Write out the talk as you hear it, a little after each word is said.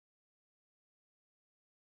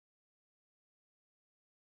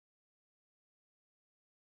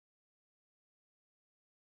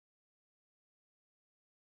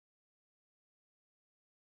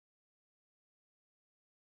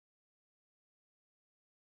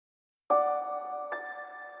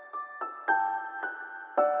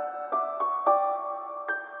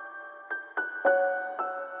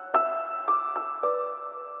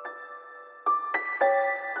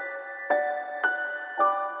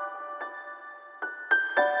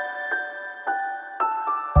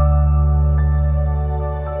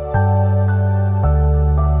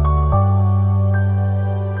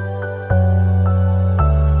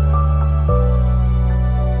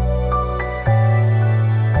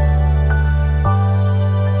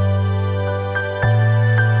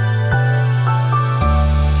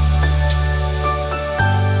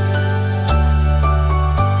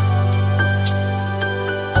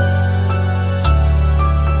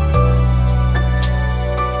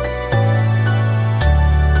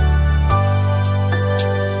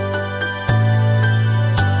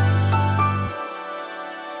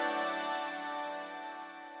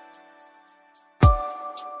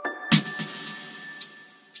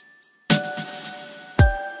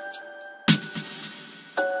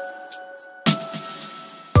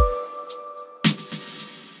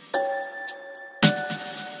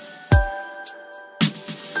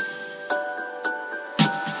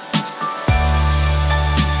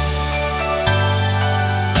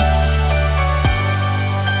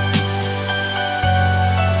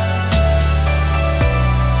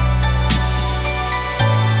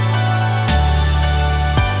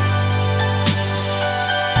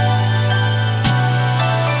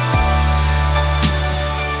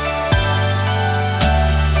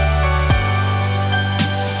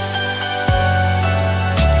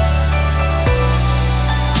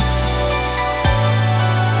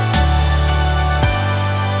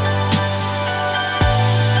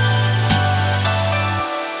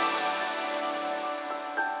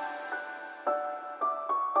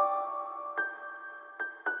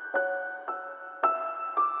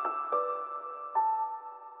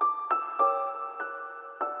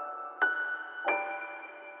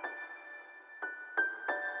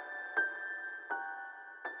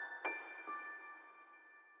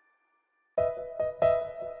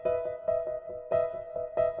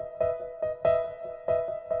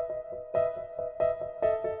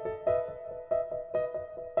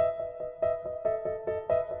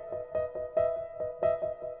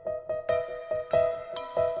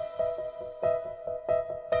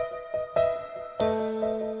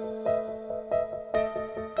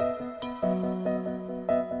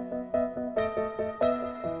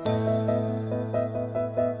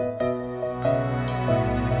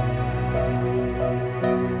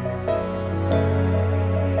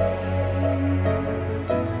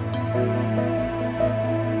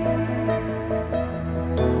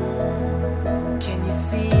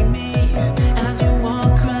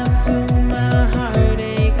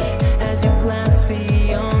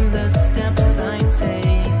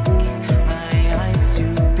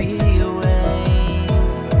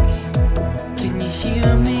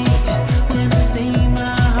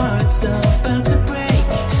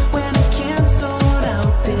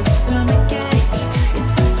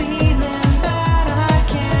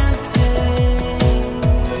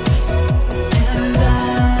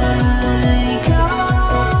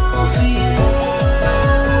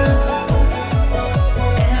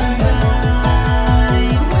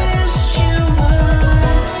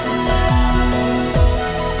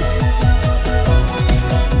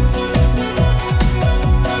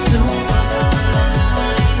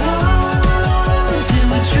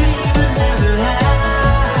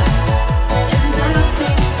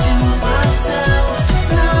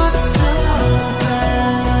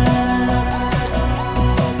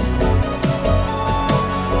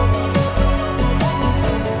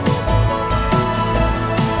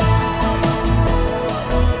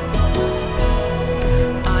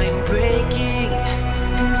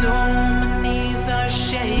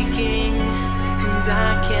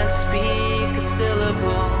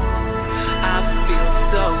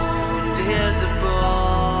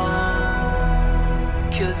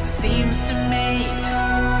'cause it seems to me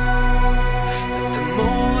that the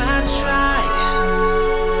more I try,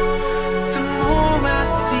 the more I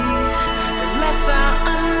see, the less I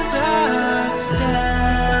understand.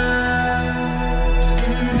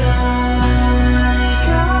 And I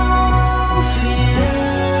go for you,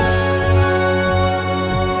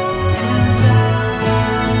 and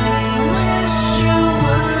I wish you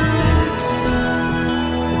would too.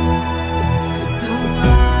 So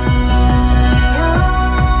I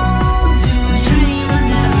want to dream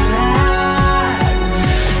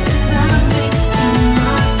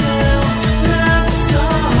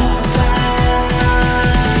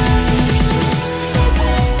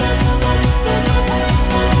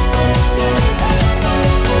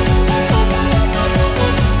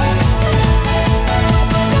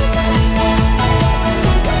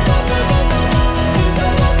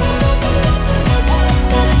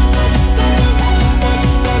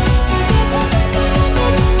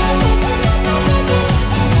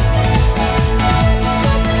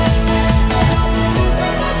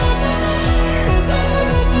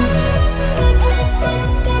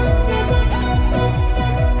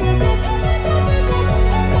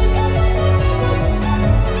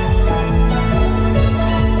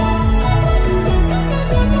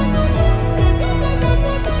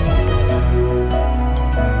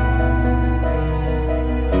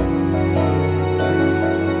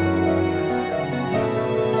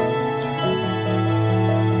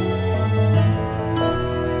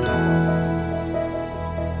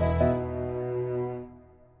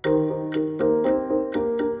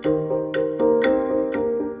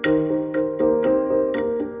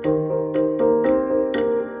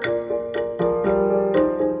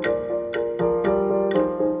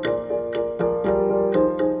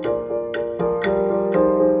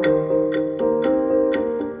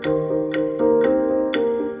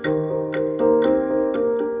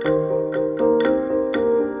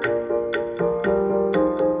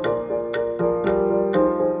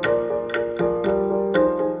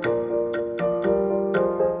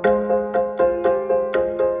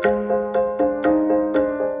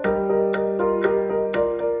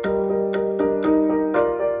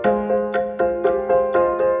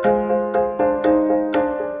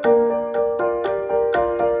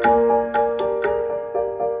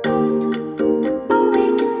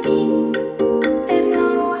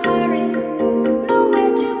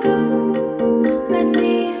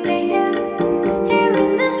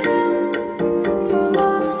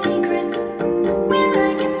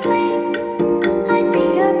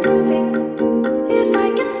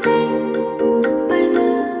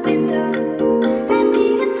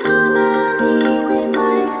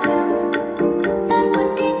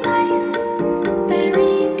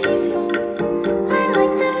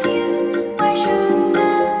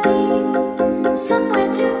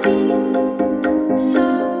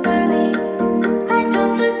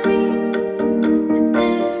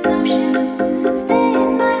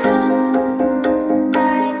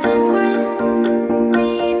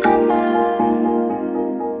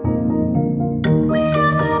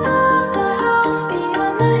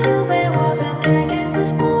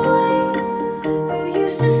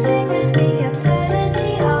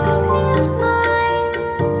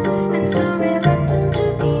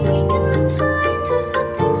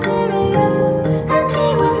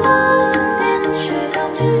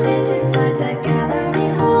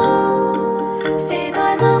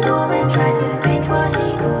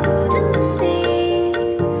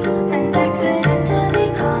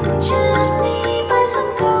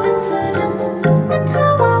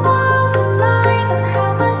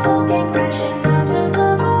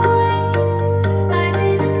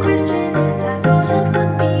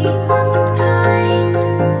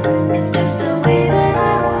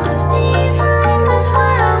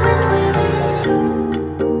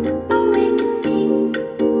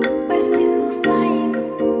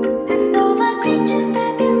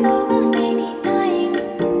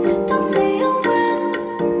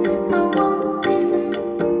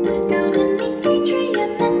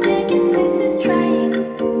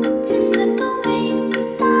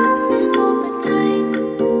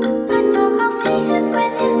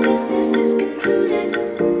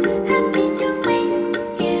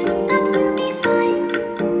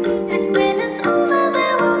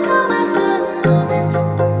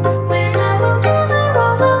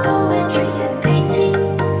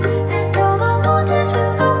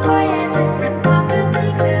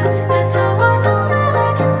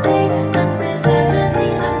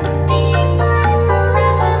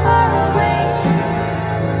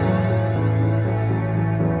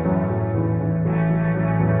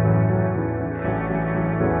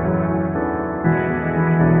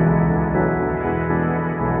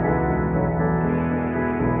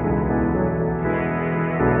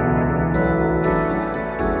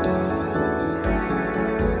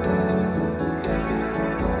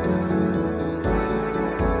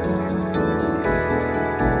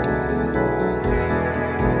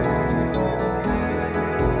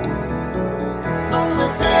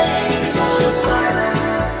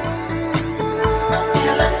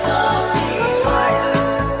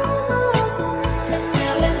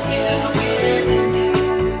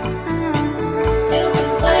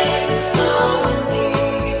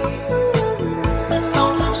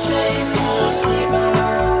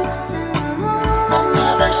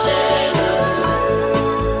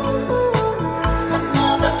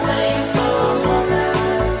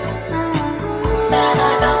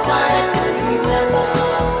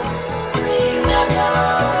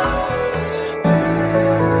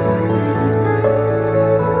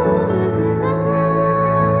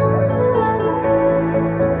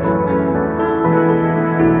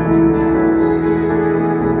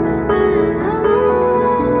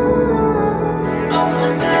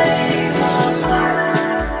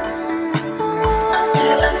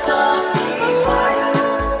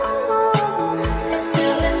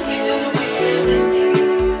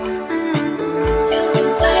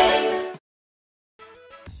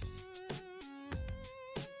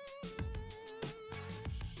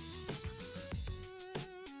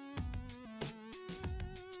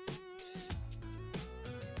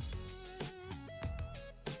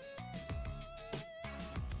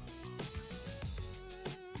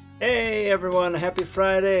Hey everyone, happy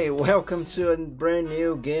Friday! Welcome to a brand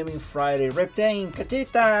new Gaming Friday. Reptain,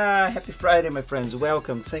 Katita! Happy Friday, my friends.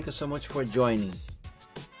 Welcome. Thank you so much for joining.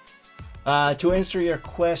 To answer your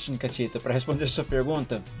question, Katita, para responder sua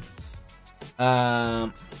pergunta.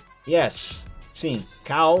 Yes, sim,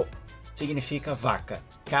 cow significa vaca.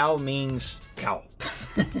 Cow means cow.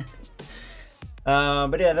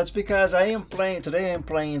 But yeah, that's because today I am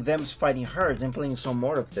playing Them's Fighting Herds. I'm playing some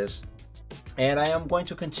more of this. And I am going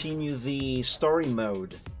to continue the story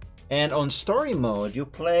mode. And on story mode, you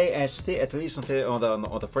play as at least on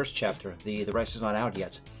the first chapter. The rest is not out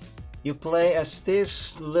yet. You play as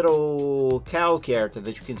this little cow character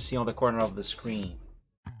that you can see on the corner of the screen.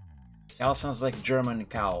 Cow sounds like German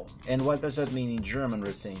cow. And what does that mean in German,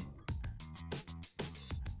 Reptain?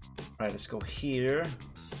 Alright, let's go here.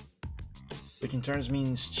 Which in turn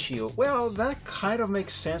means chill. Well, that kind of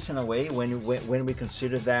makes sense in a way when we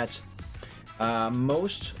consider that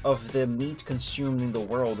most of the meat consumed in the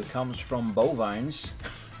world comes from bovines.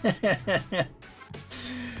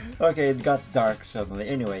 Okay, it got dark suddenly.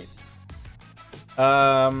 Anyway,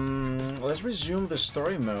 let's resume the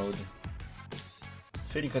story mode.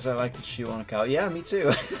 Fitting because I like to chew on a cow. Yeah, me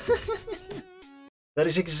too. That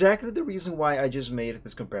is exactly the reason why I just made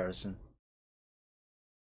this comparison.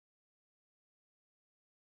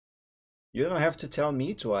 You don't have to tell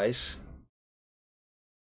me twice.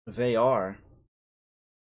 They are.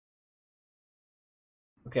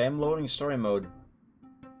 Okay, I'm loading story mode.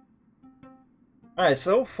 Alright,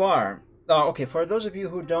 so far... Oh, okay, for those of you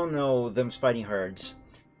who don't know Them's Fighting Herds,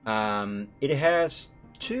 it has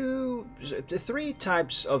three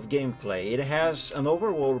types of gameplay. It has an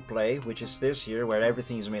overworld play, which is this here, where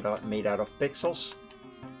everything is made out of pixels.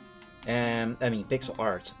 And, I mean, pixel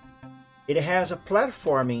art. It has a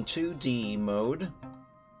platforming 2D mode,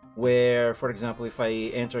 where, for example, if I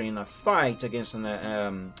enter in a fight against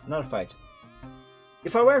not a fight.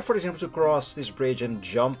 If I were, for example, to cross this bridge and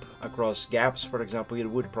jump across gaps, for example, it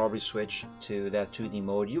would probably switch to that 2D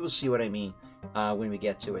mode. You will see what I mean when we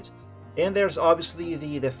get to it. And there's obviously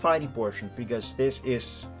the fighting portion, because this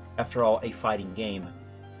is, after all, a fighting game.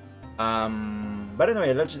 But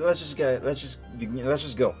anyway, let's just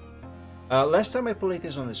go. Last time I played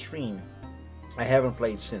this on the stream, I haven't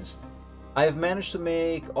played since. I've managed to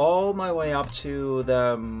make all my way up to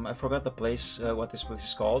the... I forgot the place, what this place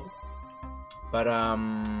is called. But,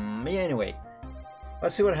 yeah, anyway.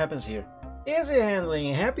 Let's see what happens here. Easy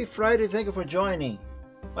handling! Happy Friday, thank you for joining.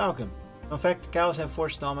 Welcome. In fact, cows have 4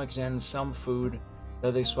 stomachs, and some food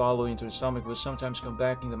that they swallow into the stomach will sometimes come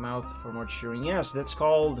back in the mouth for more chewing. Yes, that's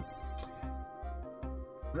called...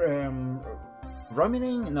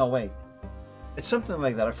 ruminating? No, wait. It's something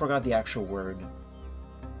like that. I forgot the actual word.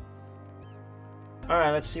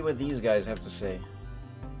 Alright, let's see what these guys have to say.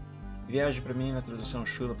 Viaje pra mim na tradução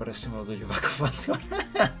chula para simulador de vaca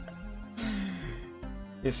voadora.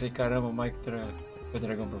 Esse aí, caramba, o Mike trocou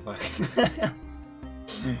dragão pra vaca.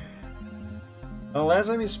 Unless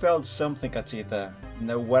I misspelled something, Katita.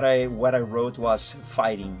 No, what I wrote was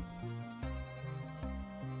fighting.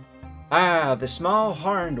 Ah, the small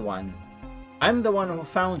horned one. I'm the one who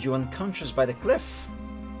found you unconscious by the cliff.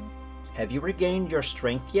 Have you regained your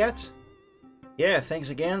strength yet? Yeah, thanks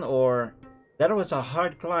again, or... That was a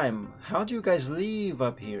hard climb. How do you guys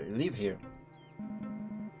live here?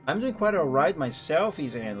 I'm doing quite alright myself,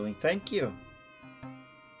 easy handling, thank you.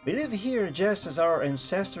 We live here just as our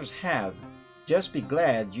ancestors have. Just be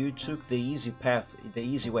glad you took the easy path, the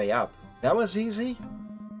easy way up. That was easy?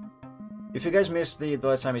 If you guys missed the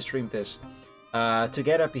last time I streamed this, to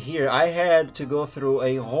get up here, I had to go through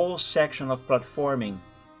a whole section of platforming.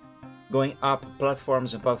 Going up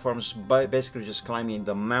platforms and platforms, basically just climbing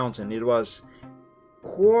the mountain. It was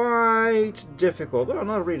quite difficult. Well,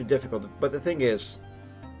 not really difficult, but the thing is,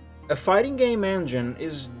 a fighting game engine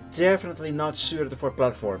is definitely not suited for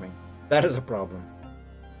platforming. That is a problem.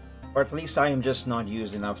 Or at least I am just not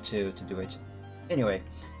used enough to do it. Anyway,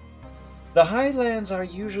 the highlands are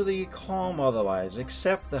usually calm otherwise,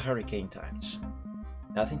 except the hurricane times.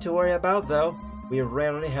 Nothing to worry about though. We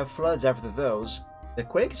rarely have floods after those. The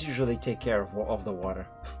quakes usually take care of the water.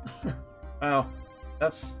 Well,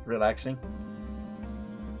 that's relaxing.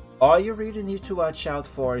 All you really need to watch out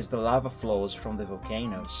for is the lava flows from the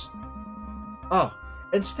volcanoes. Oh,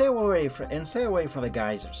 and stay away from the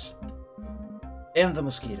geysers, and the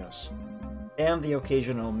mosquitoes, and the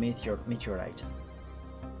occasional meteorite.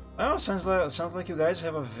 Well, sounds like you guys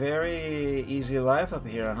have a very easy life up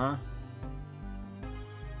here, huh?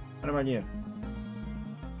 What about you?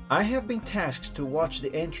 I have been tasked to watch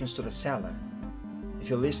the entrance to the cellar. If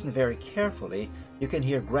you listen very carefully, you can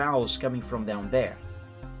hear growls coming from down there.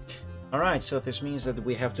 Alright, so this means that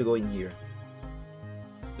we have to go in here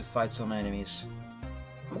to fight some enemies.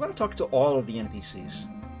 I'm gonna talk to all of the NPCs.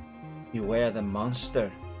 Beware the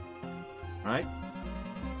monster. Right?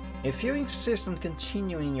 If you insist on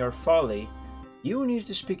continuing your folly, you need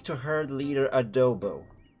to speak to herd leader Adobo.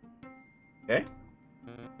 Okay?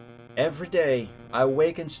 Every day, I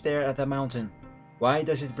wake and stare at the mountain. Why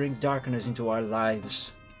does it bring darkness into our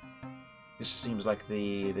lives? This seems like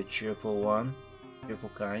the cheerful one.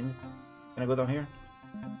 Cheerful kind. Can I go down here?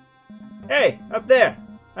 Hey! Up there!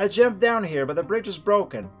 I jumped down here, but the bridge is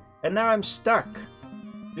broken. And now I'm stuck.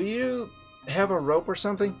 Do you have a rope or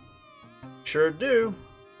something? Sure do.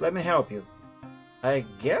 Let me help you. I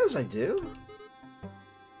guess I do.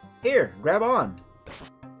 Here, grab on.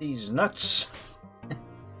 These nuts.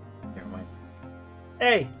 Never mind.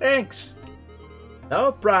 Hey, thanks.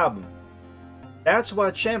 No problem. That's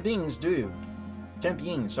what champions do.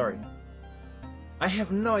 Champions, sorry. I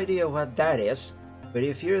have no idea what that is, but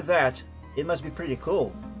if you're that, it must be pretty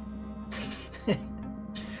cool.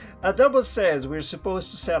 Adobo says we're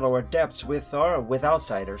supposed to settle our debts with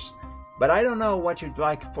outsiders, but I don't know what you'd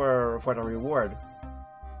like for the reward.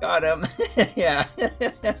 Got him. Yeah.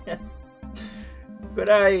 Could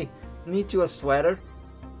I knit you a sweater?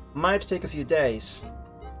 Might take a few days.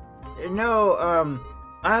 No,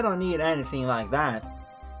 I don't need anything like that.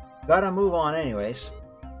 Gotta move on anyways.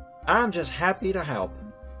 I'm just happy to help.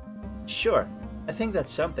 Sure, I think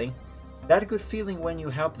that's something. That good feeling when you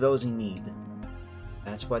help those in need.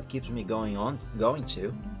 That's what keeps me going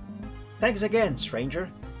to. Thanks again, stranger.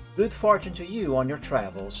 Good fortune to you on your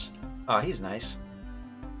travels. Ah, he's nice.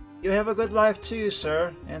 You have a good life too,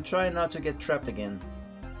 sir, and try not to get trapped again.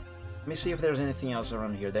 Let me see if there's anything else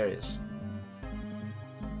around here. There is.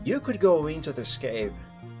 You could go into this cave,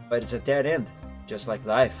 but it's a dead end, just like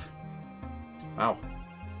life. Wow.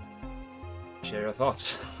 Share your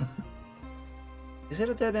thoughts. Is it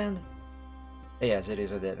a dead end? Yes, it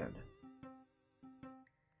is a dead end.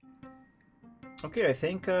 Okay, I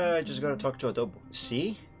think I just gotta talk to Adobo.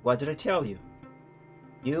 See? What did I tell you?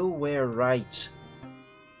 You were right.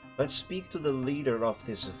 Let's speak to the leader of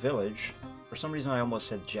this village. For some reason I almost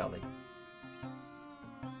said Jelly.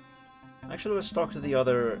 Actually, let's talk to the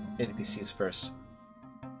other NPCs first.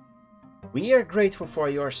 We are grateful for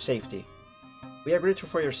your safety. We are grateful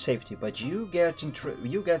for your safety, but you get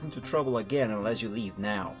into trouble again unless you leave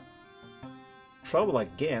now. Trouble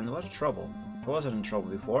again? What trouble? I wasn't in trouble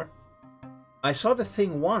before. I saw the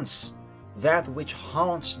thing once, that which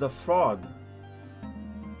haunts the frog.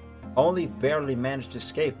 Only barely managed to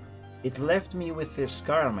escape. It left me with this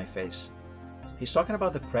scar on my face. He's talking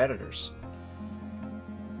about the predators.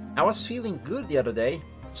 I was feeling good the other day,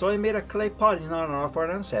 so I made a clay pot in honor of our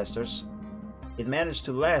ancestors. It managed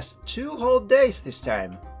to last 2 whole days this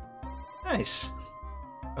time. Nice.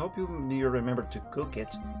 I hope you remember to cook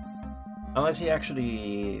it. Unless he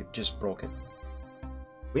actually just broke it.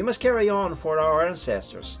 We must carry on for our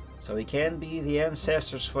ancestors, so we can be the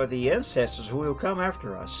ancestors for the ancestors who will come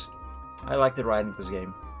after us. I like the writing of this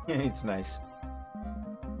game. It's nice.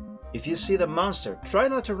 If you see the monster, try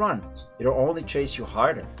not to run. It'll only chase you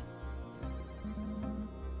harder.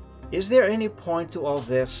 Is there any point to all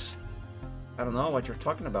this? I don't know what you're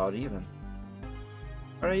talking about even.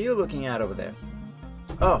 What are you looking at over there?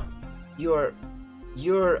 Oh, you're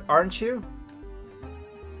aren't you?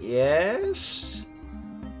 Yes?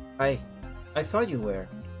 I thought you were.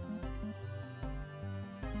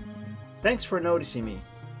 Thanks for noticing me.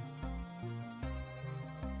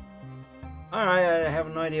 Alright, I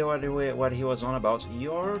have no idea what he was on about.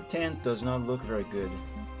 Your tent does not look very good.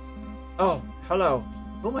 Oh, hello.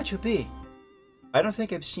 Who might you be? I don't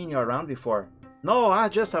think I've seen you around before. No, I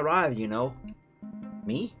just arrived, you know.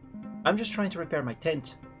 Me? I'm just trying to repair my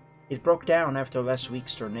tent. It broke down after last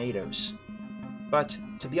week's tornadoes. But,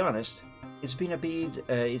 to be honest, it's been a bit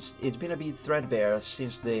threadbare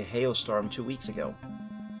since the hailstorm 2 weeks ago.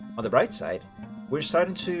 On the bright side, we're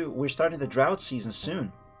starting the drought season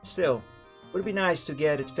soon. Still, would be nice to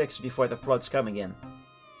get it fixed before the floods come again.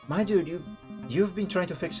 My dude, you've been trying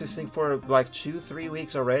to fix this thing for like 2-3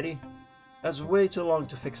 weeks already? That's way too long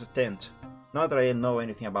to fix a tent. Not that I know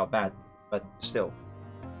anything about that, but still.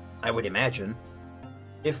 I would imagine.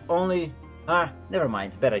 If only... never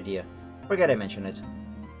mind, bad idea. Forget I mentioned it.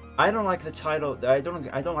 I don't like the title, I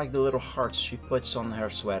don't like the little hearts she puts on her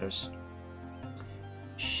sweaters.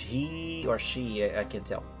 She, I can't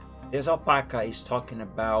tell. This alpaca is talking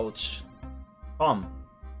about... Pom.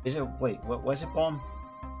 Is it, wait, what was it, Pom?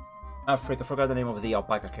 Ah, frick, I forgot the name of the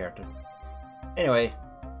alpaca character. Anyway,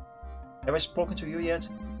 have I spoken to you yet?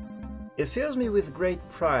 It fills me with great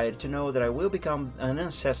pride to know that I will become an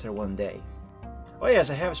ancestor one day. Oh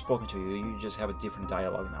yes, I have spoken to you. You just have a different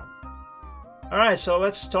dialogue now. Alright, so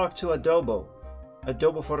let's talk to Adobo.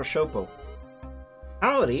 Adobo Photoshopo.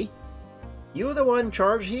 Howdy. You the one in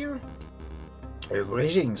charge here?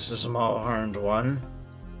 Greetings, small-horned one.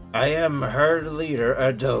 I am herd leader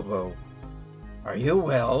Adobo. Are you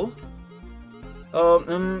well?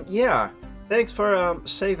 Yeah. Thanks for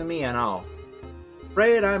saving me and all.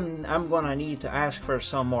 Afraid I'm gonna need to ask for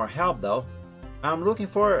some more help though. I'm looking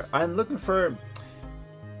for.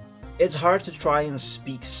 It's hard to try and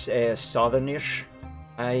speak Southernish.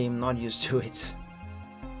 I'm not used to it.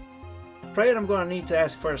 Afraid I'm gonna need to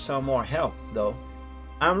ask for some more help though.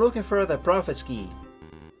 I'm looking for the Prophet's Key.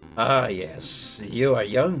 Ah yes, you are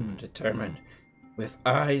young, determined, with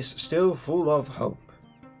eyes still full of hope.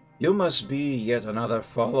 You must be yet another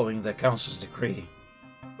following the Council's decree.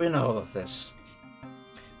 We know of this.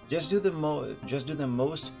 Just do the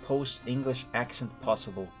most post-English accent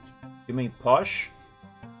possible. You mean posh?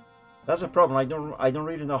 That's a problem. I don't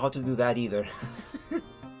really know how to do that either.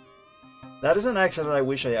 That is an accent that I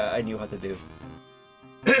wish I knew how to do.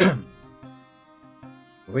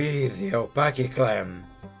 We the Opaki clan.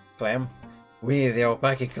 We the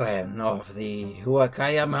Opaki clan of the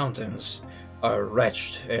Huacaya Mountains are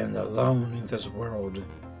wretched and alone in this world.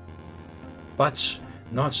 But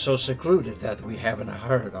not so secluded that we haven't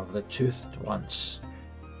heard of the Toothed Ones,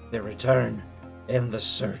 their return, and the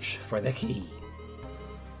search for the key.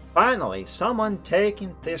 Finally, someone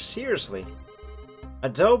taking this seriously.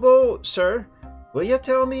 Adobo, sir, will you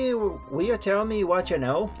tell me what you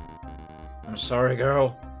know? I'm sorry,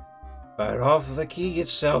 girl, but of the key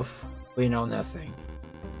itself, we know nothing.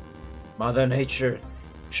 Mother Nature,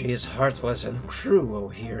 she is heartless and cruel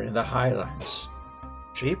here in the highlands.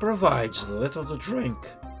 She provides little to drink,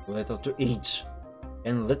 little to eat,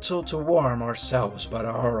 and little to warm ourselves but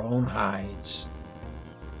our own hides.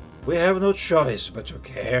 We have no choice but to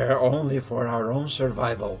care only for our own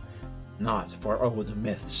survival, not for old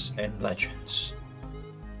myths and legends.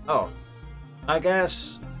 Oh, I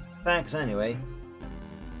guess thanks anyway.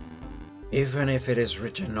 Even if it is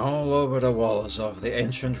written all over the walls of the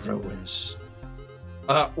ancient ruins.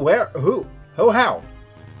 Where? Who? How?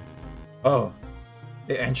 Oh,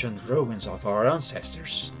 the ancient ruins of our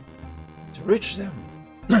ancestors. To reach them,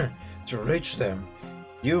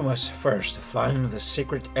 you must first find the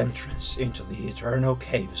secret entrance into the eternal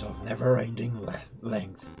caves of never-ending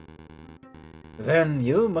length. Then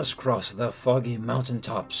you must cross the foggy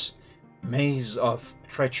mountaintops, maze of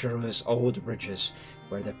treacherous old bridges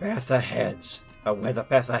where the path ahead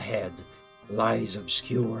lies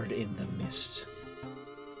obscured in the mist.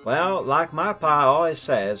 Well, like my pa always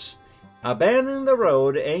says, abandoning the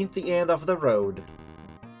road ain't the end of the road.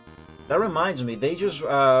 That reminds me, they just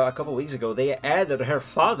a couple weeks ago they added her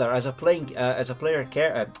father as a player.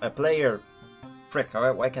 Frick,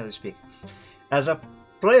 why can't I speak? As a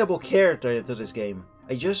playable character into this game.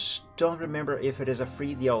 I just don't remember if it is a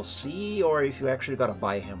free DLC or if you actually gotta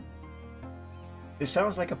buy him. It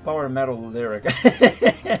sounds like a power metal lyric.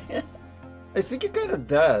 I think it kind of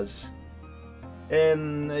does.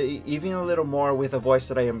 And even a little more with a voice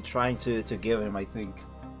that I am trying to give him, I think.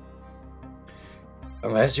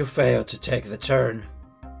 Unless you fail to take the turn,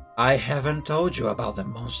 I haven't told you about the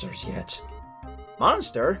monsters yet.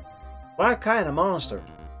 Monster? What kind of monster?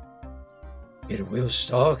 It will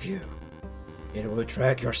stalk you. It will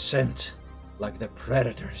track your scent like the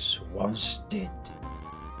predators once did.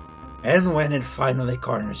 And when it finally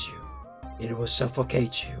corners you, it will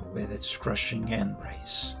suffocate you with its crushing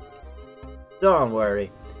embrace. Don't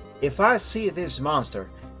worry. If I see this monster,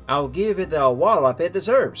 I'll give it the wallop it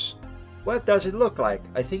deserves. What does it look like?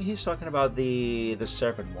 I think he's talking about the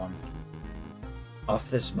serpent one. Of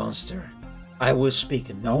this monster, I will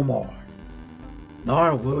speak no more.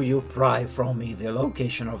 Nor will you pry from me the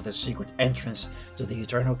location of the secret entrance to the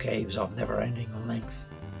eternal caves of never-ending length.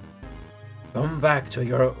 Go back to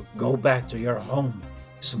your home,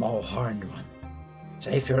 small-horned one.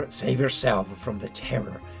 Save yourself from the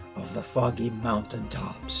terror of the foggy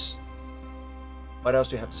mountaintops. What else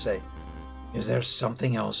do you have to say? Is there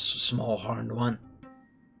something else, small-horned one?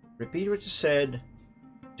 Repeat what you said.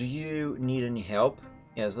 Do you need any help?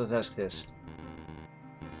 Yes, let's ask this.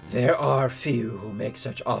 There are few who make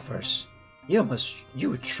such offers.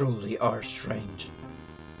 You truly are strange.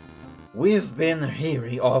 We've been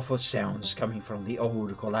hearing awful sounds coming from the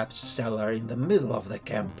old collapsed cellar in the middle of the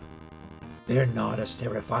camp. They're not as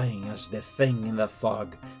terrifying as the thing in the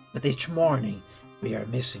fog, but each morning we are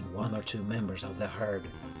missing one or two members of the herd.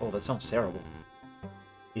 Oh, that sounds terrible.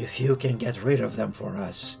 If you can get rid of them for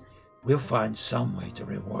us, we'll find some way to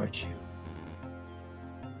reward you.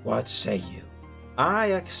 What say you? I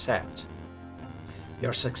accept.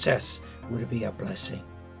 Your success would be a blessing.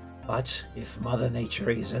 But if Mother Nature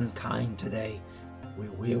is unkind today, we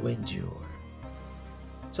will endure.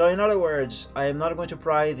 So in other words, I am not going to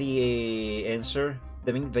pry the answer,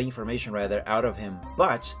 the information rather, out of him.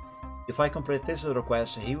 But if I complete this little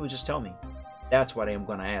quest, he will just tell me. That's what I am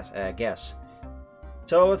gonna ask, guess.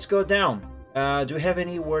 So let's go down. Do you have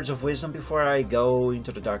any words of wisdom before I go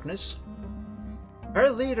into the darkness? Her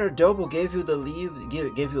leader Dobo gave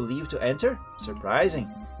you leave to enter? Surprising.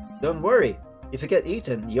 Don't worry. If you get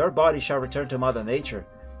eaten, your body shall return to Mother Nature.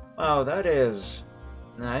 Wow, that is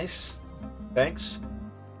nice. Thanks.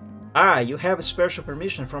 Ah, you have a special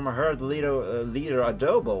permission from a herd leader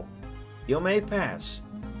Adobo. You may pass.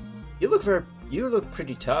 You look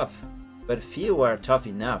pretty tough, but few are tough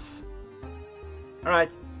enough. All right,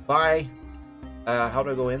 bye. How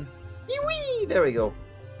do I go in? Wee! There we go.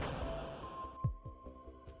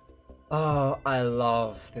 Oh, I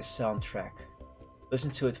love this soundtrack.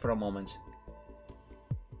 Listen to it for a moment.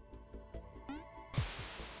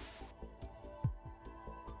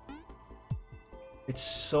 It's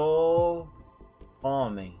so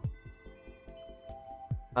calming.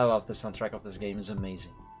 I love the soundtrack of this game. It's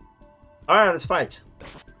amazing. Alright, let's fight.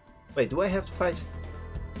 Wait, do I have to fight?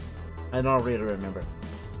 I don't really remember.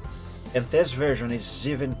 And this version is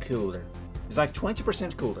even cooler. It's like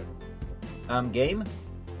 20% cooler. Game?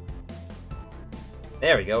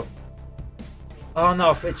 There we go. Oh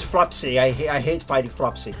no, it's Flopsy. I hate fighting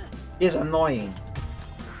Flopsy. He's annoying.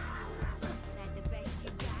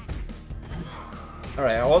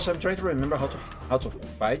 Alright, also I'm trying to remember how to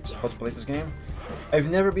play this game. I've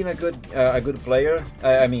never been a good player.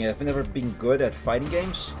 I mean, I've never been good at fighting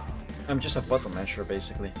games. I'm just a button masher,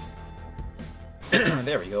 basically.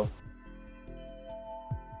 There we go.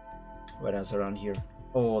 What else around here?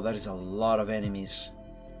 Oh, that is a lot of enemies.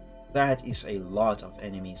 That is a lot of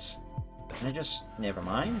enemies. Can I just... never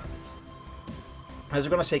mind. I was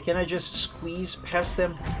gonna say, can I just squeeze past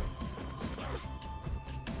them?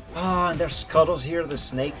 Ah, and there's Scuttles here, the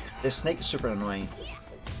snake. The snake is super annoying.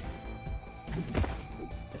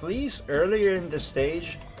 At least earlier in the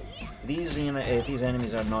stage, these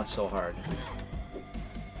enemies are not so hard.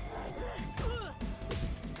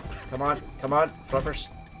 Come on, fluffers.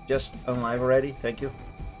 Just unlive already, thank you.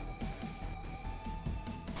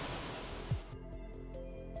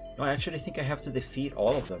 No, I actually think I have to defeat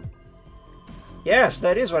all of them. Yes,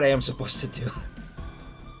 that is what I am supposed to do.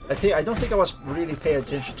 I don't think I was really paying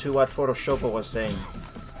attention to what Photoshopo was saying.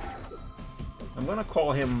 I'm gonna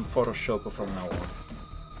call him Photoshopo from now on.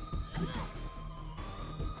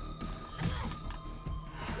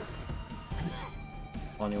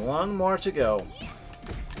 Only one more to go.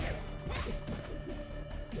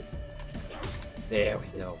 There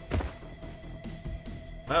we go.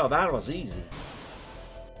 Well, that was easy.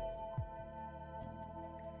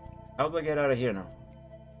 How do I get out of here now?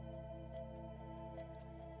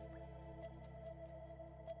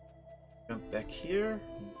 Jump back here.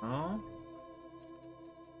 No.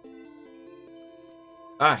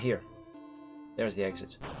 Ah, here. There's the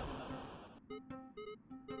exit.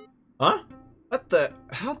 Huh? What the?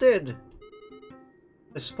 How did...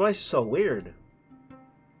 This place is so weird.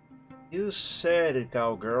 You said it,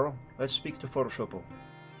 cowgirl. Let's speak to Photoshopo.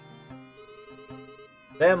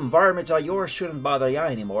 Them varmints are yours, shouldn't bother ya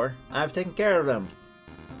anymore. I've taken care of them.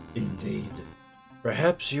 Indeed.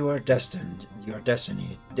 Perhaps you are destined.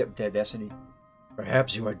 Destiny.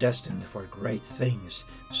 Perhaps you are destined for great things,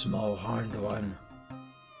 small horned one.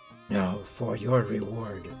 Now for your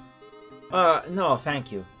reward. No,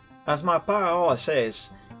 thank you. As my pa always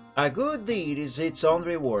says, a good deed is its own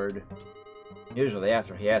reward. Usually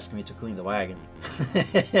after he asks me to clean the wagon.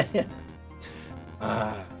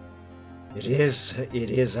 It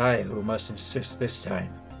is I who must insist this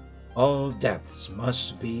time. All debts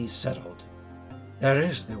must be settled. That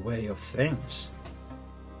is the way of things.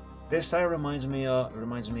 This style reminds me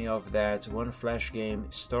of that one Flash game,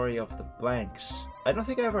 Story of the Blanks. I don't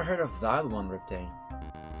think I ever heard of that one, Riptane.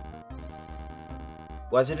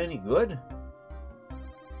 Was it any good?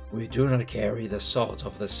 We do not carry the salt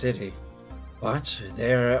of the city, but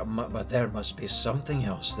there must be something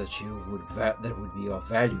else that would be of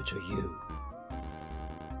value to you.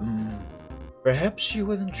 Perhaps you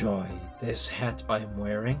will enjoy this hat I am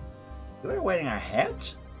wearing. You are wearing a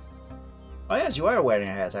hat? Oh yes, you are wearing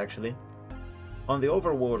a hat, actually. On the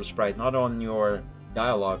overworld sprite, not on your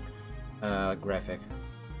dialogue graphic.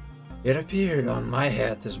 It appeared on my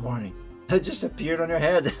hat this morning. It just appeared on your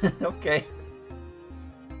head. Okay.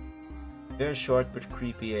 Very short but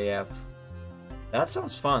creepy AF. That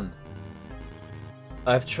sounds fun.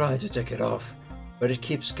 I've tried to take it off, but it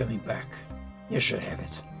keeps coming back. You should have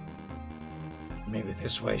it. Maybe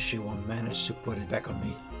this way she won't manage to put it back on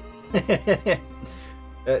me.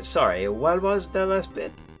 Sorry, what was the last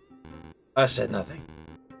bit? I said nothing.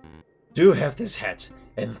 Do have this hat,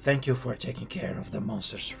 and thank you for taking care of the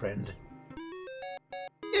monster's friend.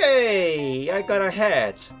 Yay! I got a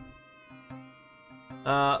hat!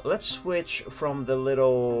 Let's switch from the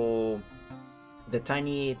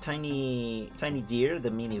tiny deer,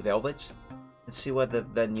 the mini velvet. Let's see what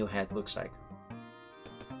the new hat looks like.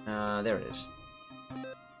 There it is.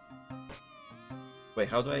 Wait,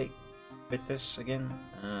 how do I fit this again?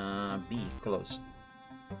 B, close.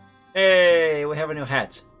 Hey, we have a new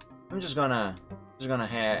hat. I'm just gonna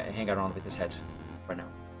hang around with this hat for now.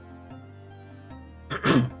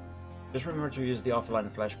 Just remember to use the offline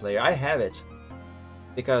Flash player. I have it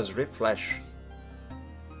because Rip Flash.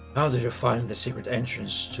 How did you find the secret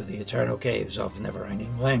entrance to the eternal caves of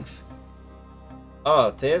never-ending length?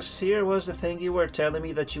 Oh, this here was the thing you were telling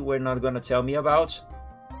me that you were not gonna tell me about,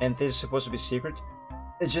 and this is supposed to be secret.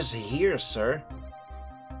 It's just here, sir.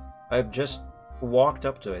 I've just walked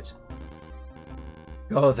up to it.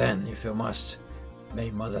 Go then, if you must.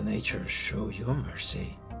 May Mother Nature show you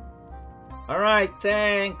mercy. Alright,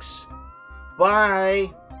 thanks.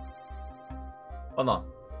 Bye. Oh no.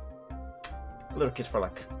 A little kiss for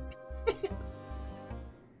luck.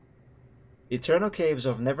 Eternal caves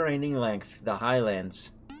of never-ending length, the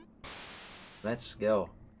Highlands. Let's go.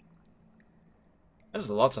 There's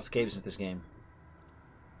lots of caves in this game.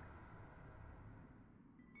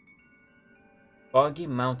 Foggy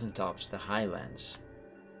mountaintops, the Highlands.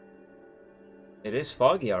 It is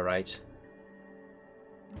foggy, alright.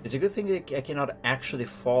 It's a good thing that I cannot actually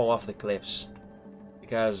fall off the cliffs,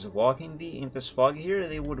 because walking in this fog here,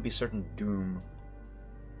 they would be certain doom.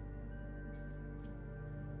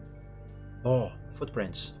 Oh,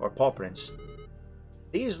 footprints, or paw prints.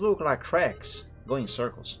 These look like cracks, going in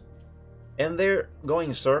circles. And they're going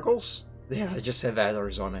in circles? Yeah, I just said that,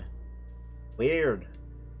 Arizona. Weird.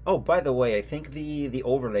 Oh, by the way, I think the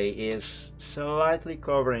overlay is slightly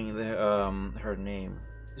covering the her name.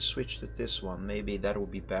 Let's switch to this one. Maybe that would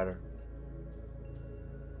be better.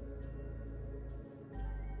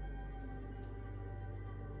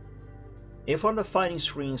 If on the fighting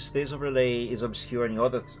screens this overlay is obscuring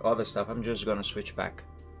other stuff, I'm just gonna switch back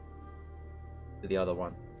to the other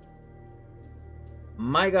one.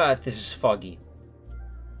 My god, this is foggy.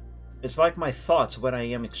 It's like my thoughts when I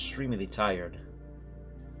am extremely tired.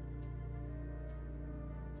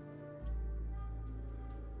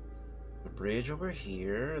 The bridge over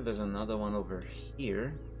here, there's another one over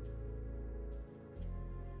here.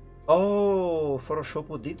 Oh,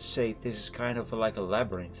 Photoshop did say this is kind of like a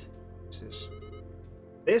labyrinth.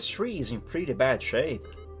 This tree is in pretty bad shape.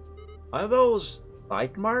 Are those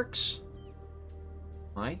bite marks?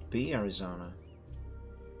 Might be, Arizona.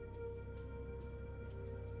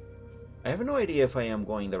 I have no idea if I am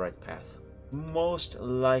going the right path. Most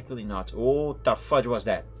likely not. Oh, what the fudge was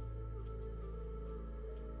that?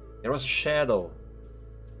 There was a shadow.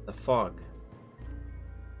 The fog.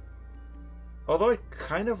 Although it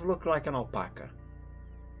kind of looked like an alpaca.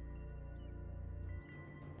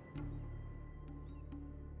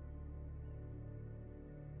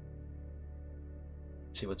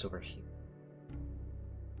 Let's see what's over here.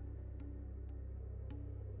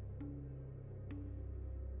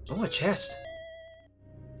 Oh, a chest.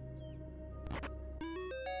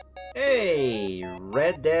 Hey,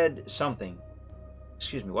 Red Dead something.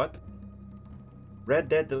 Excuse me, what? Red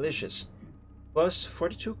Dead Delicious. Plus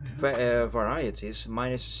 42 varieties,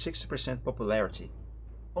 minus 60% popularity.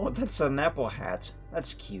 Oh, that's an apple hat.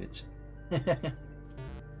 That's cute. It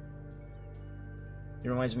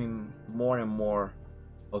reminds me more and more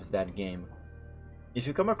of that game. If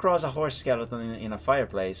you come across a horse skeleton in a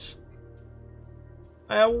fireplace,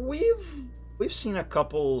 we've seen a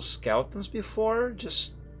couple skeletons before,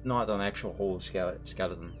 just not an actual whole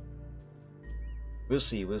skeleton. We'll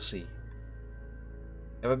see, we'll see.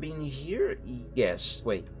 Have I been here? Yes.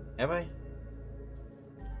 Wait, have I?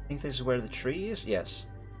 I think this is where the tree is? Yes.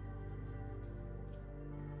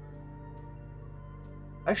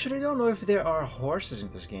 Actually, I don't know if there are horses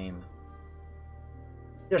in this game.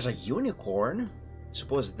 There's a unicorn.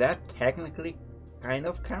 Suppose that technically kind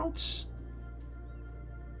of counts.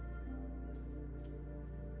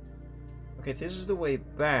 Okay, this is the way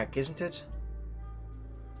back, isn't it?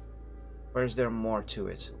 Or is there more to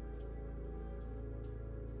it?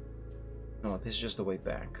 No, this is just the way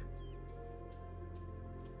back.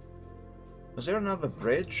 Was there another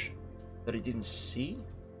bridge that I didn't see?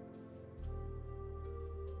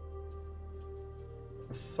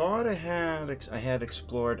 I thought I had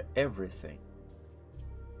explored everything.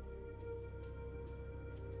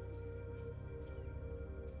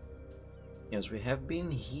 Yes, we have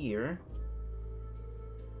been here.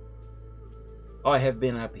 Oh, I have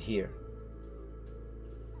been up here.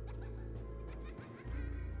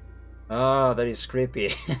 Oh, that is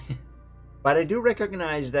creepy. But I do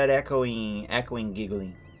recognize that echoing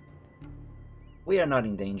giggling. We are not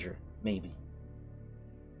in danger, maybe.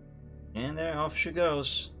 And there off she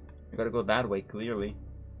goes. I gotta go that way, clearly.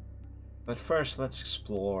 But first, let's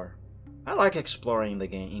explore. I like exploring the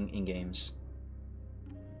game in games.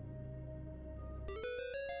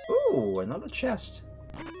 Ooh, another chest.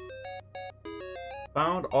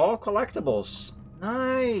 Found all collectibles.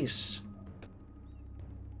 Nice.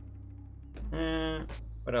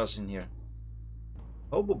 What else in here?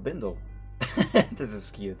 Hobo Bindle. This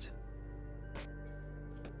is cute.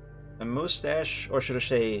 A mustache, or should I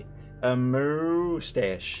say, a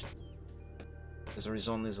mustache? Because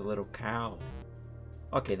Arizona is a little cow.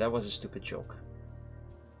 Okay, that was a stupid joke.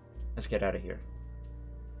 Let's get out of here.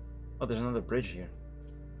 Oh, there's another bridge here.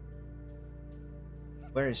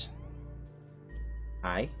 Where is...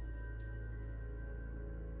 Hi?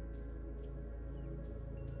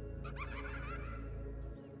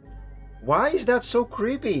 Why is that so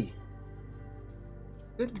creepy?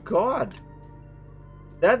 Good God.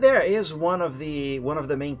 That there is one of the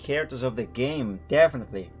main characters of the game,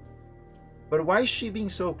 definitely. But why is she being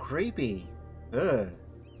so creepy? Ugh.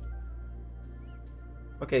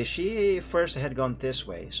 Okay, she first had gone this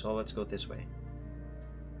way, so let's go this way.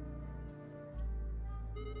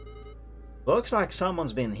 Looks like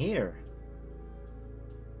someone's been here.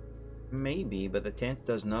 Maybe, but the tent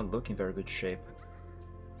does not look in very good shape.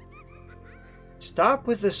 Stop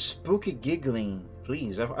with the spooky giggling,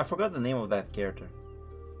 please. I forgot the name of that character.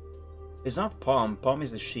 It's not Pom. Pom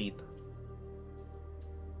is the sheep.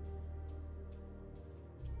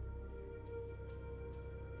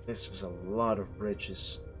 This is a lot of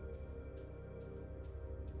bridges.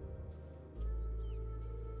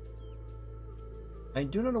 I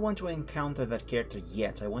do not want to encounter that character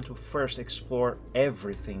yet. I want to first explore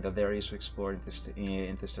everything that there is to explore in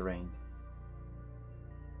this terrain.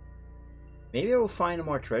 Maybe I will find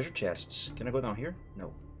more treasure chests. Can I go down here?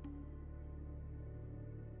 No.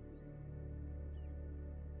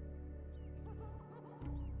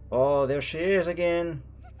 Oh, there she is again.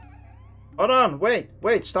 Hold on, wait,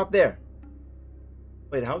 stop there.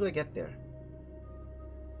 Wait, how do I get there?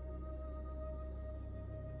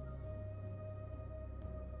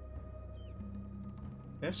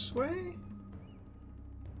 This way?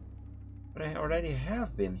 But I already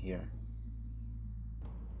have been here.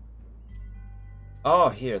 Oh,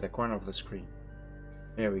 here, the corner of the screen.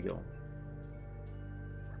 There we go.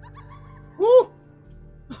 Woo!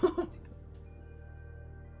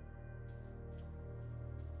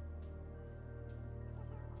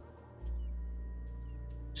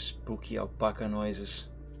 Spooky alpaca noises.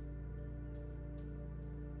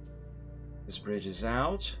 This bridge is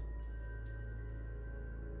out.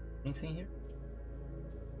 Anything here?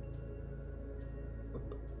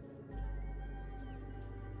 Oop.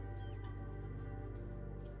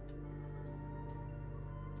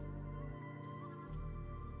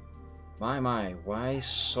 My, why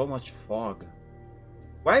so much fog?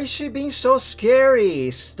 Why is she being so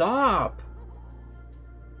scary? Stop!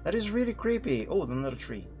 That is really creepy. Oh, another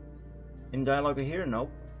tree. Any dialogue here?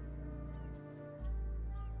 Nope.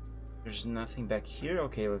 There's nothing back here.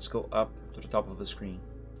 Okay, let's go up to the top of the screen.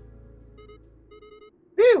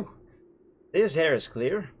 Phew! This air is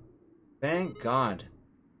clear. Thank God.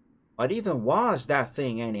 What even was that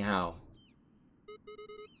thing anyhow?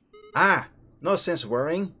 Ah! No sense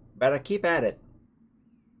worrying. Better keep at it.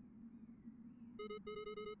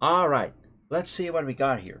 Alright, let's see what we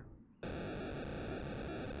got here.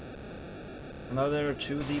 Another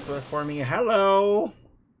 2D platforming. Hello!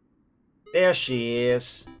 There she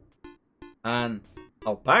is. An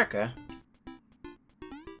alpaca?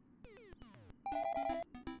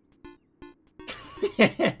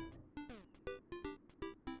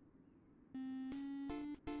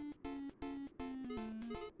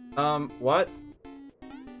 What?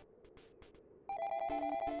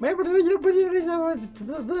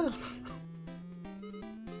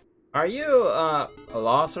 Are you,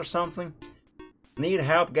 lost or something? Need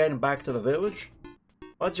help getting back to the village?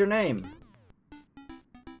 What's your name?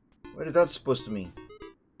 What is that supposed to mean?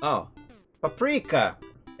 Oh, Paprika!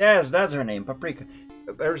 Yes, that's her name, Paprika.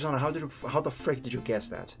 Arizona, how the frick did you guess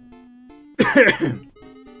that?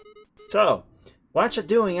 So, what you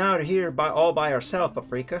doing out here all by yourself,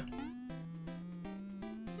 Paprika?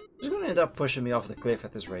 She's gonna end up pushing me off the cliff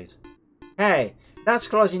at this rate. Hey, that's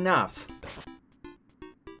close enough.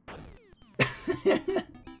 That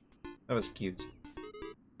was cute.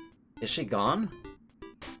 Is she gone?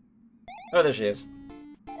 Oh, there she is.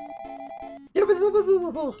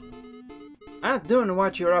 I'm doing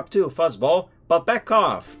what you're up to, fuzzball, but back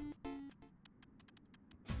off.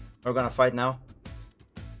 We're gonna fight now.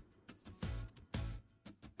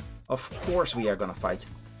 Of course we are gonna fight.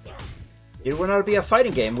 It will not be a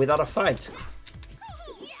fighting game without a fight.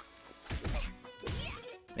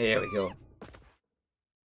 There we go.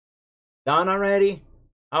 Done already?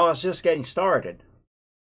 I was just getting started.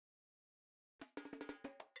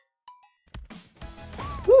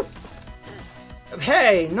 Woo!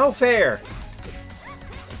 Hey, no fair!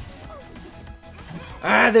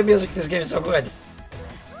 Ah, the music in this game is so good.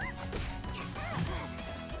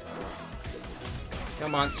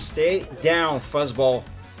 Come on, stay down, fuzzball.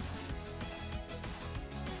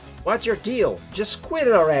 What's your deal? Just quit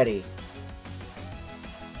it already.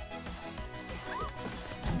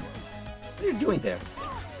 What are you doing there?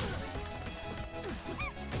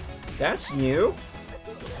 That's new.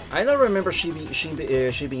 I don't remember she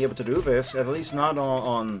being able to do this. At least not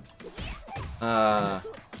on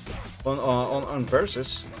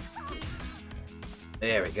versus.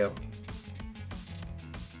 There we go.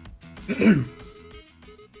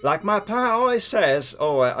 Like my pa always says.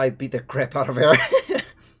 Oh, I beat the crap out of her.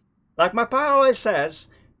 Like my pa always says,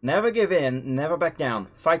 never give in, never back down.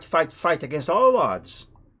 Fight, fight, fight against all odds.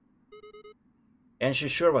 And she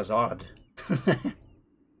sure was odd.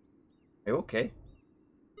 Okay.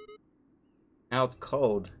 Out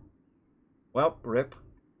cold. Well, rip.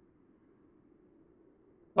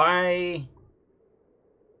 Bye.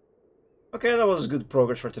 Okay, that was good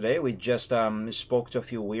progress for today. We just spoke to a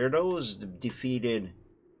few weirdos, defeated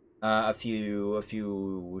a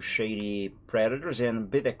few shady predators,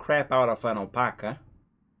 and beat the crap out of an alpaca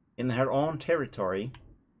in her own territory.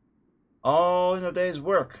 All in a day's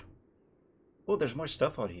work. Oh, there's more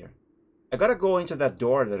stuff out here. I gotta go into that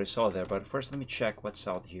door that I saw there, but first let me check what's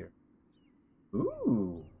out here.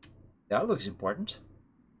 Ooh, that looks important.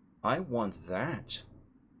 I want that.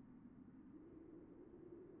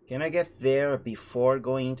 Can I get there before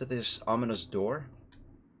going into this ominous door?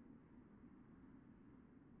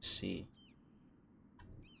 Let's see.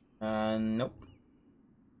 Nope.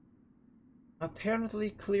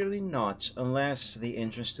 Apparently, clearly not, unless the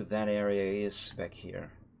entrance to that area is back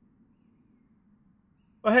here.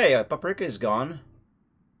 Oh hey, Paprika is gone.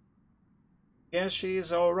 Yeah, she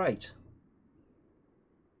is alright.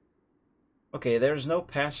 Okay, there's no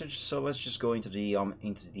passage, so let's just go into the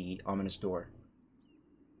ominous door.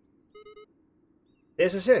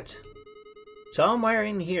 This is it. Somewhere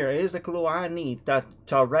in here is the clue I need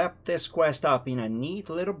to wrap this quest up in a neat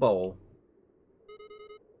little bowl.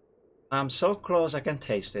 I'm so close I can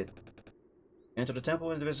taste it. Enter the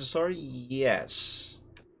temple in the visitor story? Yes.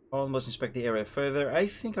 Almost inspect the area further. I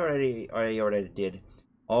think I already did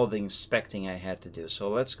all the inspecting I had to do. So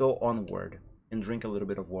let's go onward and drink a little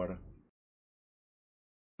bit of water.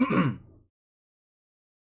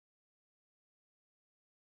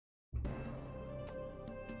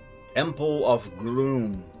 Temple of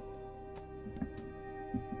Gloom.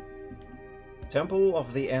 Temple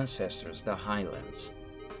of the Ancestors, the Highlands.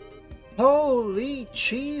 Holy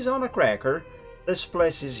cheese on a cracker! This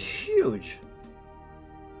place is huge.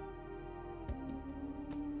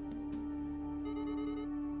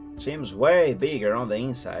 Seems way bigger on the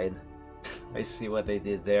inside. I see what they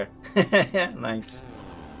did there. Nice.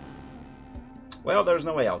 Well, there's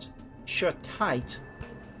no way out. Shut tight.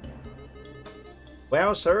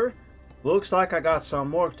 Well, sir, looks like I got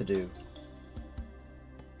some work to do.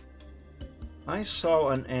 I saw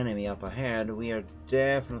an enemy up ahead. We are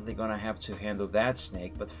definitely gonna have to handle that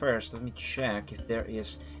snake, but first let me check if there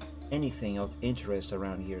is anything of interest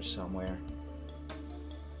around here somewhere.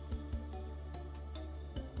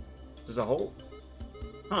 There's a hole?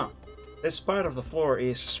 Huh. This part of the floor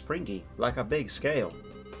is springy, like a big scale.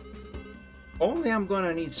 Only I'm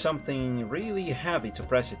gonna need something really heavy to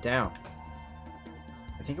press it down.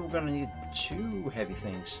 I think we're gonna need two heavy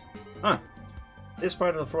things. Huh. This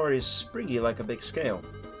part of the floor is springy like a big scale.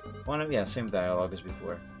 Yeah, same dialogue as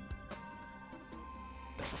before.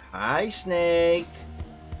 Hi, snake!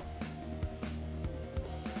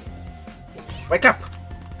 Wake up!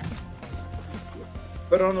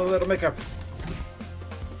 Put on a little makeup.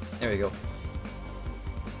 There we go.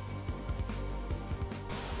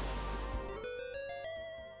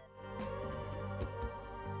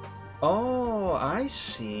 Oh, I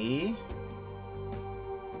see.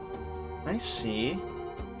 I see.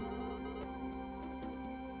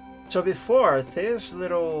 So before, this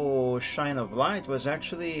little shine of light was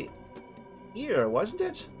actually here, wasn't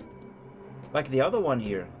it? Like the other one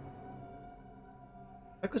here.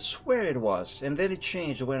 I could swear it was, and then it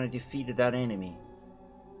changed when I defeated that enemy.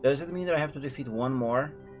 Does it mean that I have to defeat one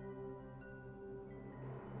more?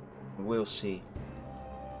 We'll see.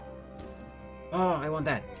 Oh, I want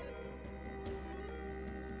that.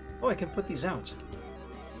 Oh, I can put these out.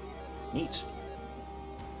 Neat.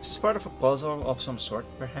 This is part of a puzzle of some sort,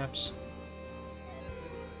 perhaps.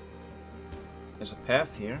 There's a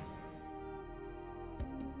path here.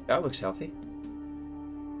 That looks healthy.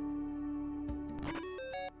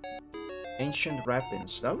 Ancient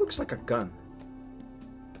weapons. That looks like a gun.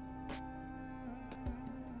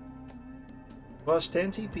 Plus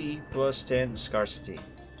 10 TP, plus 10 scarcity.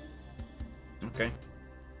 Okay.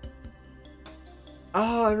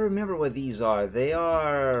 Oh, I remember what these are. They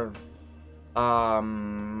are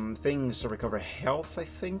things to recover health, I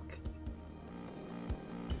think.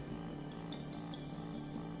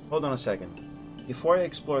 Hold on a second. Before I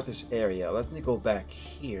explore this area, let me go back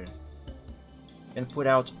here and put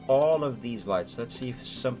out all of these lights. Let's see if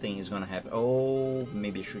something is gonna happen. Oh,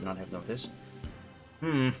 maybe I should not have done this.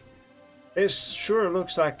 This sure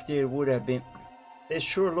looks like it would have been. This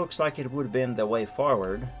sure looks like it would have been the way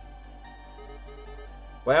forward.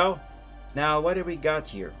 Well, now what do we got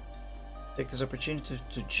here? Take this opportunity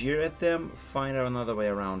to jeer at them, find out another way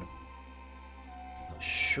around.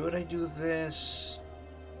 Should I do this?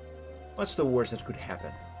 What's the worst that could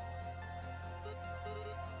happen?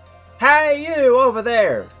 Hey, you over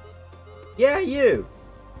there! Yeah, you!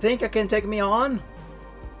 Think I can take me on?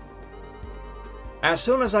 As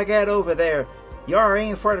soon as I get over there, you're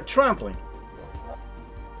in for the trampling.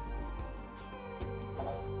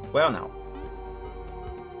 Well, now.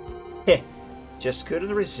 Heh, just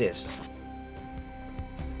couldn't resist.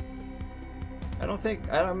 I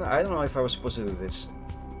don't know if I was supposed to do this.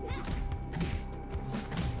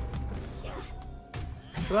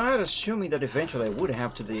 But assuming that eventually I would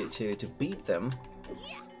have to beat them,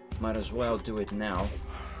 might as well do it now.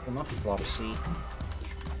 Well, not Flopsy.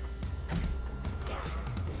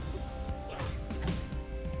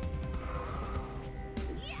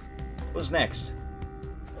 Who's next?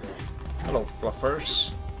 Hello,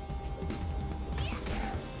 Fluffers.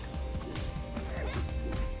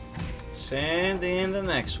 Send in the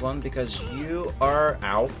next one because you are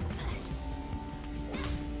out.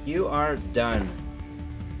 You are done.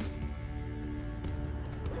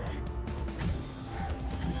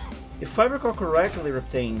 If I recall correctly,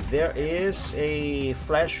 Reptain, there is a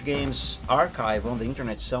Flash Games archive on the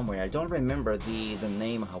internet somewhere. I don't remember the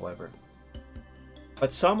name, however.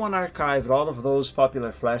 But someone archived all of those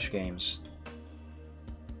popular Flash games.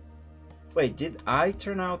 Wait, did I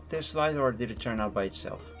turn out this light or did it turn out by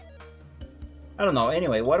itself? I don't know.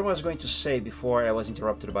 Anyway, what I was going to say before I was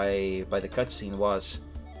interrupted by the cutscene was,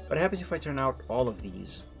 what happens if I turn out all of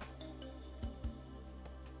these?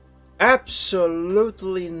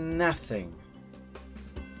 Absolutely nothing.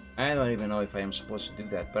 I don't even know if I am supposed to do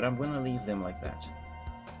that, but I'm gonna leave them like that.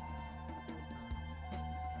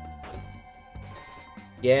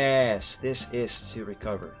 Yes, this is to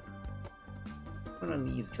recover. I'm gonna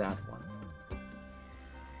leave that one.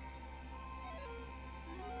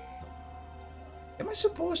 Am I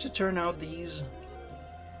supposed to turn out these?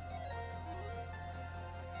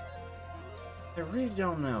 I really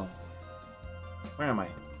don't know. Where am I?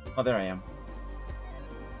 Oh, there I am.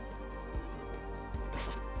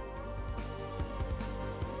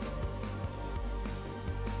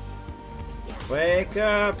 Wake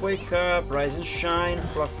up, rise and shine,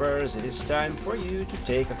 Fluffers. It is time for you to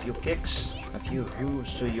take a few kicks, a few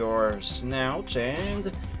hooves to your snout,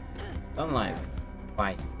 and unlive.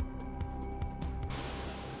 Bye.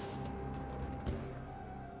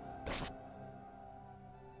 If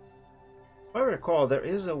I recall, there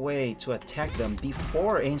is a way to attack them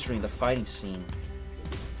before entering the fighting scene.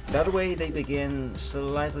 That way they begin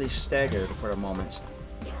slightly staggered for a moment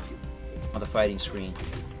on the fighting screen.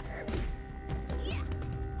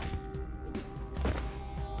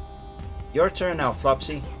 Your turn now,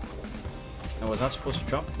 Flopsy. I was not supposed to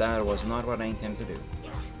jump. That was not what I intended to do.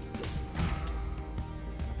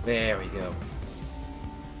 There we go.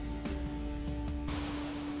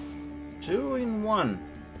 2 in 1.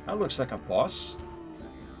 That looks like a boss.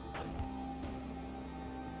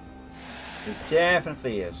 It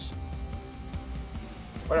definitely is.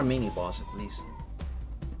 Or a mini boss at least.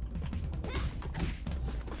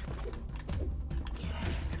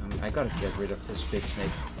 I gotta get rid of this big snake.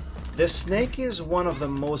 The snake is one of the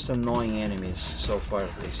most annoying enemies so far,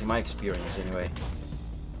 at least in my experience anyway.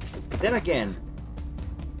 Then again,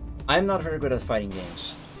 I'm not very good at fighting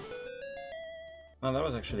games. Well, that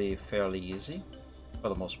was actually fairly easy, for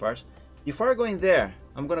the most part. Before I go in there,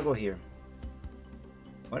 I'm gonna go here.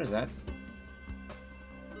 What is that?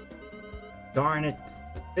 Darn it!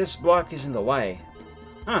 This block is in the way.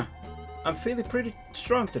 Huh. I'm feeling pretty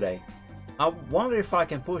strong today. I wonder if I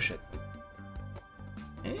can push it.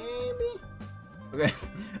 Maybe? Okay.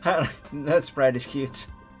 That sprite is cute.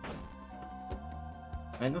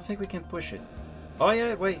 I don't think we can push it. Oh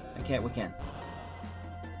yeah, wait. I can't. We can.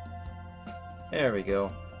 There we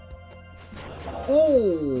go.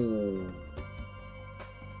 Oh!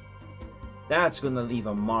 That's gonna leave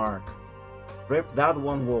a mark. Rip that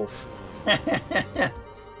one, wolf.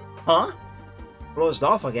 Huh? Closed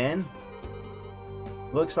off again.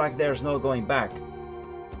 Looks like there's no going back.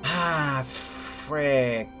 Ah,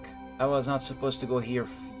 frick. I was not supposed to go here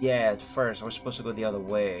yet first. I was supposed to go the other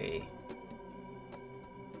way.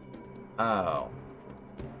 Oh.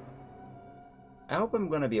 I hope I'm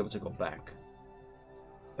gonna be able to go back.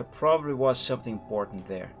 There probably was something important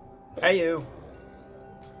there. Hey, you!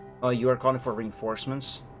 Oh, you are calling for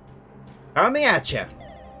reinforcements? Coming at ya!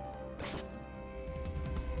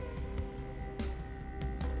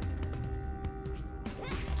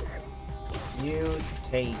 You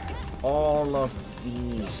take all of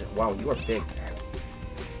these. Wow, you are big.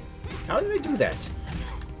 How did I do that?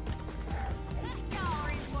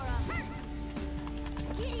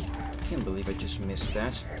 I can't believe I just missed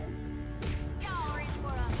that.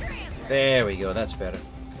 There we go, that's better.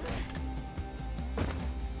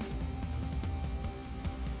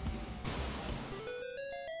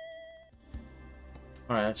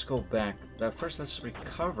 Alright, let's go back. First, let's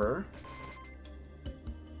recover.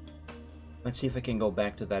 Let's see if I can go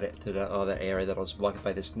back to that other area that was blocked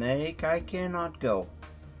by the snake. I cannot go.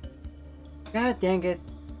 God dang it.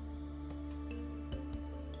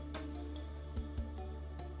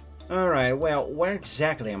 Alright, well, where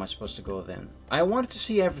exactly am I supposed to go then? I wanted to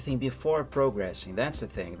see everything before progressing. That's the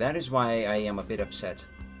thing. That is why I am a bit upset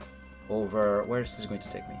over... Where is this going to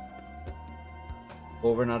take me?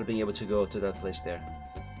 Over not being able to go to that place there.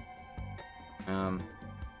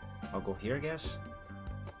 I'll go here, I guess.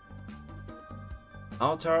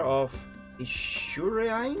 Altar of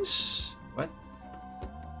Ishurians? What?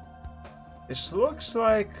 This looks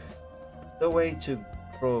like the way to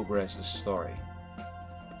progress the story.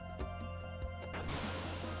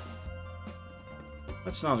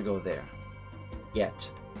 Let's not go there. Yet.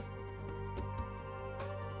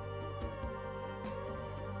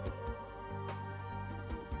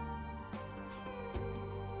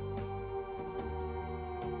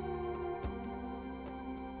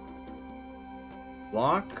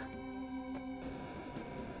 Block.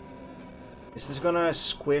 Is this gonna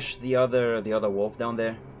squish the other wolf down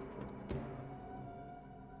there?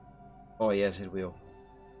 Oh yes, it will.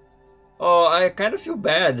 Oh, I kind of feel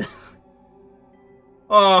bad.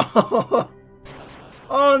 Oh,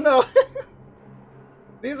 oh no!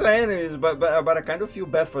 These are enemies, but I kind of feel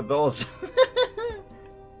bad for those.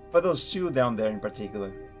 For those two down there in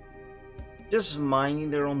particular, just minding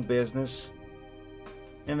their own business,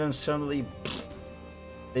 and then suddenly.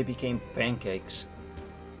 They became pancakes.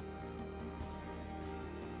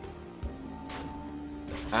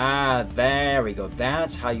 Ah, there we go.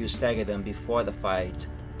 That's how you stagger them before the fight.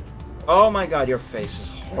 Oh my god, your face is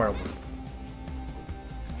horrible.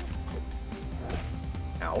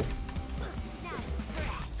 Ow.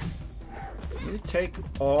 You take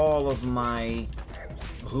all of my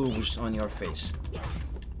rouge on your face.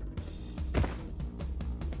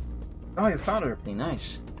 Oh, you found everything.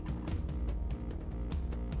 Nice.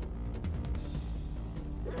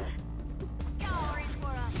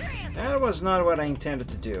 That was not what I intended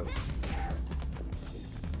to do.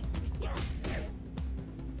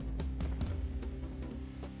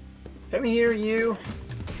 Come here, you.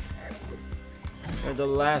 You're the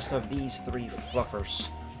last of these three fluffers.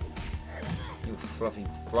 You fluffy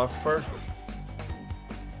fluffer.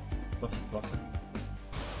 Fluffy fluffer.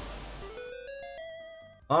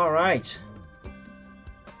 Alright.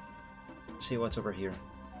 Let's see what's over here.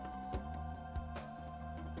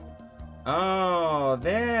 Oh,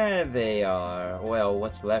 there they are. Well,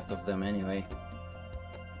 what's left of them anyway.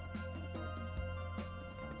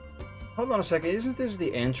 Hold on a second, isn't this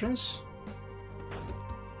the entrance?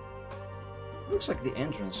 Looks like the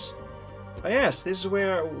entrance. Oh yes, this is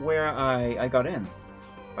where I got in.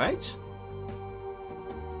 Right?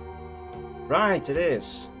 Right, it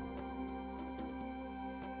is.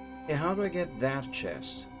 Okay, how do I get that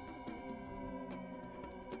chest?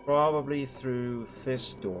 Probably through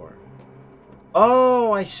this door.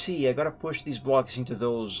 Oh, I see. I gotta push these blocks into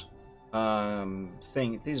those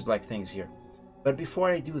these black things here. But before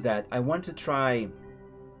I do that, I want to try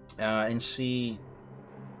and see.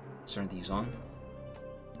 Let's turn these on.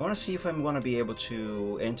 I want to see if I'm gonna be able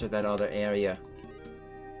to enter that other area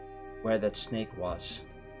where that snake was.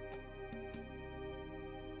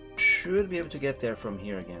 should be able to get there from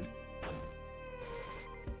here again.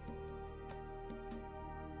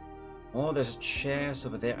 Oh, there's a chest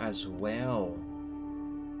over there as well.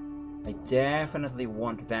 I definitely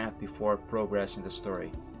want that before progressing the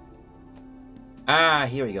story. Ah,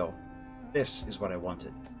 here we go. This is what I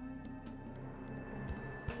wanted.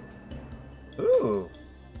 Ooh.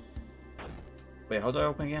 Wait, how do I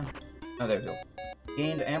open again? Oh, there we go.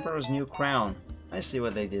 Gained Emperor's new crown. I see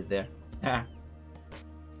what they did there. Ha.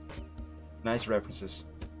 Nice references.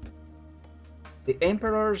 The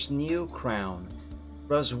Emperor's new crown.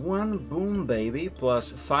 Plus 1 boom baby,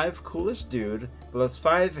 plus 5 coolest dude, plus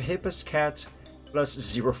 5 hippest cat, plus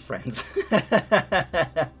 0 friends.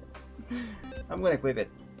 I'm gonna equip it.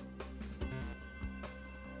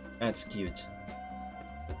 That's cute.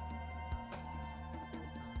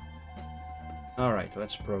 Alright,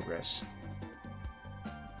 let's progress.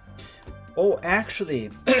 Oh, actually,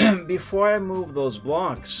 before I move those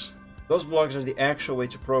blocks are the actual way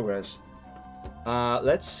to progress.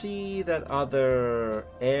 Let's see that other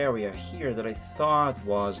area here that I thought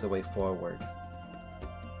was the way forward.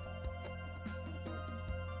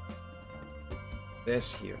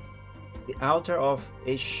 This here. The Altar of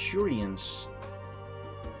Asurians.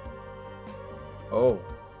 Oh.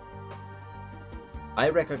 I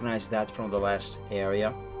recognize that from the last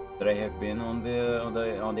area that I have been on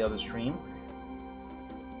the other stream.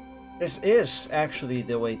 This is actually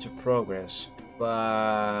the way to progress,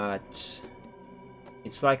 but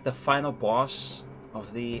it's like the final boss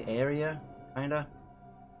of the area, kinda.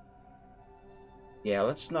 Yeah,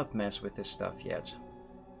 let's not mess with this stuff yet.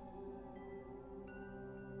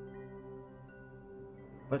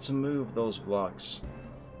 Let's move those blocks.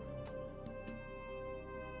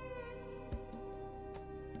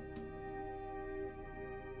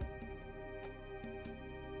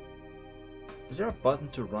 Is there a button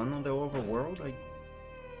to run on the overworld? I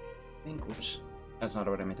think, oops, that's not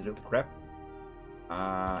what I meant to do. Crap.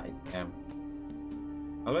 I am.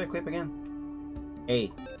 How do I equip again? A.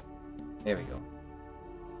 There we go.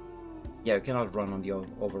 Yeah, you cannot run on the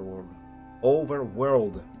overworld.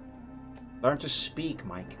 Overworld. Learn to speak,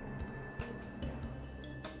 Mike.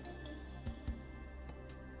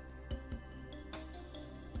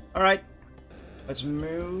 Alright. Let's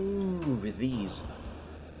move these.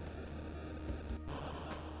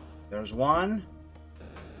 There's one.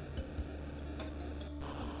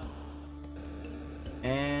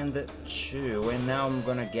 And 2. And now I'm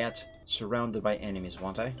gonna get surrounded by enemies,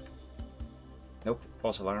 won't I? Nope,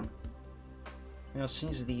 false alarm. You know,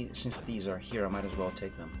 since these are here, I might as well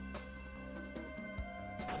take them.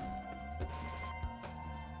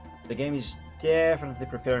 The game is definitely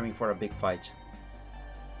preparing me for a big fight.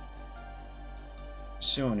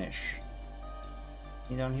 Soonish.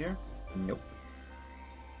 You down here? Nope.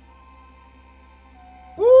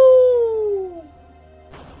 Woo!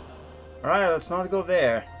 Alright, let's not go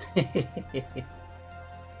there.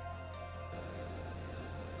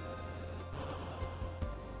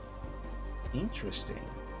 Interesting.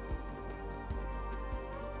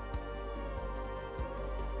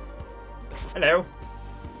 Hello.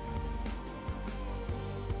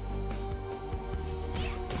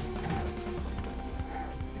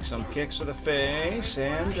 Some kicks to the face,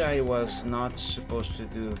 and I was not supposed to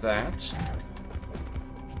do that.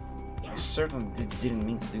 I certainly didn't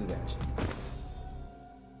mean to do that.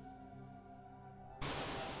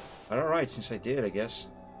 But alright, since I did, I guess.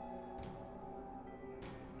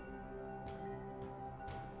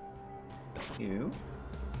 You.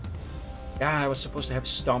 Ah, I was supposed to have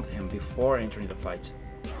stomped him before entering the fight.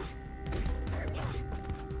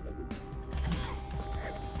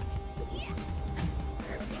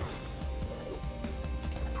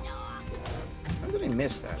 How did I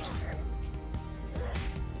miss that?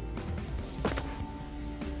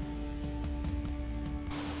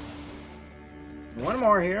 One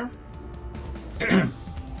more here.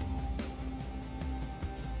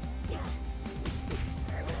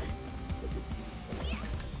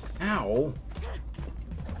 Ow.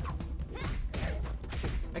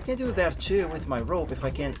 I can do that too with my rope if I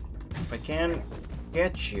can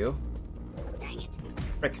get you.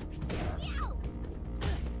 Frick.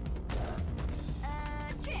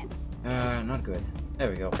 Not good. There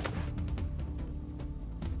we go.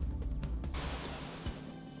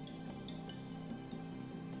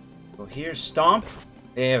 Go here, stomp.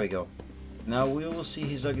 There we go. Now we will see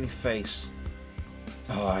his ugly face.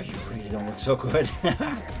 Oh, you really don't look so good.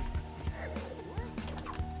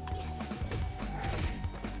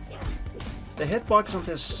 The hitbox on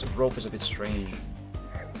this rope is a bit strange.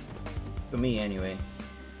 To me, anyway.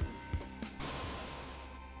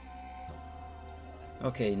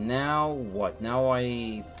 Okay, now what? Now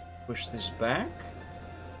I Push this back.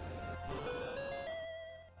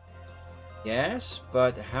 Yes,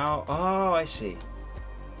 but how? Oh, I see.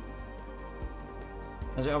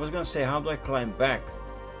 As I was gonna say, how do I climb back?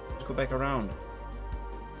 Let's go back around.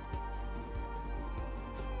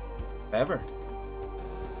 Ever.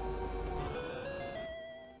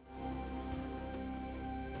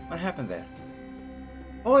 What happened there?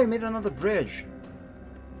 Oh, I made another bridge.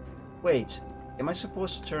 Wait, am I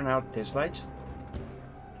supposed to turn out this light?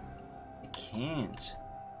 I can't.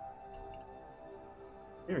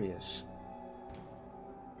 Serious.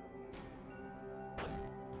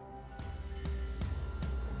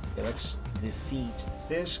 Okay, let's defeat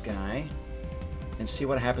this guy and see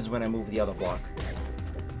what happens when I move the other block.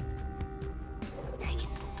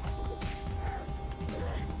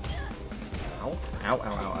 Ow, ow, ow,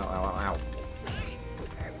 ow, ow, ow, ow.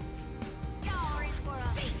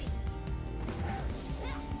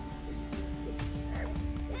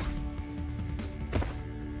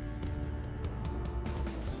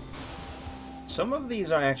 Some of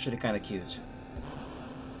these are actually kind of cute.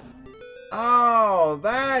 Oh,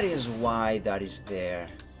 that is why that is there.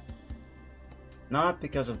 Not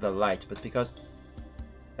because of the light, but because...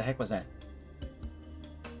 The heck was that?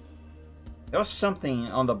 There was something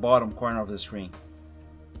on the bottom corner of the screen.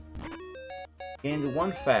 And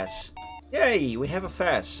one fez. Yay, we have a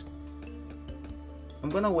fez. I'm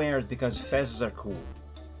gonna wear it because fezes are cool.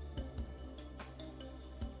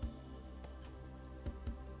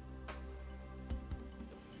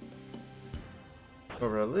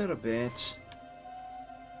 Over a little bit.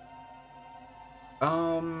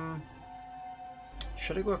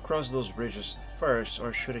 Should I go across those bridges first,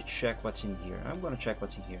 or should I check what's in here? I'm gonna check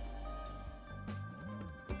what's in here.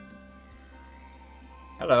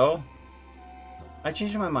 Hello. I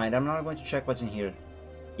changed my mind. I'm not going to check what's in here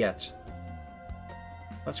yet.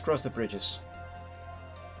 Let's cross the bridges.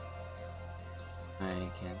 I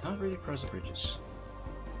cannot really cross the bridges.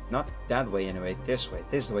 Not that way anyway. This way.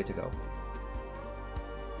 This is the way to go.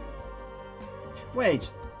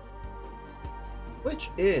 Wait, which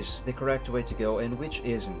is the correct way to go and which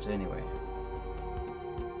isn't anyway?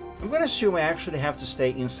 I'm gonna assume I actually have to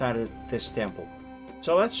stay inside of this temple.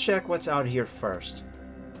 So let's check what's out here first.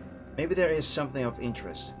 Maybe there is something of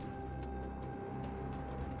interest.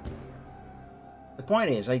 The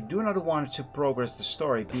point is, I do not want to progress the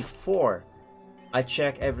story before I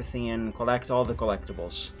check everything and collect all the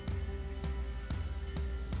collectibles.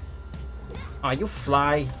 Ah, you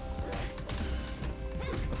fly!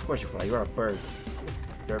 Of course you fly, you're a bird.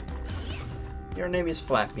 Your name is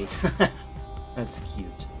Flappy. That's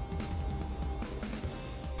cute.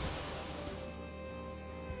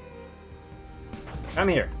 Come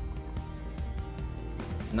here.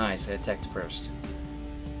 Nice, I attacked first.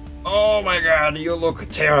 Oh my god, you look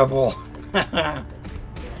terrible.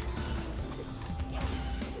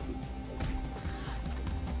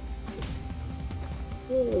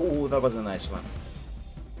 Oh, that was a nice one.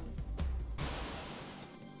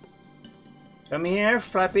 Come here,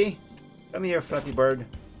 Flappy. Come here, Flappy Bird.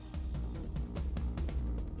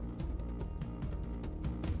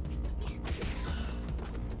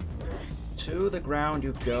 To the ground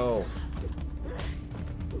you go.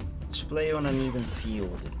 Let's play on an even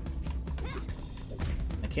field.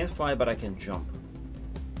 I can't fly, but I can jump.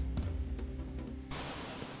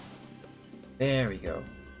 There we go.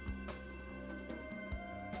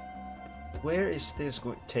 Where is this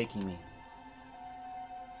taking me?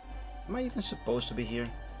 Am I even supposed to be here?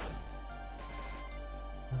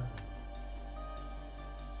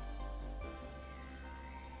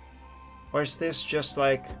 Or is this just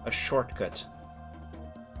like a shortcut?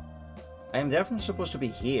 I am definitely supposed to be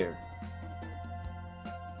here.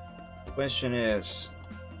 The question is,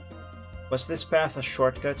 was this path a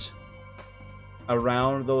shortcut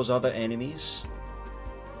around those other enemies?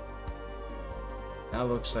 That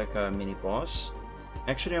looks like a mini boss.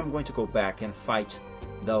 Actually, I'm going to go back and fight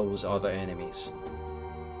those other enemies.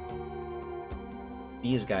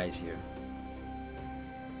 These guys here.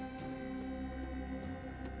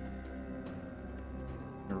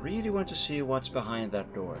 I really want to see what's behind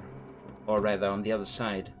that door. Or rather, on the other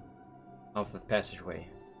side of the passageway.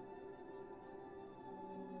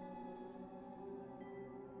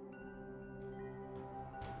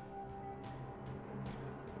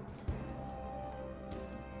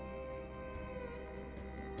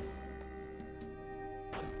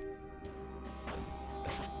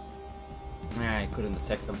 I couldn't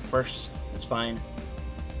detect them first. That's fine.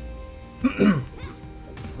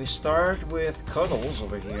 We start with Cuddles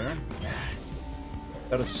over here.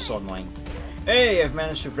 That is so annoying. Hey, I've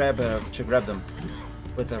managed to grab them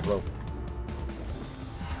with a rope.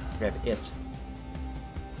 Grab it.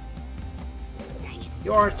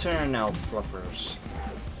 Your turn now, fluffers.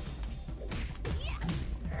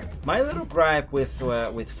 My little gripe with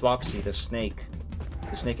Flopsy, the snake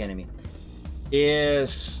enemy,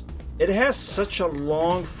 is it has such a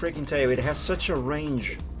long freaking tail. It has such a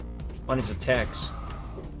range on its attacks.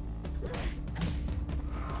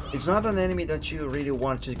 It's not an enemy that you really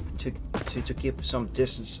want to keep some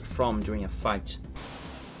distance from during a fight,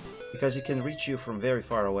 because it can reach you from very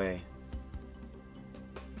far away.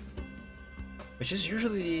 Which is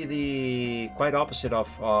usually the quite opposite of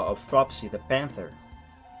Flopsy, the panther.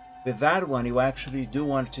 With that one, you actually do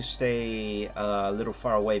want to stay a little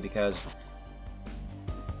far away, because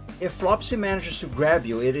if Flopsy manages to grab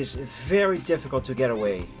you, it is very difficult to get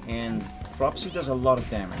away, and Flopsy does a lot of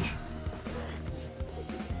damage.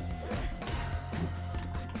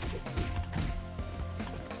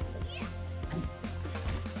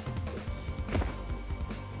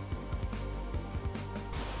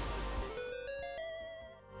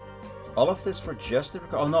 All of this for just the...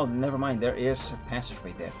 Oh no, never mind, there is a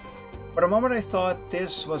passageway there. For a moment I thought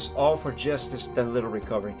this was all for just that little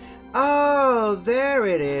recovery. Oh, there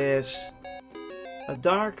it is! A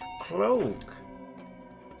dark cloak.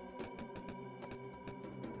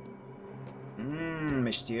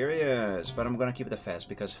 Mysterious. But I'm gonna keep the fez,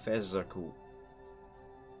 because fezes are cool.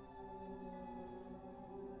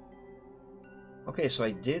 Okay, so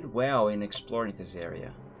I did well in exploring this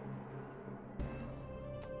area.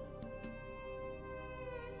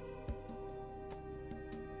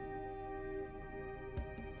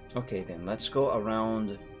 Okay then, let's go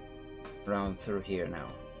around through here now.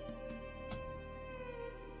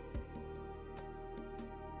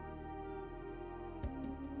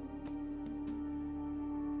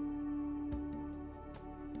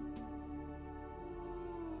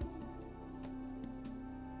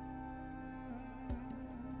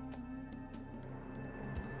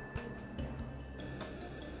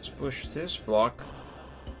 Let's push this block,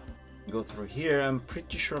 go through here. I'm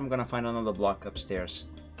pretty sure I'm gonna find another block upstairs.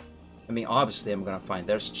 I mean, obviously I'm gonna find.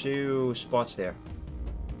 There's 2 spots there.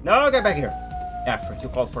 No, get back here! Effort, you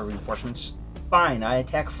called for reinforcements. Fine, I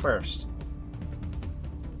attack first.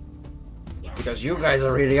 Because you guys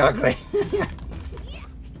are really ugly.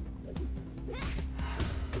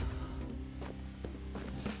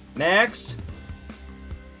 Next!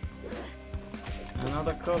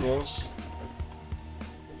 Another cuddles.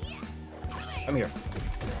 Come here.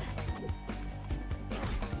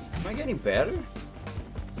 Am I getting better?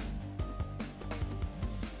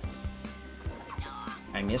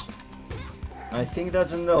 I missed. I think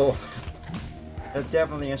that's a no. That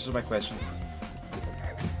definitely answers my question.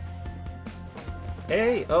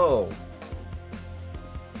 Hey, oh.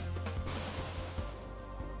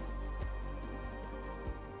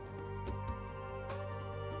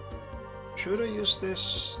 Should I use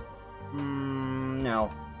this?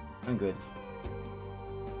 No, I'm good.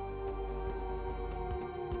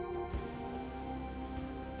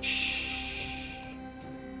 Shh.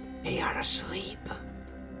 They are asleep.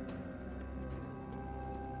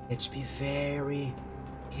 Let's be very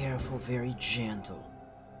careful, very gentle.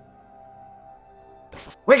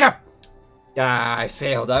 Wake up! Ah, I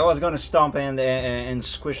failed. I was gonna stomp and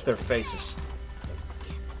squish their faces.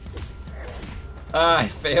 Ah, I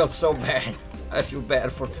failed so bad. I feel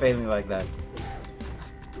bad for failing like that.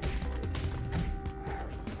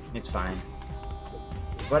 It's fine.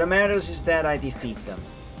 What matters is that I defeat them.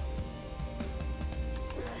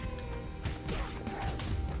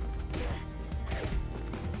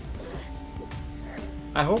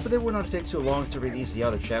 I hope they will not take too long to release the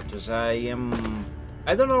other chapters. I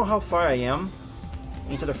don't know how far I am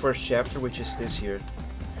into the first chapter, which is this here.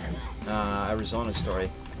 Arizona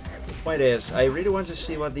story. Point is, I really want to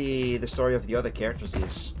see what the story of the other characters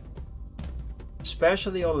is.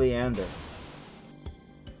 Especially Oleander.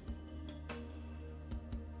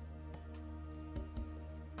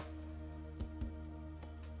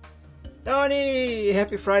 Tony!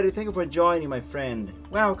 Happy Friday, thank you for joining, my friend.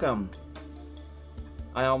 Welcome.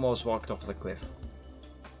 I almost walked off the cliff.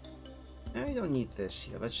 I don't need this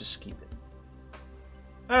here, let's just keep it.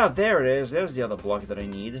 Ah, there it is, there's the other block that I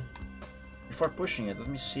need. Before pushing it, let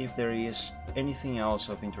me see if there is anything else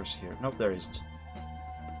of interest here. Nope, there isn't.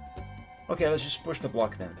 Okay, let's just push the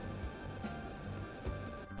block then.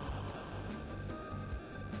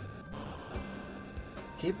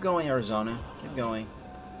 Keep going, Arizona, keep going.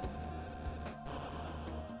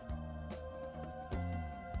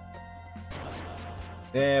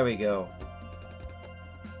 There we go.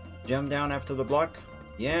 Jump down after the block?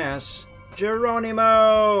 Yes!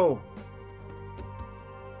 Geronimo!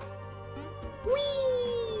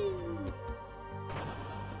 Whee!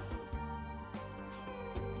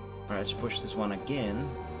 Alright, let's push this one again.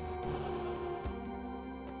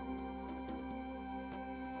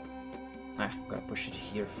 Gotta push it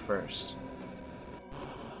here first.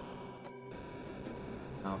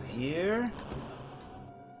 Now here.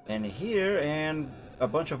 And here, and a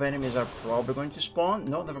bunch of enemies are probably going to spawn.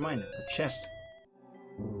 No, never mind. A chest.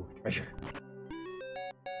 Ooh, treasure.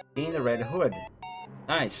 In the red hood.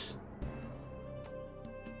 Nice.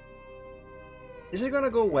 Is it gonna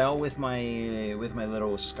go well with my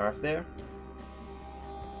little scarf there?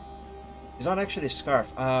 It's not actually a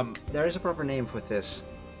scarf. There is a proper name for this.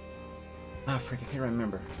 Ah, frick, I can't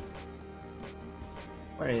remember.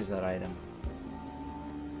 Where is that item?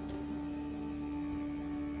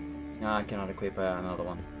 No, I cannot equip another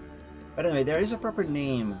one. But anyway, there is a proper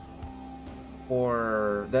name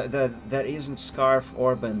for that isn't scarf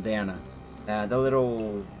or bandana. The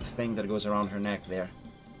little thing that goes around her neck there.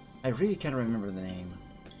 I really can't remember the name.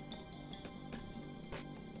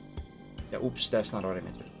 Yeah, oops, that's not what I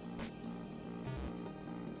meant.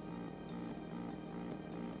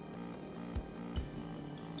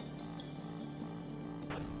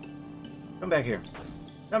 Come back here.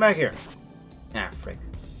 Come back here. Ah, frick.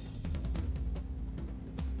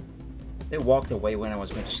 They walked away when I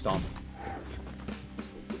was going to stomp.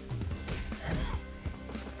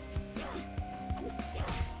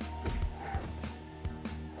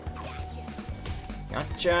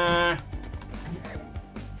 Gotcha!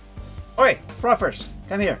 Oi! Froffers!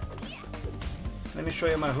 Come here! Let me show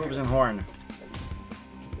you my hooves and horn.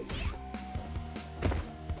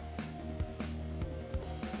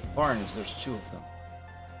 Horns, there's 2 of them.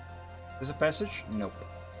 Is a passage? Nope.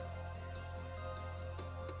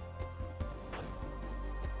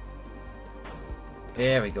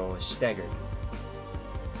 There we go, staggered.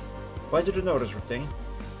 Why did you notice, thing?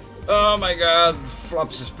 Oh my god,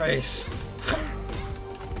 flops his face.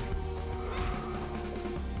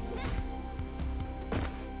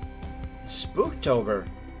 Spooktober.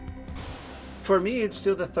 For me, it's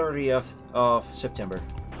still the 30th of September.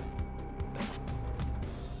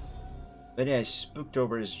 But yeah,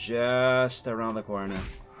 Spooktober is just around the corner.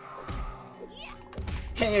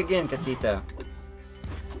 Hey again, Katita.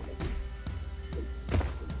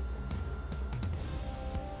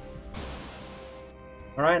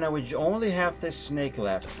 Alright, now we only have this snake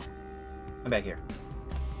left. I'm back here.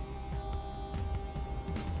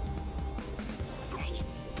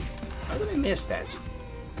 How did I miss that?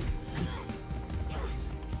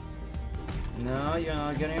 No, you're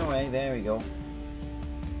not getting away. There we go.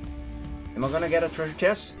 Am I gonna get a treasure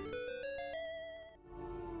chest?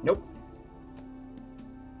 Nope.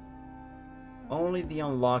 Only the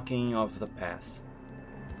unlocking of the path.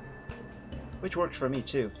 Which works for me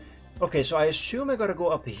too. Okay, so I assume I gotta go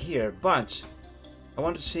up here, but I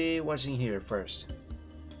want to see what's in here first.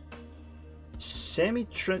 Semi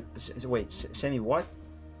what?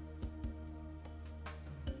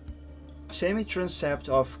 Semi-transept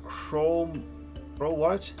of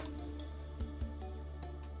what?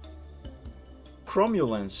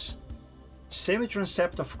 Cromulence.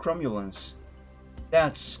 Semi-transept of cromulence.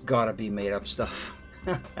 That's gotta be made up stuff.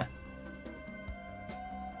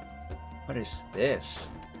 What is this?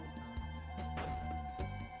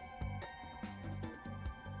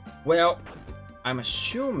 Well, I'm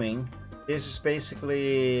assuming this is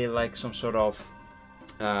basically like some sort of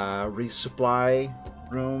resupply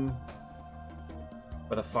room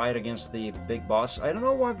for the fight against the big boss. I don't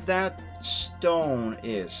know what that stone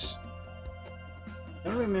is. I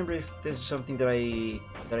don't remember if this is something that I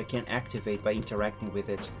can activate by interacting with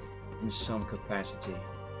it in some capacity.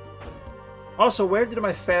 Also, where did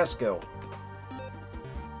my fast go?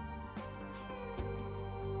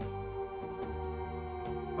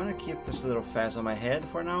 I'm gonna keep this little fast on my head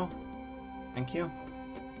for now. Thank you.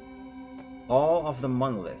 All of the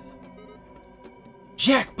monolith.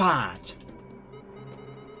 Jackpot!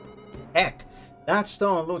 Heck, that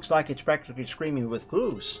stone looks like it's practically screaming with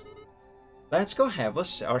clues. Let's go have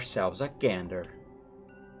ourselves a gander.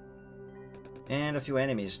 And a few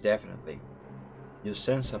enemies, definitely. You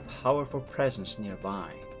sense a powerful presence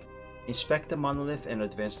nearby. Inspect the monolith and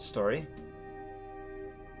advance the story.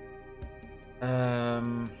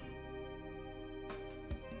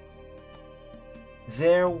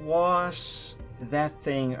 There was that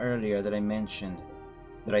thing earlier that I mentioned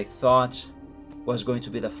that I thought was going to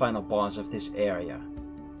be the final boss of this area.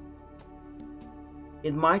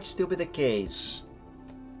 It might still be the case,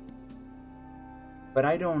 but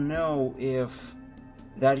I don't know if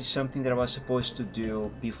that is something that I was supposed to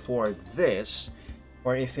do before this,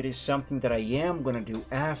 or if it is something that I am gonna do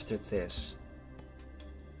after this.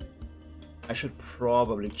 I should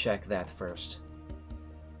probably check that first.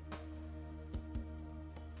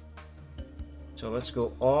 So let's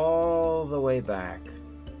go all the way back.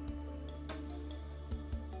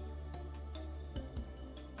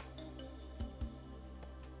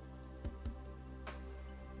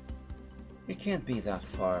 It can't be that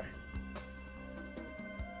far.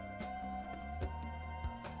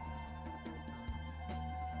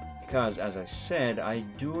 Because, as I said, I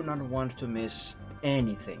do not want to miss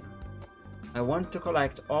anything. I want to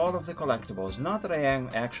collect all of the collectibles. Not that I am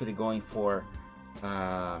actually going for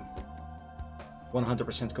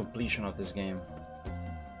 100% completion of this game.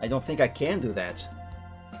 I don't think I can do that.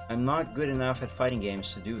 I'm not good enough at fighting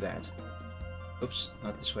games to do that. Oops,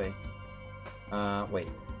 not this way. Wait.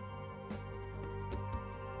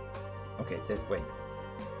 Okay, that way.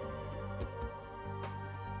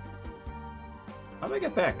 How do I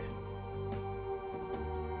get back?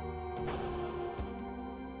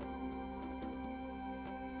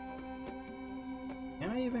 Can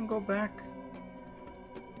I even go back?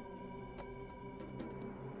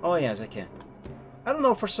 Oh yes, I can. I don't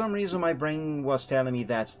know, for some reason my brain was telling me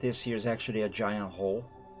that this here is actually a giant hole.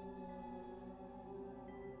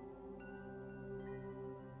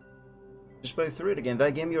 Just play through it again.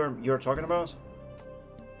 That game you're talking about?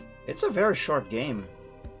 It's a very short game.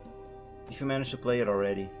 If you manage to play it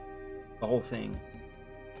already. The whole thing.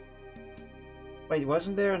 Wait,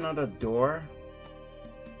 wasn't there another door?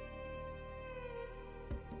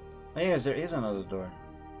 Oh, yes, there is another door.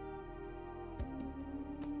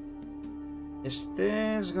 Is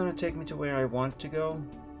this gonna take me to where I want to go?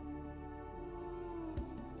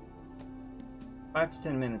 5 to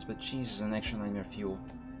 10 minutes, but Jesus, an extra nightmare fuel.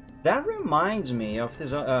 That reminds me of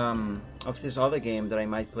this other game that I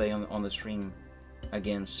might play on the stream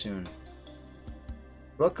again soon.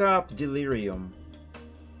 Look up Delirium.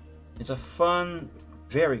 It's a fun,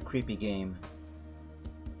 very creepy game.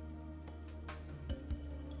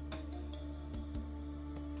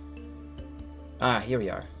 Ah, here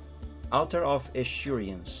we are. Altar of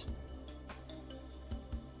Assurance.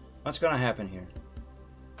 What's gonna happen here?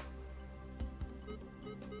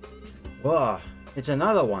 Whoa, it's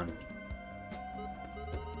another one.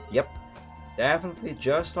 Yep, definitely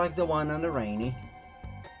just like the one on the Rainy.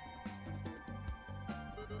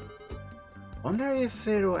 Wonder if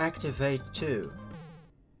it'll activate too.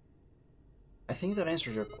 I think that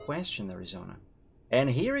answers your question, Arizona. And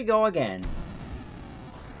here we go again.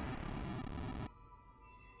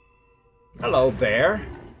 Hello, bear.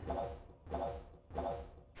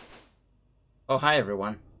 Oh, hi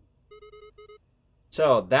everyone.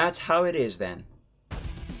 So, that's how it is then.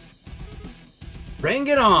 Bring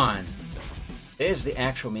it on! Here's the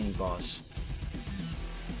actual mini-boss.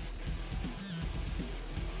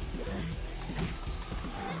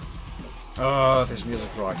 Oh, this music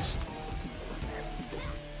rocks.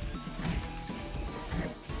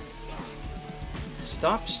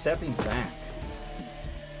 Stop stepping back.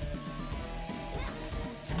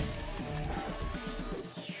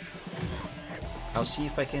 I'll see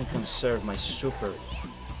if I can conserve my super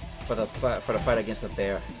for the fight against the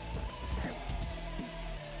bear.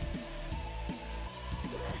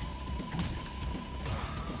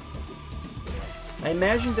 I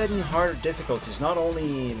imagine that in harder difficulties, not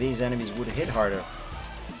only these enemies would hit harder,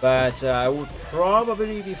 but I would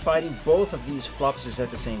probably be fighting both of these flopses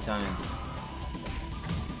at the same time.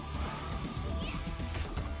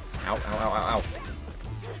 Ow, ow, ow, ow, ow.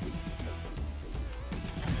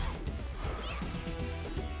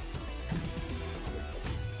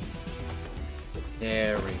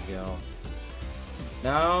 There we go.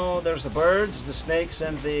 Now there's the birds, the snakes,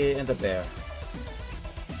 and the bear.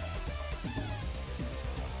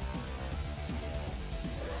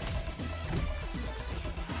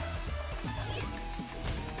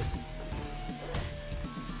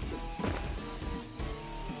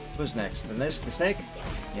 Who's next? The snake?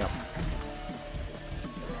 Yep.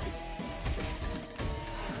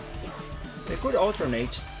 They could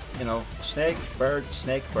alternate, you know, snake, bird,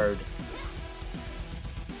 snake, bird.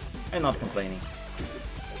 I'm not complaining.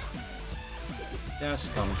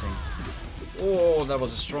 Just commenting. Oh, that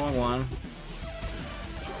was a strong one.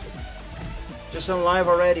 Just alive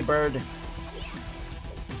already, bird.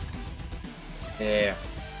 There.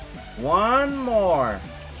 One more.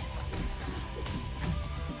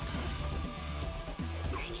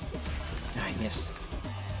 I missed.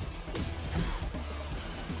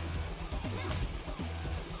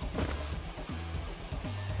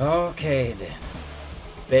 Okay then.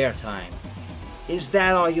 Bear time. Is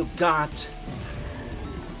that all you got?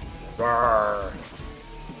 Roar.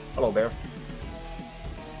 Hello, bear.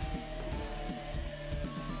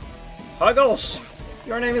 Huggles!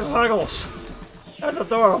 Your name is Huggles. That's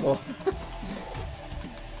adorable.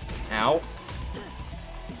 Ow.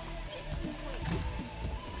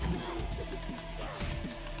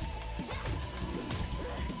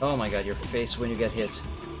 Oh my god, your face when you get hit.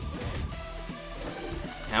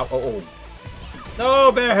 Ow, oh, oh.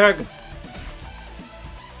 No, bear hug!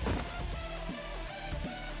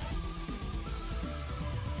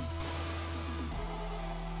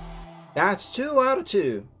 That's 2 out of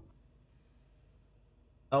 2.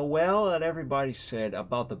 Oh, well, that everybody said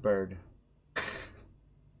about the bird.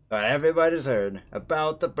 But everybody's heard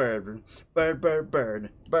about the bird. Bird, bird, bird.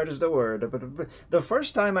 Bird is the word. The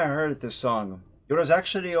first time I heard this song, it was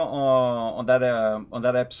actually on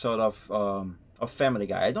that episode of Family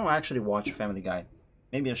Guy. I don't actually watch Family Guy.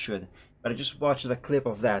 Maybe I should, but I just watched the clip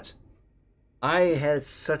of that. I had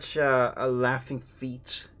such a laughing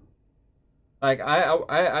fit. Like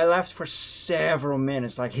I laughed for several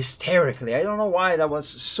minutes, like hysterically. I don't know why. That was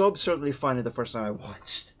so absurdly funny the first time I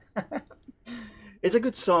watched. It's a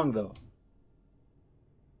good song though.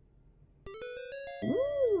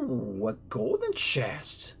 Ooh, a golden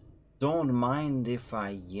chest. Don't mind if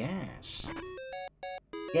I yes.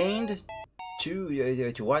 Gained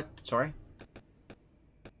to what? Sorry.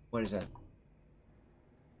 What is that?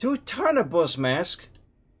 2 Tarnabus mask.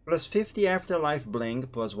 Plus 50 afterlife bling.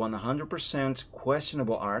 Plus 100%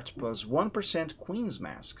 questionable art. Plus 1% queen's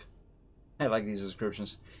mask. I like these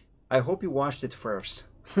descriptions. I hope you watched it first.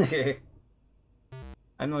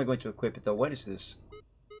 I'm not going to equip it though. What is this?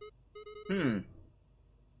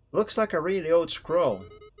 Looks like a really old scroll.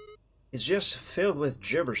 It's just filled with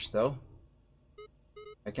gibberish though.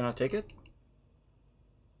 I cannot take it?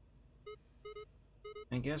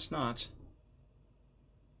 I guess not.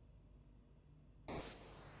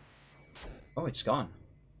 Oh, it's gone.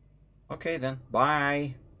 Okay then.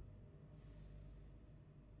 Bye.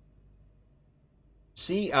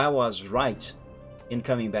 See, I was right in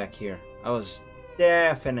coming back here. I was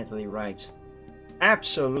definitely right.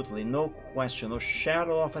 Absolutely, no question, no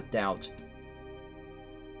shadow of a doubt.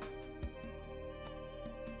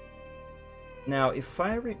 Now, if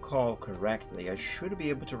I recall correctly, I should be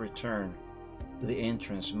able to return to the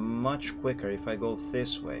entrance much quicker if I go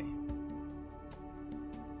this way.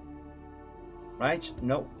 Right?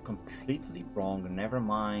 No, completely wrong. Never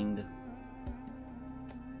mind.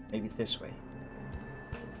 Maybe this way.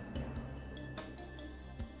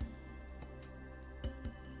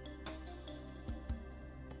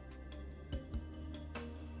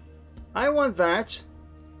 I want that.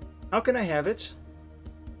 How can I have it?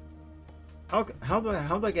 How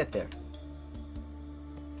do I get there?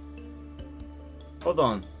 Hold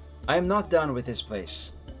on. I am not done with this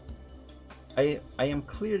place. I am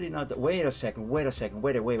clearly not. Wait a second. Wait.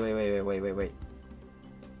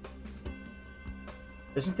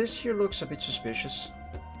 Doesn't this here looks a bit suspicious?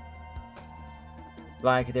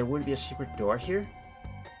 Like there would be a secret door here?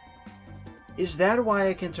 Is that why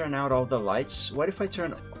I can turn out all the lights? What if I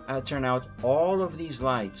turn out all of these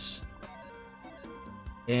lights?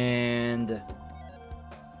 And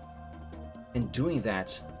in doing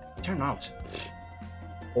that, turn out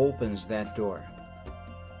opens that door.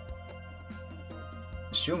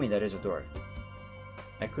 Assuming that is a door.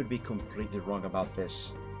 I could be completely wrong about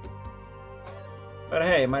this. But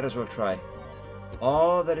hey, might as well try.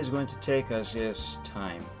 All that is going to take us is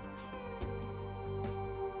time.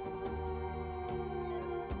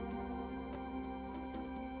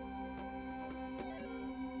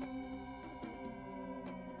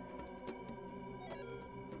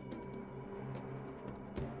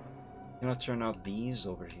 I'm gonna turn out these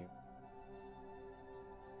over here.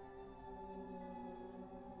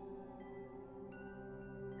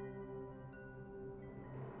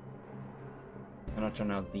 I'm not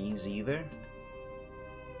turn out these either.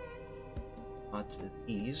 Not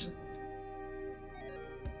these.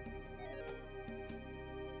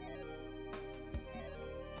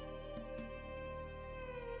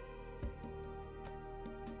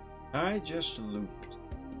 I just looped.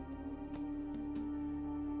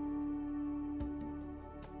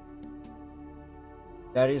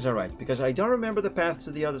 That is alright, because I don't remember the path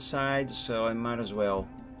to the other side, so I might as well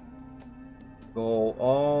go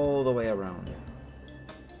all the way around.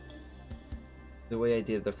 The way I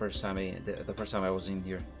did the first time I was in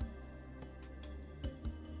here.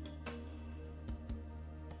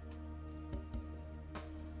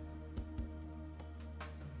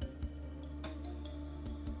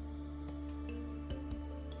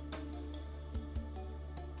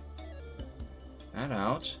 That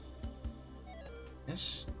out.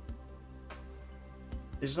 Yes.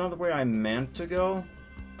 This is not where I meant to go,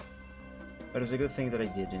 but it's a good thing that I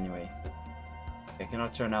did anyway. I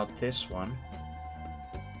cannot turn out this one.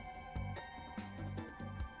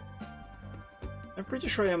 I'm pretty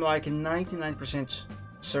sure I'm like 99%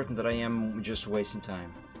 certain that I am just wasting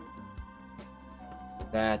time.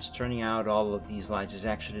 that turning out all of these lights is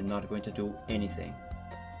actually not going to do anything.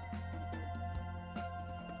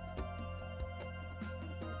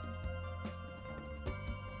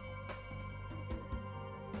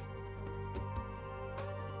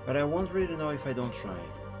 But I won't really know if I don't try.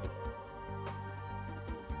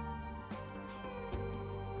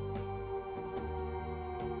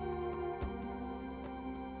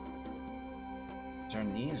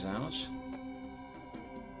 Turn these out.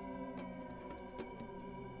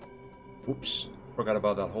 Oops, forgot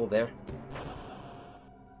about that hole there.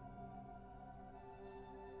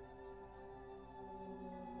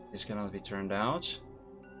 This cannot be turned out.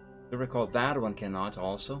 You recall that one cannot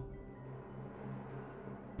also.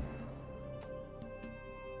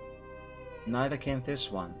 Neither can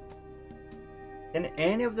this one. Can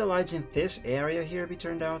any of the lights in this area here be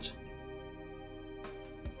turned out?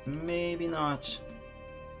 Maybe not.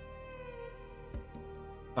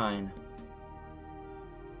 Fine.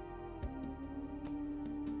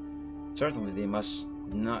 Certainly they must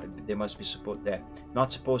not. They must be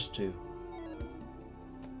not supposed to.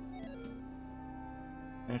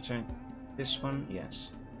 Can I turn this one?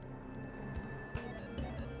 Yes.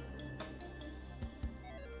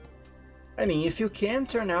 I mean, if you can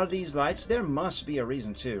turn out these lights, there must be a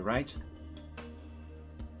reason too, right?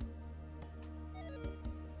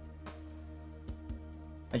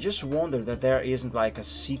 I just wonder that there isn't like a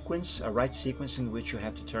sequence, a right sequence in which you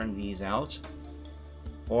have to turn these out.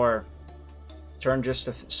 Or turn just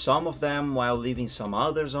some of them while leaving some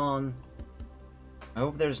others on. I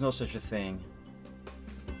hope there's no such a thing.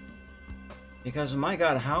 Because my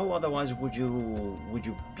god, how otherwise would you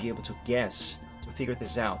be able to guess, to figure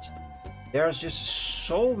this out? There's just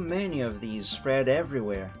so many of these spread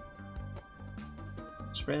everywhere.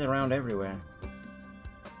 Spread around everywhere.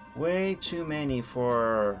 Way too many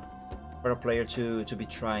for a player to be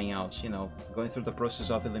trying out, you know, going through the process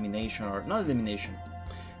of elimination, or not elimination,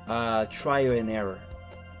 trial and error.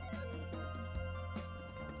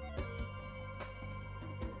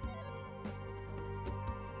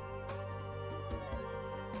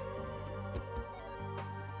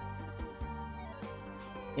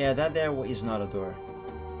 Yeah, that there is not a door.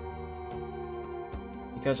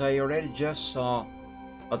 Because I already just saw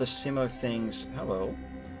other similar things. Hello.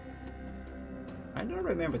 I don't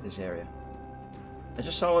remember this area. I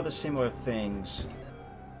just saw other similar things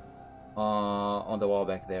on the wall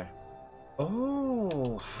back there.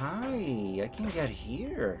 Oh, hi. I can get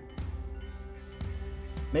here.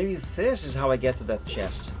 Maybe this is how I get to that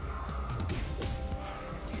chest.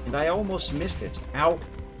 And I almost missed it. Ow.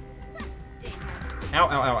 Ow,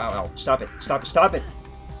 ow, ow, ow, ow. Stop it. Stop it. Stop it.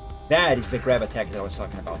 That is the grab attack that I was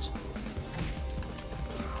talking about.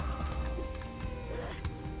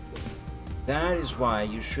 That is why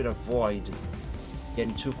you should avoid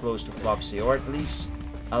getting too close to Flopsy, or at least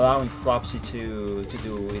allowing Flopsy to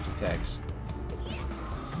do its attacks.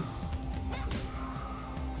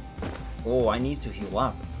 Oh, I need to heal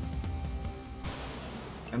up.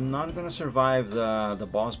 I'm not gonna survive the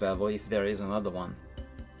boss battle if there is another one.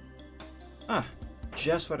 Ah,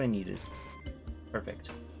 just what I needed.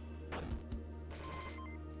 Perfect.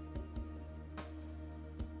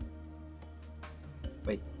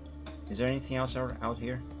 Wait, is there anything else out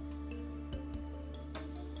here?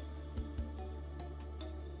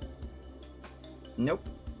 Nope.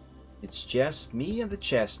 It's just me and the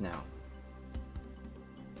chest now.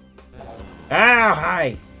 Ow,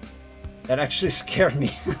 hi! That actually scared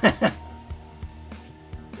me.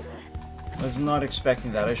 Was not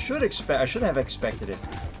expecting that. I should have expected it,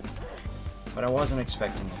 but I wasn't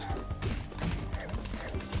expecting it.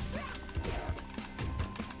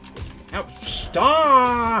 Ow!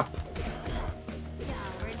 Stop!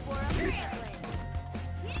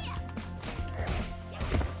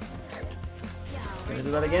 Can I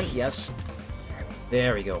do that again? Yes.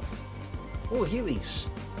 There we go. Oh, Heelys.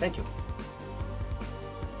 Thank you.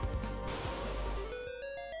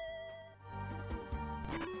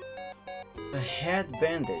 A head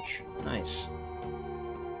bandage. Nice.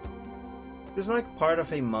 This is like part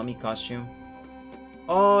of a mummy costume.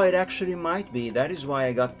 Oh, it actually might be. That is why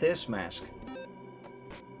I got this mask.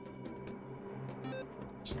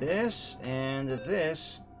 It's this and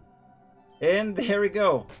this. And there we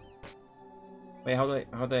go. Wait, how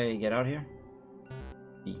do I get out here?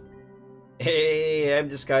 E. Hey, I'm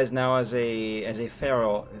disguised now as a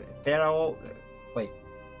pharaoh. Pharaoh?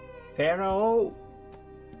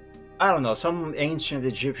 I don't know, some ancient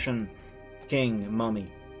Egyptian king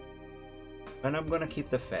mummy. And I'm gonna keep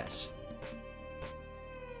the fez.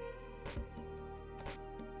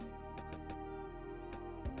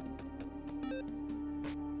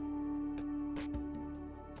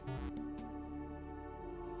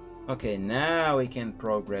 Okay, now we can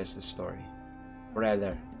progress the story. Or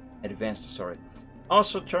rather, advance the story.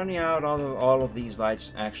 Also, turning out all of these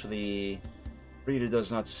lights actually really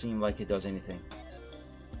does not seem like it does anything.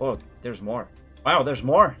 Oh, there's more. Wow, there's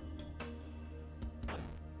more!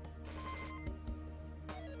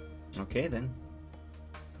 Okay, then.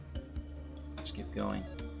 Let's keep going.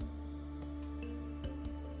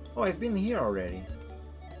 Oh, I've been here already.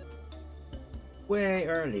 Way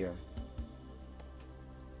earlier.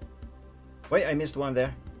 Wait, I missed one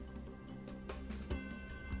there.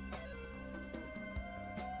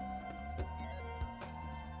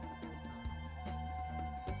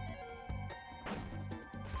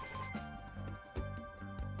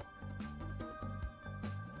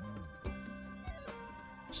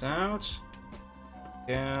 It's out.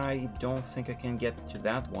 Yeah, I don't think I can get to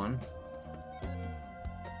that one.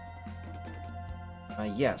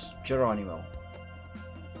 Yes, Geronimo.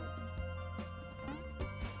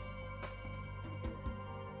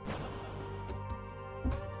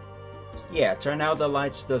 Yeah, turn out the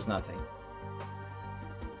lights does nothing.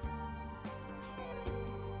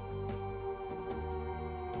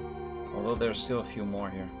 Although there's still a few more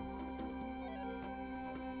here.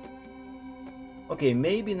 Okay,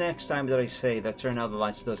 maybe next time that I say that turn out the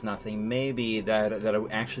lights does nothing, maybe that'll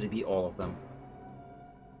actually be all of them.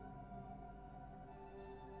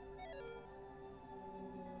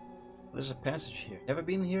 There's a passage here. Have I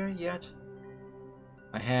been here yet?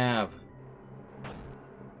 I have.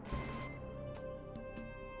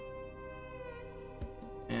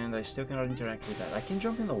 And I still cannot interact with that. I can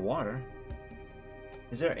jump in the water.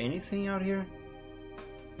 Is there anything out here?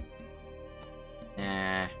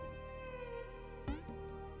 Nah.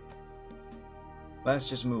 Let's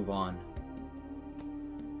just move on.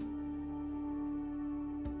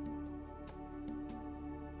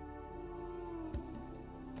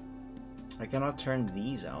 I cannot turn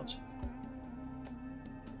these out.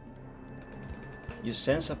 You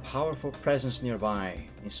sense a powerful presence nearby.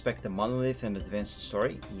 Inspect the monolith and advance the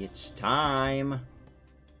story. It's time!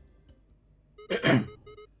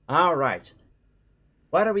 Alright.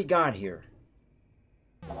 What do we got here?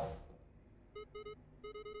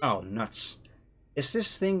 Oh, nuts. Is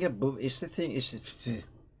this thing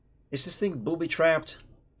booby trapped?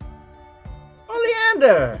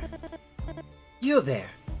 Oleander! You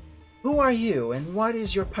there. Who are you and what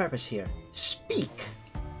is your purpose here? Speak!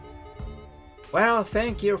 Well,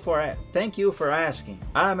 thank you for asking.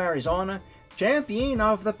 I'm Arizona, champion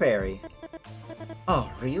of the Prairie. Oh,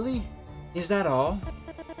 really? Is that all?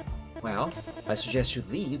 Well, I suggest you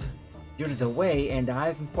leave. You're the way and I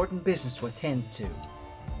have important business to attend to.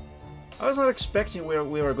 I was not expecting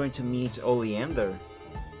we were going to meet Oleander.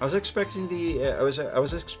 I was expecting I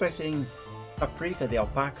was expecting Paprika the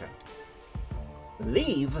alpaca.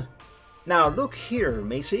 Leave? Now look here,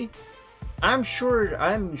 Macy. I'm sure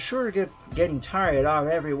getting tired of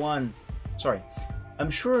everyone. Sorry, I'm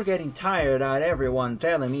sure getting tired of everyone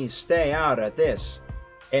telling me stay out of this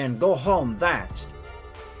and go home. That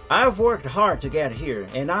I've worked hard to get here,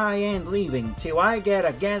 and I ain't leaving till I get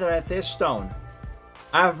a gander at this stone.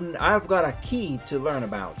 I've got a key to learn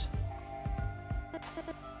about.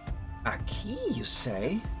 A key, you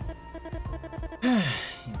say?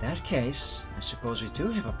 In that case, I suppose we do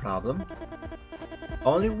have a problem.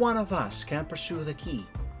 Only one of us can pursue the key,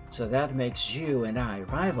 so that makes you and I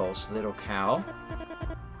rivals, little cow.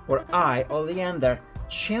 For I, Oleander,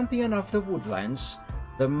 champion of the woodlands,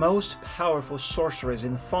 the most powerful sorceress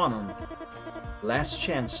in Faunum. Last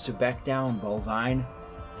chance to back down, Bovine.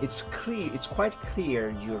 It's quite clear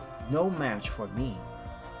you're no match for me.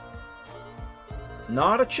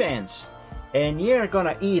 Not a chance, and you're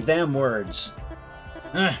gonna eat them words.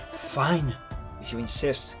 Fine, if you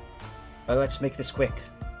insist. But let's make this quick.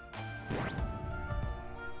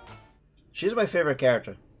 She's my favorite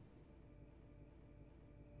character.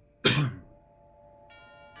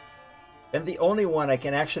 And the only one I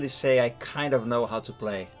can actually say I kind of know how to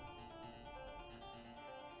play.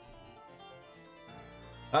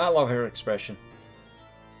 I love her expression.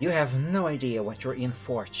 You have no idea what you're in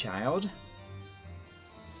for, child.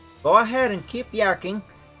 Go ahead and keep yakking.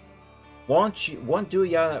 Won't do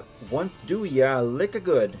ya lick a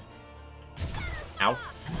good. Ow.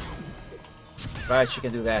 Right, she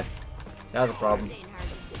can do that. That's a problem.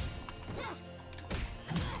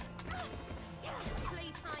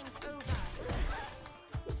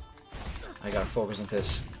 I gotta focus on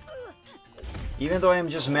this. Even though I'm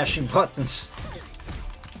just mashing buttons,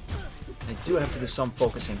 I do have to do some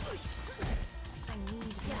focusing.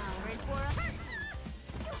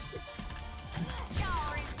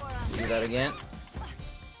 Do that again.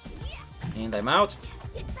 And I'm out.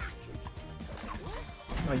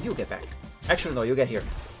 Oh, you get back. Actually, no, you get here.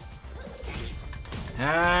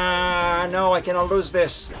 Ah, no, I cannot lose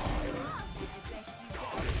this.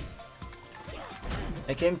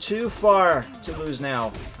 I came too far to lose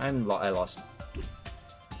now. I lost.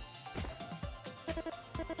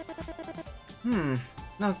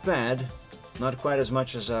 Not bad. Not quite as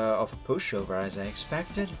much as of a pushover as I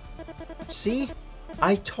expected. See?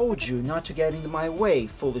 I told you not to get into my way,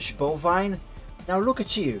 foolish bovine. Now look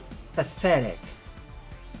at you. Pathetic.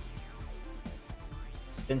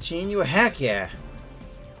 Continue? Heck yeah.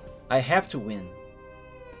 I have to win.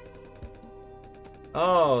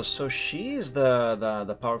 Oh, so she's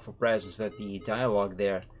the powerful presence that the dialogue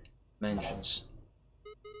there mentions.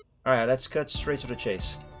 Alright, let's cut straight to the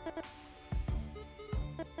chase.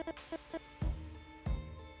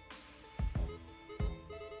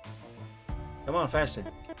 Come on, faster.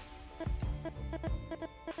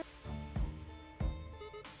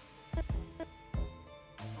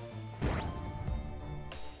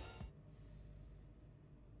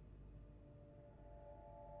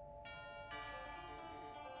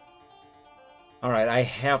 Alright, I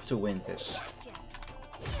have to win this.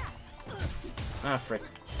 Ah, frick.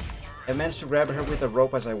 I managed to grab her with a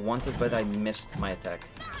rope as I wanted, but I missed my attack.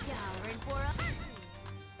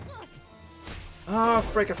 Ah,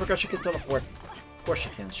 frick, I forgot she can teleport. Of course she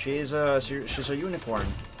can. She's a unicorn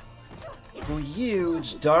who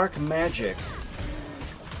uses dark magic.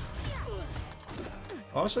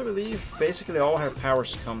 Also, I believe basically all her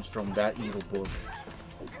powers comes from that evil book.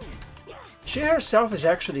 She herself is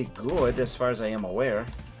actually good, as far as I am aware.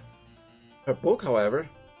 Her book, however,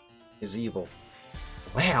 is evil.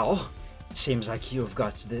 Well, seems like you've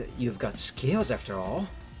got skills after all.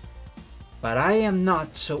 But I am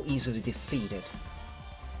not so easily defeated.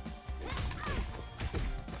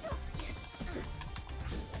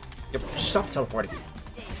 Yep, stop teleporting.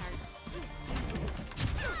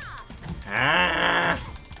 Ah!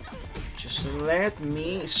 Just let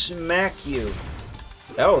me smack you.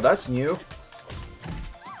 Oh, that's new.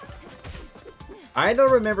 I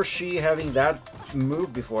don't remember she having that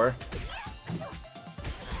move before.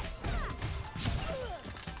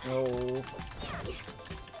 Oh.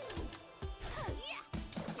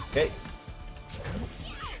 Okay.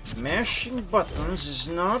 Mashing buttons is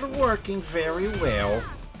not working very well.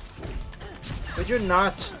 But you're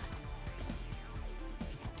not.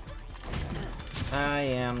 I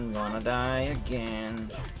am gonna die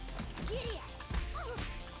again.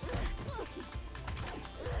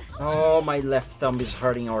 Oh, my left thumb is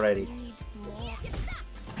hurting already.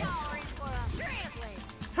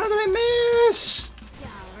 How did I miss?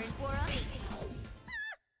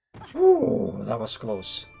 Ooh, that was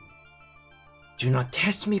close. Do not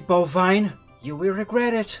test me, bovine. You will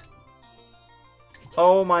regret it.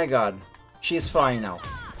 Oh my god. She is flying now.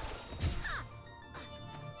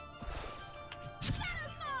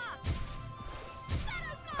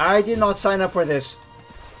 I did not sign up for this.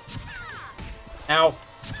 Ow.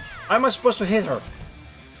 How am I supposed to hit her?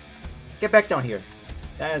 Get back down here.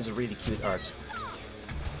 That is a really cute art.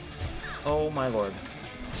 Oh my lord.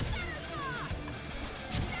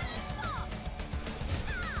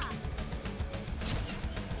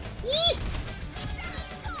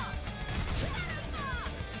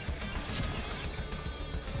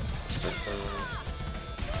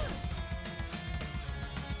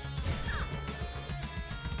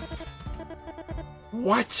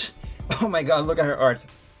 What? Oh my god, look at her art.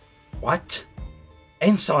 What?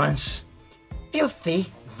 Insolence!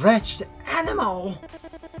 Filthy, wretched animal!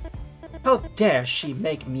 How dare she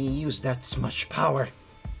make me use that much power?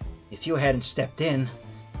 If you hadn't stepped in,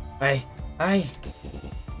 I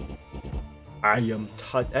am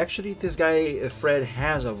touched. Actually, this guy Fred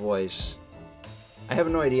has a voice. I have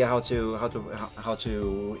no idea how to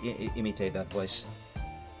imitate that voice.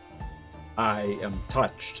 I am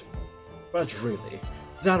touched. But really,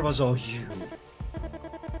 that was all you.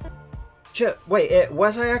 Wait,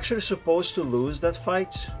 was I actually supposed to lose that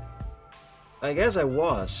fight? I guess I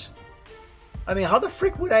was. I mean, how the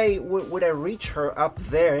frick would I reach her up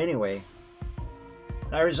there anyway?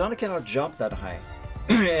 Arizona cannot jump that high,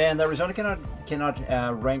 and Arizona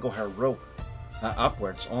cannot wrangle her rope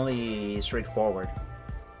upwards, only straight forward.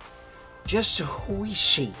 Just who is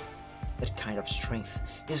she? That kind of strength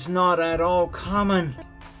is not at all common.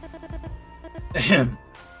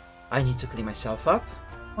 I need to clean myself up.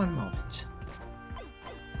 One moment.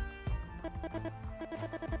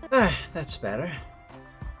 Ah, that's better.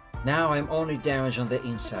 Now I'm only damaged on the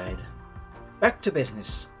inside. Back to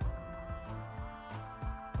business.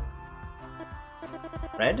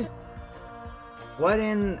 Red? What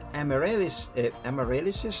in Amaryllis?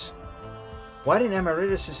 What in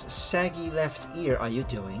Emeritus's saggy left ear are you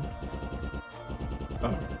doing?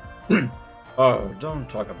 Oh. Oh, don't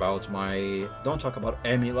talk about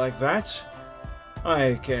Emmy like that.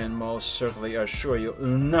 I can most certainly assure you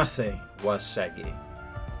nothing was saggy.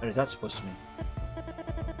 What is that supposed to mean?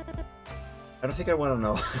 I don't think I want to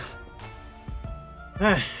know.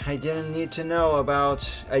 I didn't need to know about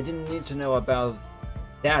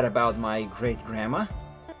that about my great grandma.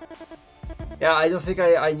 Yeah, I don't think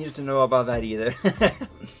I needed to know about that either.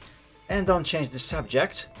 And don't change the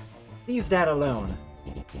subject. Leave that alone.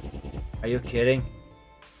 Are you kidding?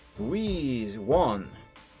 We won.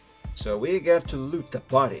 So we get to loot the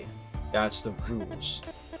body. That's the rules.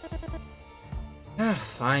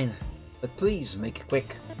 Fine. But please make it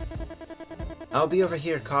quick. I'll be over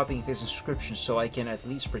here copying this inscription so I can at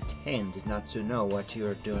least pretend not to know what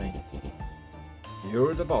you're doing.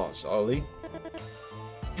 You're the boss, Ollie.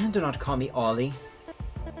 And do not call me Ollie.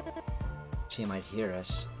 She might hear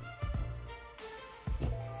us.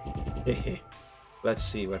 Let's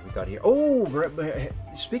see what we got here. Oh,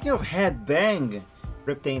 speaking of headbang,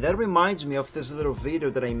 Riptane, that reminds me of this little video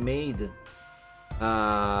that I made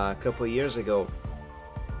a couple of years ago.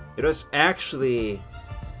 It was actually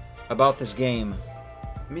about this game.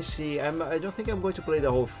 Let me see. I don't think I'm going to play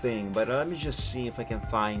the whole thing, but let me just see if I can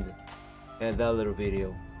find that little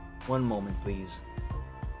video. One moment, please.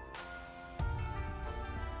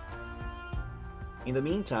 In the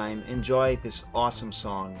meantime, enjoy this awesome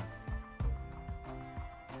song.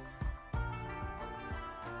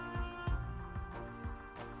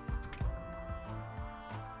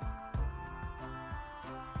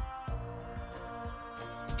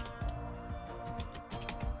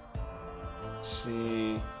 Let's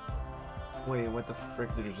see. Wait, what the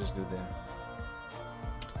frick did you just do there?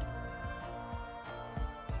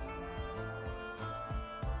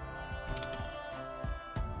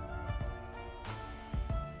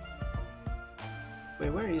 Wait,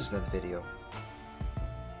 where is that video?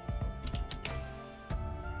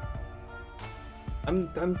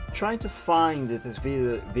 I'm trying to find this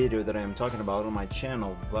video that I'm talking about on my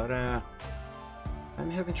channel, but I'm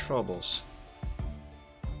having troubles.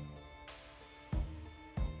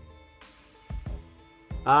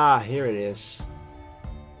 Ah, here it is.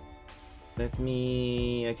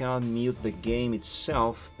 I cannot mute the game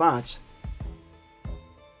itself, but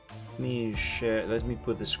let me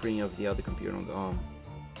put the screen of the other computer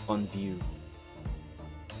on view.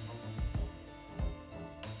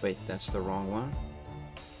 Wait, that's the wrong one.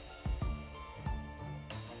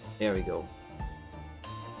 There we go.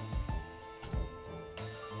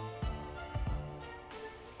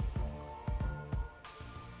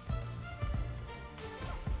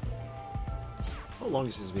 How long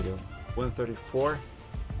is this video? 134?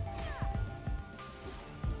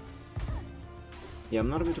 Yeah, I'm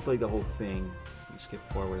not going to play the whole thing. Let me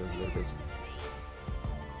skip forward a little bit.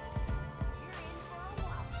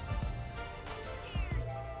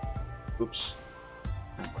 Oops.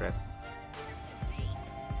 Oh, crap.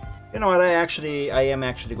 You know what, I am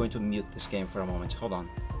actually going to mute this game for a moment. Hold on.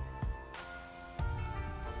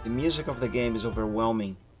 The music of the game is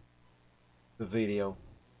overwhelming the video.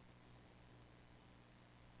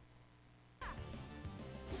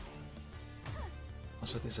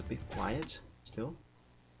 Also, this is a bit quiet still.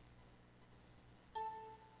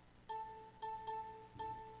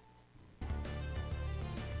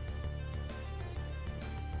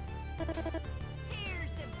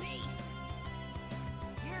 Here's the beef.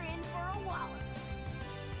 You're in for a wallop.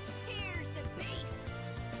 Here's the beef.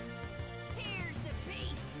 Here's the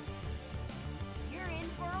beef. You're in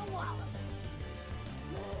for a wallop.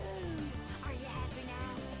 Woo! Are you happy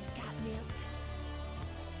now? Got milk?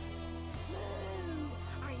 Woo!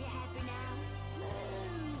 Are you happy now? Woo!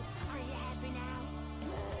 Are you happy now?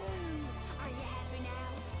 Woo! Are you happy now?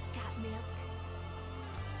 Got milk?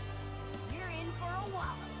 You're in for a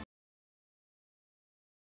wallop.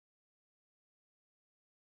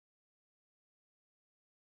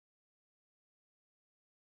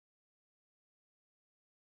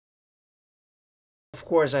 Of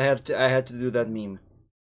course, I had to do that meme.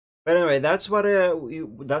 But anyway, that's what I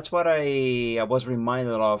was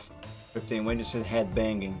reminded of when you said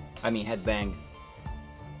headbanging. I mean headbang.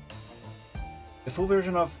 The full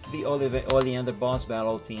version of the Oleander boss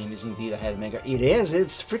battle theme is indeed a headbanger. It is.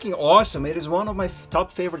 It's freaking awesome. It is one of my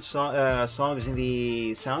top favorite songs in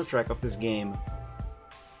the soundtrack of this game.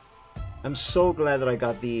 I'm so glad that I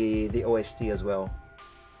got the OST as well.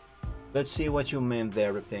 Let's see what you meant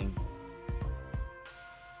there, Riptane.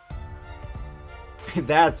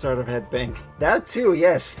 That sort of headbang. That too,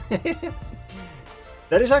 yes.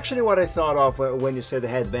 That is actually what I thought of when you said the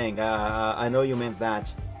headbang. I know you meant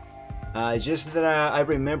that. It's just that I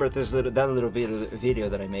remember that little video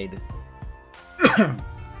that I made.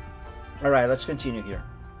 Alright, let's continue here.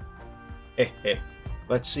 Hey,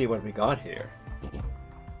 let's see what we got here.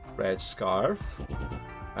 Red scarf.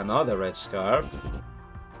 Another red scarf.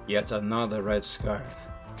 Yet another red scarf.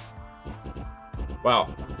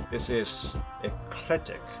 Wow, this is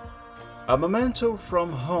eclectic. A memento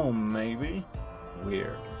from home, maybe?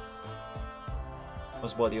 Weird.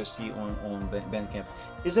 What's body OST on Bandcamp?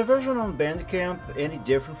 Is the version on Bandcamp any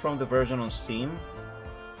different from the version on Steam?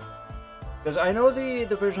 Because I know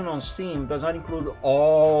the version on Steam does not include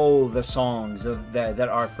all the songs that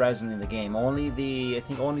are present in the game. Only I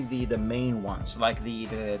think only the main ones, like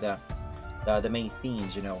the main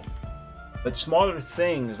themes, you know. But smaller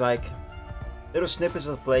things like little snippets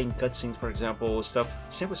of playing cutscenes, for example,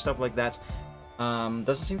 simple stuff like that,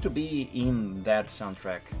 doesn't seem to be in that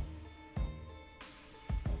soundtrack.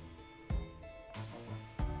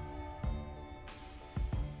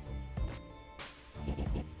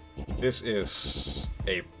 This is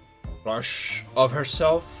a brush of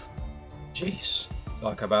herself. Jeez,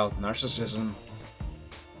 talk about narcissism.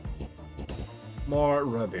 More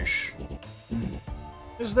rubbish.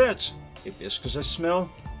 Is that hibiscus I smell?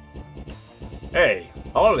 Hey,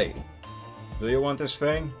 Ollie, do you want this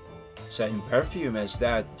thing? Same perfume as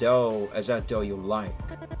that dough you like.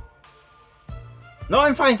 No,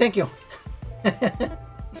 I'm fine, thank you.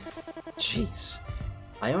 Jeez,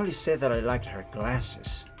 I only said that I liked her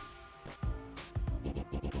glasses.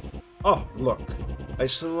 Oh, look, a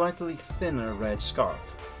slightly thinner red scarf.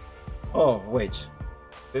 Oh, wait,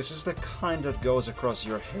 this is the kind that goes across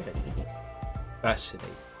your head.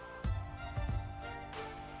 Fascinating.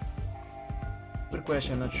 Good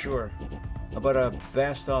question, I'm not sure about a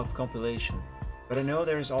best-of compilation, but I know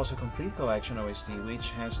there is also a complete collection OST which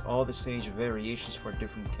has all the stage variations for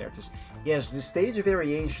different characters. Yes, the stage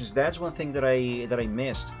variations, that's one thing that I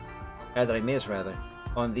missed rather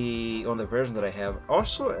on the version that I have.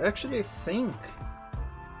 Also, actually, I think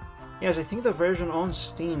the version on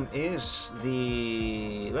Steam is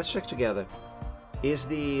the, let's check together, is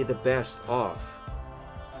the best of.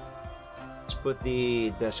 Let's put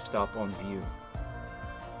the desktop on view.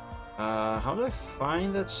 How do I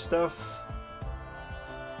find that stuff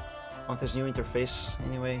on this new interface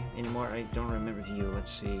anymore? I don't remember view.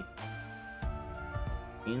 Let's see.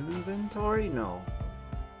 Inventory? No.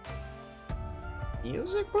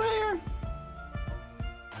 Music player?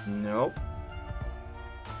 Nope.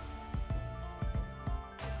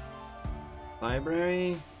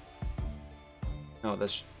 Library? No,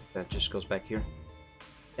 that just goes back here.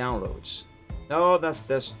 Downloads. No, that's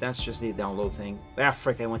just the download thing. Ah,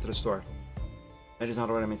 frick! I went to the store. That is not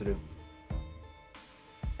what I meant to do.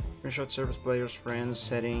 Screenshot service players, friends,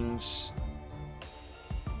 settings.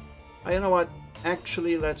 Oh, you know what?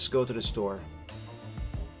 Actually, let's go to the store.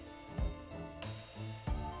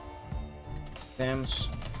 Sam's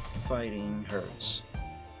Fighting Herds.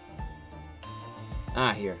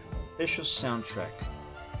 Ah, here. Official soundtrack.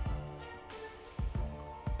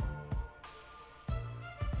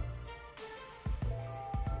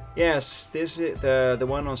 Yes, this is the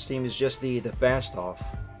one on Steam is just the best of,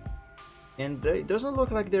 and it doesn't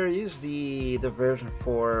look like there is the version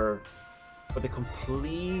for the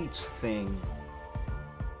complete thing.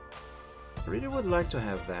 I really would like to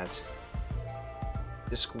have that.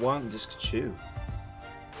 Disc 1, Disc 2.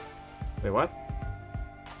 Wait, what?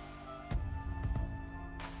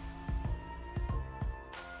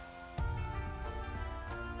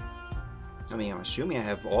 I mean, I'm assuming I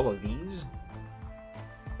have all of these.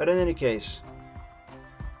 But in any case,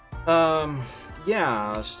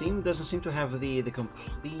 yeah, Steam doesn't seem to have the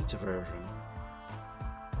complete version.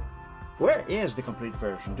 Where is the complete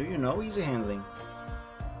version? Do you know? Easy handling.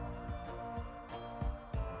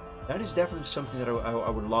 That is definitely something that I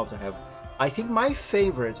would love to have. I think my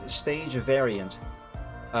favorite stage variant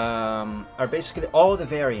are basically all the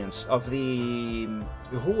variants of the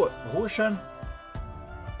Huoshan.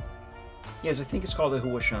 Yes, I think it's called the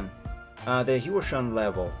Huoshan. The Huoshan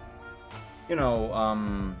level. You know,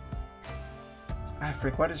 I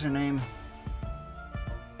forget, what is her name?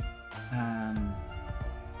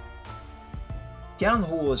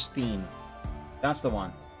 Tianhuo's theme. That's the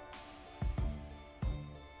one.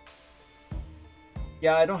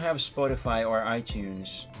 Yeah, I don't have Spotify or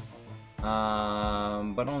iTunes.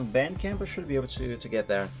 But on Bandcamp I should be able to get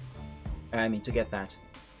there. I mean, to get that.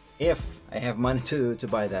 If I have money to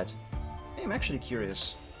buy that. I'm actually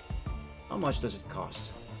curious. How much does it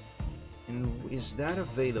cost? And is that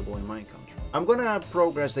available in my country? I'm gonna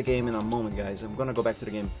progress the game in a moment, guys. I'm gonna go back to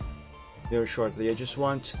the game very shortly. I just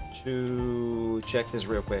want to check this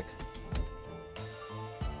real quick.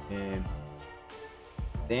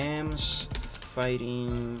 Dams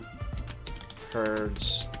Fighting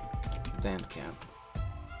Herds Band Camp.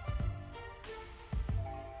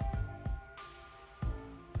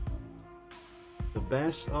 The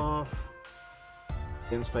best of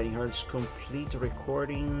Dams Fighting Herds complete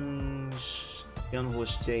recordings. On who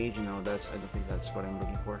stage? No, that's I don't think that's what I'm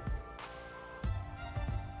looking for.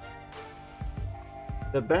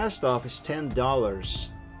 The best of is $10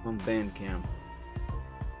 on Bandcamp.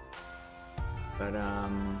 But how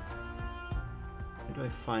do I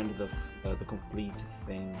find the complete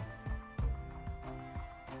thing?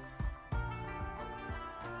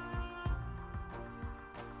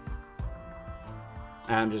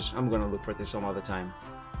 I'm gonna look for this some other time.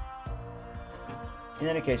 In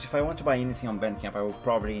any case, if I want to buy anything on Bandcamp, I will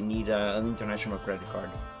probably need an international credit card.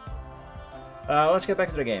 Let's get back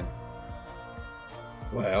to the game.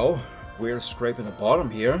 Well, we're scraping the bottom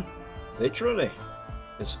here, literally.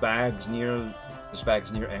 This bag's near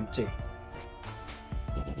empty.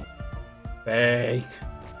 Fake.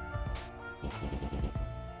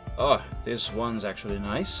 Oh, this one's actually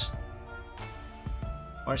nice.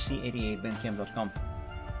 RC88bandcamp.com.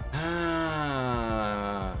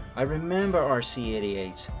 Ah, I remember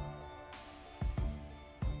RC88.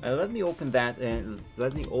 Let me open that and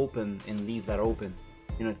let me open and leave that open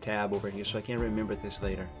in a tab over here so I can remember this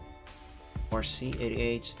later.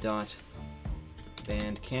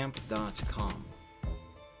 RC88.bandcamp.com.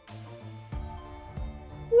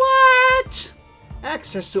 What?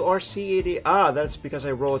 Access to RC88. Ah, that's because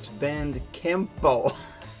I wrote Bandcampo.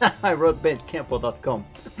 I wrote bandcampo.com.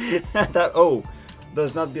 That O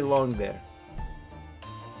does not belong there.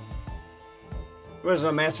 There was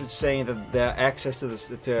a message saying that the access to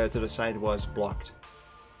the site was blocked.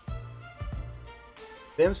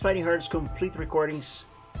 Dams Fighting Herds complete recordings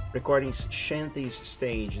Shanty's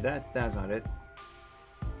stage. That's not it.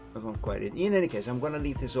 That's not quite it. In any case, I'm gonna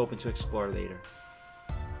leave this open to explore later.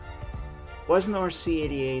 Wasn't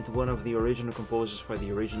RC88 one of the original composers for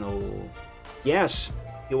the original? Yes,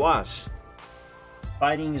 he was.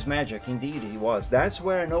 Fighting is Magic, indeed he was. That's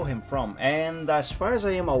where I know him from, and as far as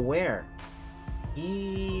I am aware,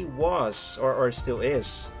 he was or still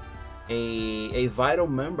is a vital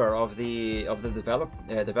member of the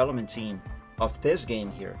development team of this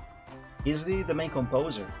game here. He's the main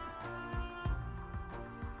composer.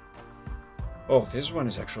 Oh, this one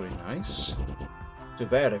is actually nice. Too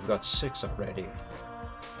bad I've got 6 already.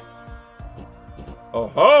 Oh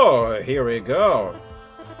ho! Here we go.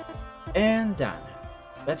 And done.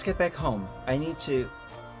 Let's get back home. I need to...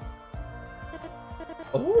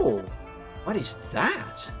 Oh! What is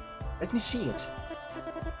that? Let me see it.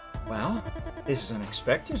 Well, this is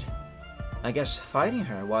unexpected. I guess fighting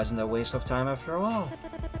her wasn't a waste of time after all.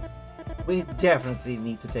 We definitely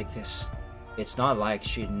need to take this. It's not like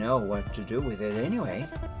she'd know what to do with it anyway.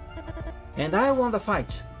 And I won the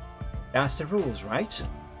fight. That's the rules, right?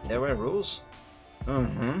 There were rules?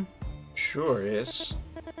 Mm-hmm. Sure is.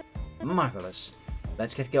 Marvelous.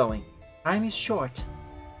 Let's get going. Time is short.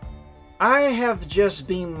 I have just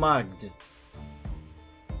been mugged.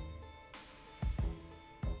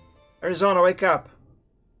 Arizona, wake up.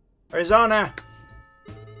 Arizona!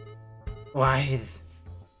 Why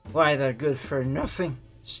they're good for nothing?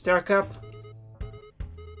 Stark up.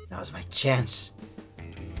 Now's my chance.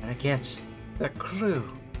 Gotta get the clue.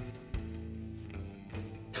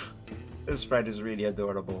 This sprite is really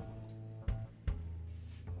adorable.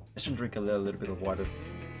 I should drink a little bit of water.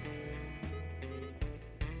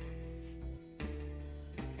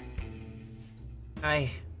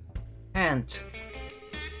 I can't.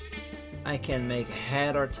 I can make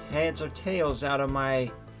heads or tails out of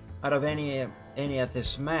any of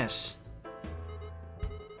this mess.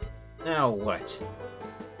 Now what?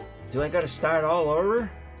 Do I gotta start all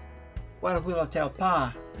over? What will I tell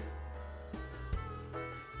Pa?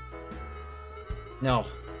 No,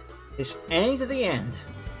 this ain't the end.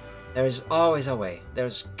 There is always a way.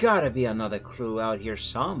 There's gotta be another clue out here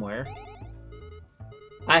somewhere.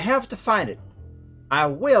 I have to find it. I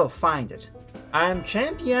will find it. I'm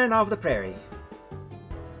champion of the prairie.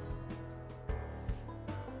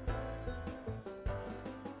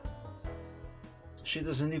 She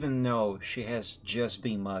doesn't even know she has just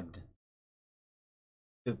been mugged.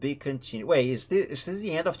 To be continued. Wait, is this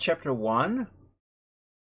the end of chapter 1?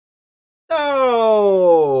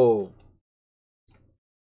 No!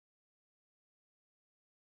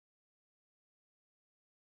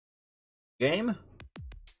 Game?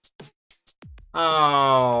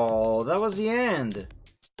 Oh, that was the end.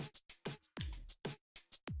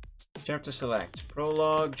 Chapter select.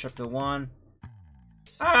 Prologue, chapter 1.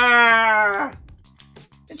 Ah!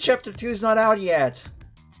 And chapter 2 is not out yet.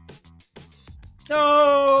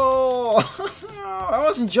 No! I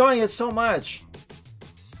was enjoying it so much.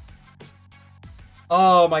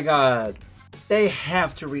 Oh my god. They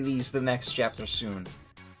have to release the next chapter soon.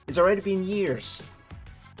 It's already been years.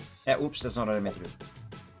 Oops, that's not what I meant to do.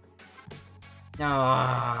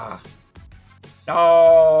 Ah.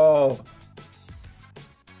 No!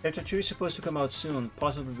 Chapter 2 is supposed to come out soon,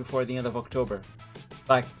 possibly before the end of October.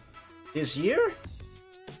 Like, this year?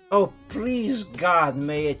 Oh, please, God,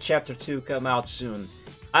 may a Chapter 2 come out soon.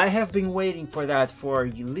 I have been waiting for that for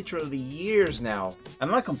literally years now. I'm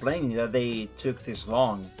not complaining that they took this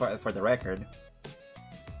long, for the record.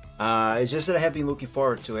 It's just that I have been looking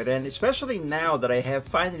forward to it, and especially now that I have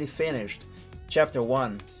finally finished Chapter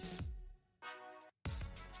 1.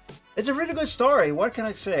 It's a really good story, what can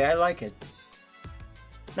I say? I like it.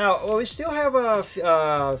 Now, we still have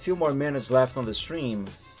a few more minutes left on the stream.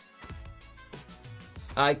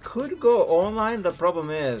 I could go online, the problem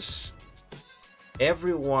is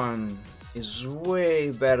everyone is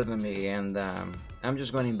way better than me, and I'm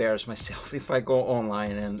just going to embarrass myself if I go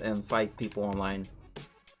online and fight people online.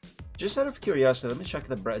 Just out of curiosity, let me check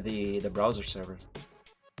the browser server.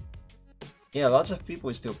 Yeah, lots of people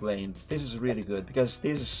are still playing. This is really good, because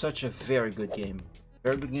this is such a very good game.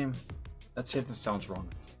 Very good game? That sentence sounds wrong.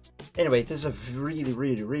 Anyway, this is a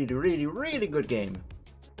really good game.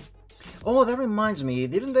 Oh, that reminds me,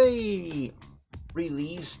 didn't they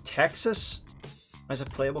release Texas as a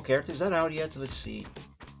playable character? Is that out yet? Let's see.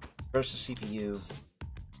 Versus CPU.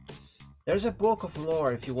 There's a book of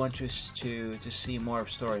lore if you want to see more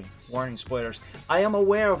of story. Warning, spoilers. I am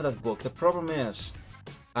aware of that book. The problem is,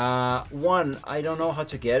 1, I don't know how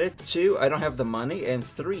to get it. 2, I don't have the money. And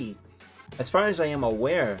 3, as far as I am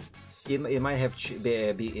aware, it might have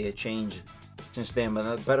changed since then.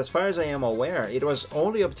 But as far as I am aware, it was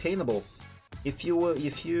only obtainable if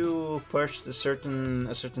you purchased a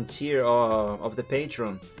certain tier of the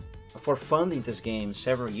Patreon for funding this game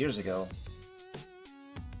several years ago.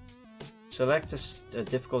 Select a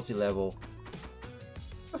difficulty level.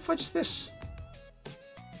 What the fudge is this?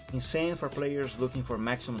 Insane for players looking for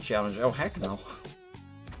maximum challenge. Oh heck no.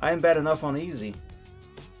 I am bad enough on easy.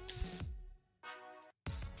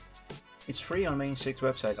 It's free on Main 6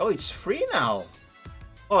 website. Oh, it's free now!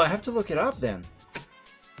 Oh, I have to look it up then.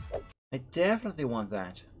 I definitely want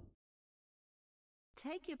that.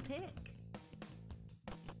 Take your pick.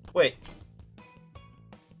 Wait.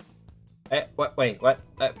 What? Wait, what?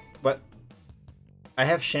 What? I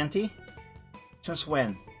have Shanty? Since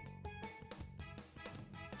when?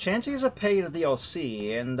 Shanty is a paid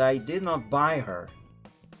DLC, and I did not buy her.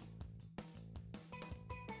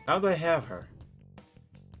 How do I have her?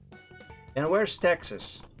 And where's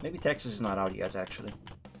Texas? Maybe Texas is not out yet, actually.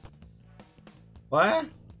 What?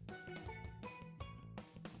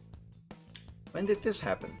 When did this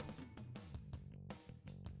happen?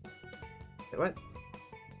 What?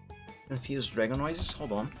 Confused dragon noises?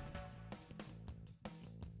 Hold on.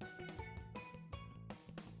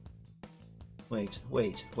 Wait.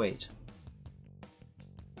 Wait.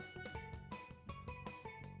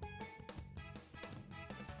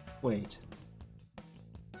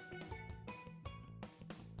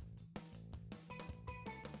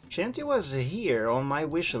 Shanty was here on my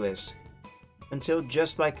wish list until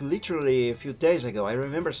just like literally a few days ago. I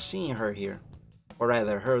remember seeing her here, or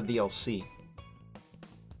rather her DLC.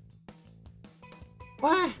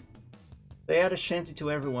 What? They added Shanty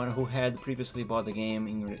to everyone who had previously bought the game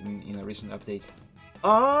in a recent update.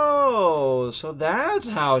 Oh, so that's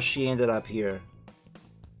how she ended up here.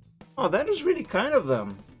 Oh, that is really kind of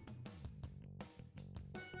them.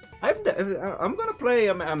 I'm gonna play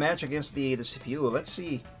a match against the CPU. Let's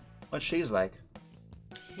see what she's like.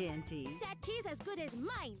 Shanty. That tea's as good as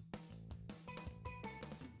mine.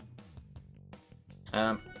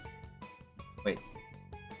 Wait.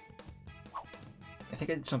 I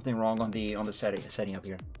think I did something wrong on the setting up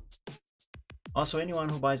here. Also, anyone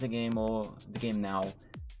who buys the game now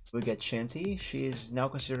will get Shanty. She is now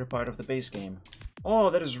considered part of the base game. Oh,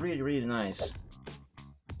 that is really nice.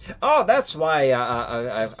 Oh, that's why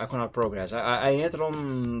I could not progress. I entered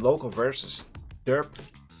on local versus derp.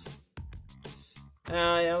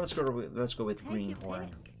 Yeah, let's go with Greenhorn.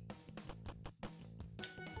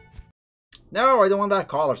 No, I don't want that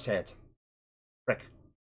collar set. Frick.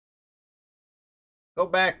 Go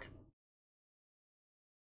back.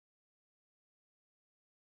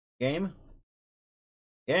 Game?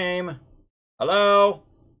 Game? Hello?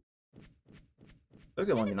 Took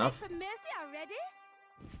it long enough.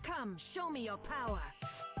 Come, show me your power.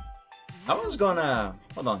 I was gonna...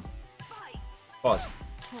 Hold on. Pause.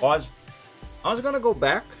 Pause. I was gonna go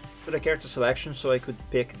back to the character selection so I could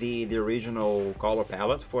pick the original color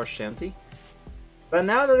palette for Shanty. But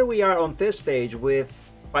now that we are on this stage with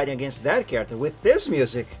fighting against that character with this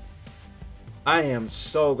music, I am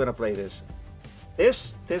so gonna play this.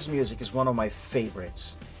 This music is one of my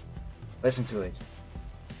favorites. Listen to it.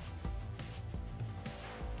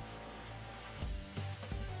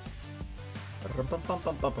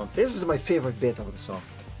 This is my favorite bit of the song.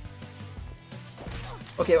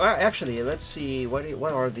 Okay, well, actually, let's see what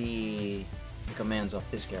are the commands of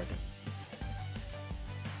this character.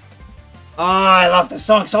 Oh, I love this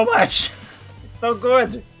song so much. It's so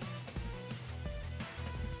good.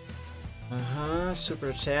 Super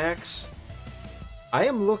attacks. I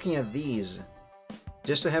am looking at these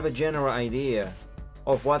just to have a general idea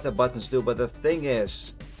of what the buttons do, but the thing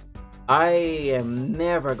is, I am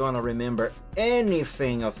never gonna remember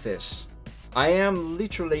anything of this. I am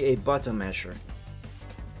literally a button masher.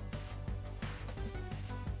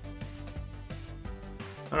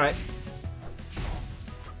 Alright.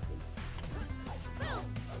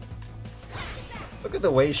 Look at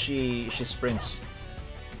the way she sprints.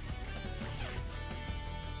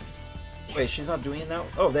 Wait, she's not doing it now?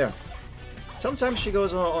 Oh, there. Sometimes she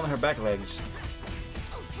goes on her back legs.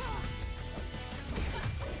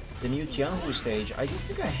 The new Tianhu stage, I don't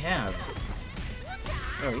think I have.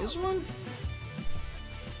 There is one?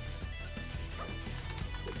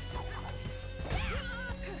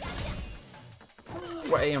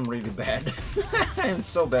 Well, I am really bad. I am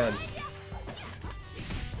so bad.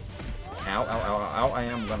 Ow, ow, ow, ow, I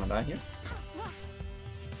am gonna die here.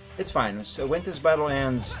 It's fine, so when this battle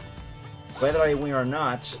ends, whether I win or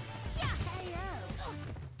not,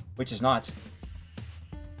 which is not,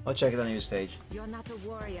 I'll check it on the new stage. You're not a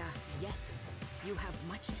warrior yet. You have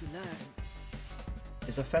much to learn.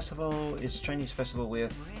 Is Chinese festival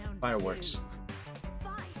with fireworks.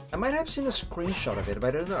 I might have seen a screenshot of it,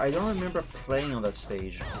 but I don't remember playing on that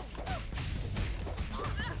stage.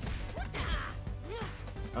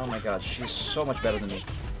 Oh my god, she's so much better than me.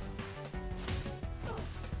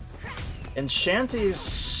 And Shanti is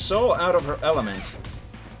so out of her element.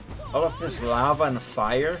 All of this lava and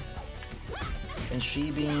fire. And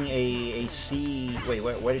she being a sea... Wait,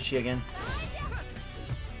 what is she again?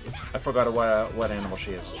 I forgot what animal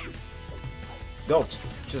she is. Goat.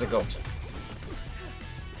 She's a goat.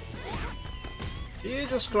 You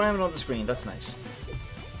just climbing on the screen, that's nice.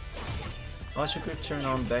 Also, you could turn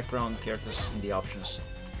on background characters in the options.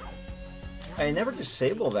 I never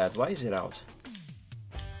disabled that. Why is it out?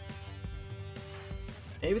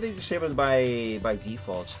 Maybe they disabled it by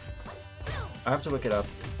default. I have to look it up.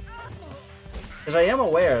 Because I am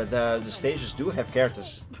aware that the stages do have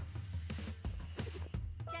characters.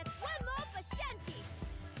 That's one more for Shanti.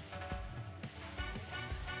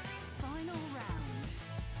 Final round.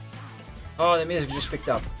 Oh, the music just picked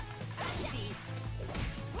up.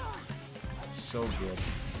 So good.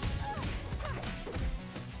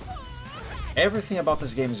 Everything about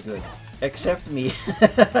this game is good, except me.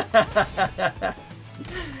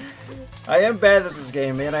 I am bad at this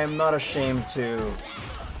game, and I am not ashamed to.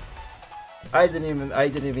 I didn't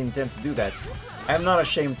even intend to do that. I am not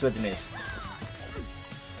ashamed to admit.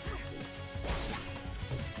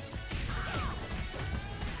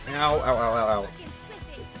 Ow! Ow! Ow! Ow! Ow!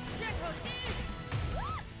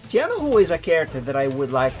 Tianhu is a character that I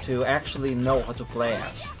would like to actually know how to play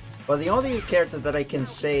as. But the only character that I can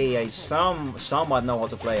say I somewhat know how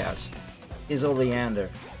to play as is Oleander.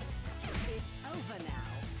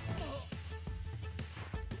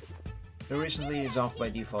 The recently is off by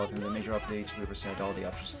default and the major updates will reset all the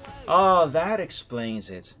options. Oh, that explains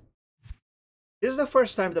it. This is the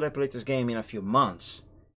first time that I played this game in a few months.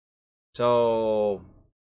 So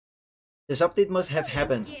this update must have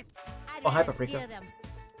happened. Oh, hi Paprika.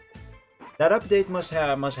 That update must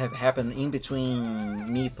have happened in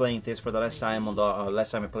between me playing this for the last time on the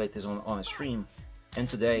last time I played this on a stream and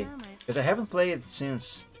today, because I haven't played it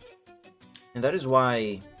since, and that is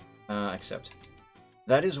why accept.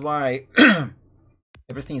 That is why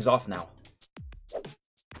everything is off now.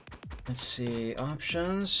 Let's see,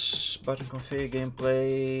 options, button config,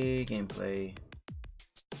 gameplay,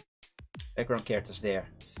 background characters there.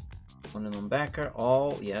 On and on backer,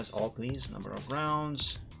 all, yes, all please, number of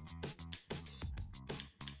rounds.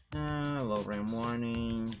 Low RAM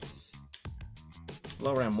warning.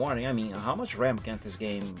 Low RAM warning? I mean, how much RAM can this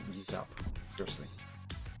game use up? Seriously.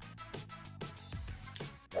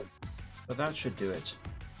 But that should do it.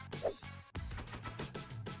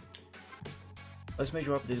 Last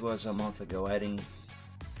major update was a month ago, adding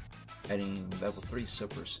level 3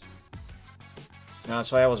 supers.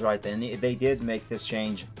 So I was right then. They did make this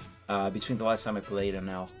change between the last time I played and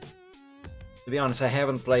now. To be honest, I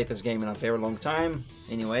haven't played this game in a very long time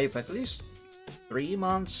anyway, but at least 3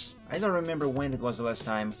 months? I don't remember when it was the last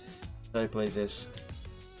time that I played this.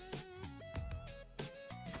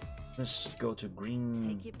 Let's go to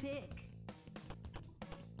green. Take your pick.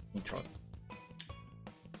 Intro.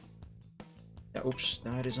 Yeah, oops,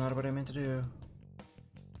 that is not what I meant to do.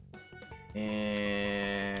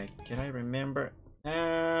 Can I remember?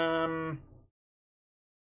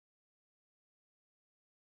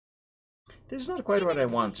 This is not quite what I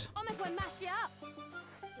want. I'll make one mash you up.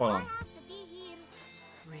 Hold on. I have to be here.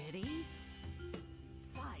 Ready?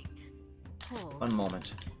 Fight. Pause. One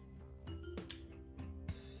moment.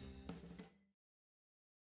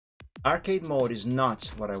 Arcade mode is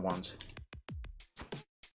not what I want.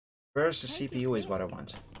 First, the CPU is what I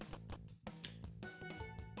want.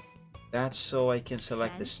 That's so I can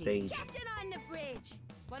select the stage. Captain on the bridge.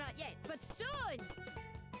 Well, not yet, but soon.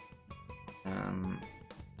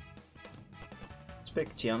 Let's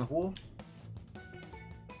pick Tianhu.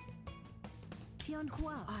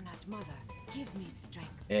 Tianhua. Honored mother, give me strength.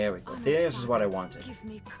 There we go. Honored This is what I father, wanted. Give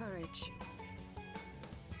me courage.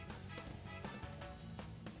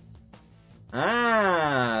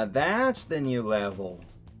 Ah, that's the new level.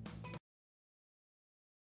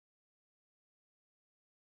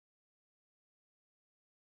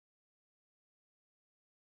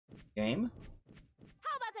 Game?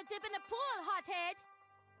 How about a dip in the pool, hothead?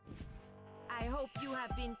 I hope you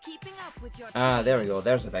have been keeping up with your Ah, there we training. go.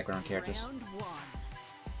 There's the background characters. Round one.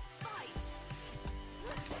 Fight.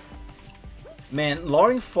 Man,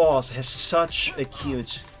 Lauren Foss has such a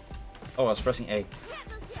cute... Oh, I was pressing A.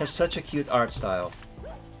 Has such a cute art style.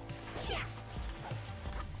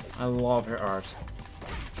 I love her art.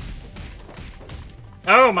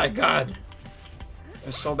 Oh my god!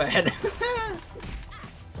 I'm so bad.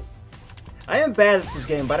 I am bad at this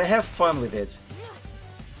game, but I have fun with it.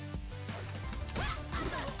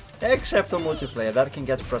 Except on multiplayer, that can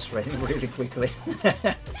get frustrating really quickly. No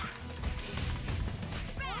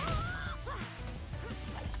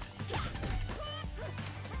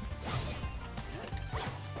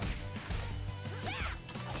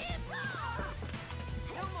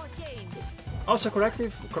more games. Also, correct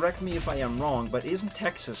me if I am wrong, but isn't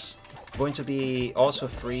Texas going to be also a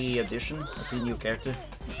free addition, a free new character?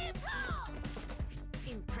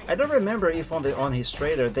 I don't remember if on his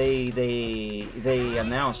trailer they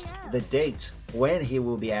announced the date when he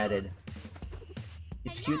will be added.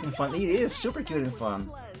 It's cute and fun. It is super cute and fun.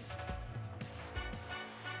 Close.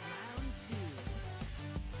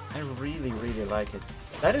 I really like it.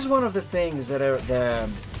 That is one of the things that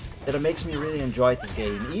that makes me really enjoy this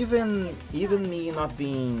game, even me not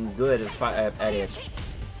being good at it.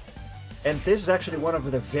 And this is actually one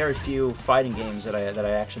of the very few fighting games that I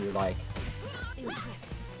actually like.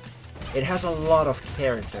 It has a lot of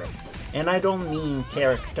character, and I don't mean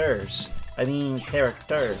characters. I mean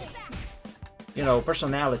character. You know,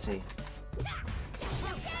 personality.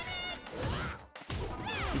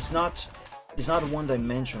 It's not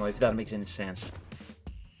one-dimensional, if that makes any sense.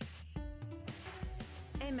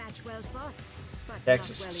 A match well fought, but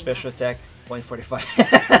Texas not well special enough. attack 145.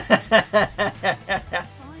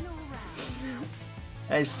 Final round.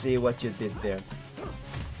 I see what you did there.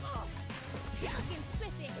 Fucking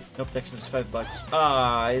smithy. Nope, Texas $5.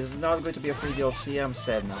 Ah, it's not going to be a free DLC. I'm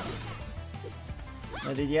sad now.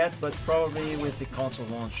 Not it yet, but probably with the console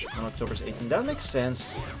launch on October 18th. That makes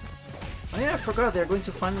sense. Oh yeah, I forgot they're going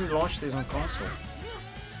to finally launch this on console.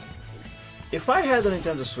 If I had a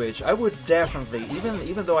Nintendo Switch, I would definitely,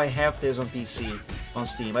 even though I have this on PC, on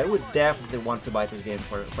Steam, I would definitely want to buy this game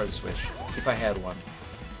for the Switch, if I had one.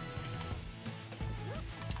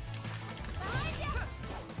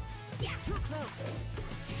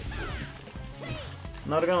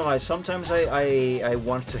 Not gonna lie, sometimes I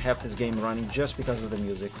want to have this game running just because of the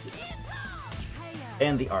music.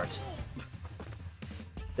 And the art.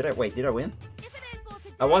 Did I win?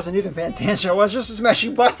 I wasn't even paying attention, I was just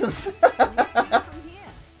smashing buttons!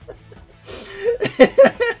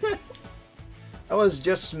 I was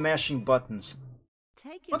just smashing buttons.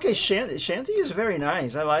 Okay, Shanty is very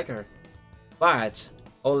nice, I like her. But,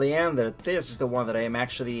 Oleander, this is the one that I am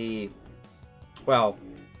actually... Well,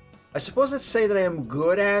 I suppose let's say that I am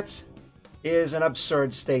good at is an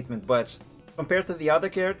absurd statement, but compared to the other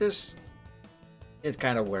characters, it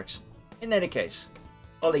kind of works. In any case,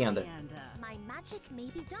 Oleander. My magic may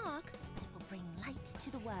be dark, but it will bring light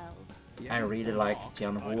to the world. I really like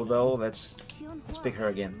Tianhu though. Let's pick her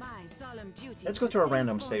again. My solemn duty Let's go to to a save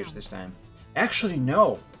random Forum. stage this time. Actually,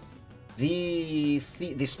 no. The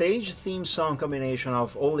stage theme song combination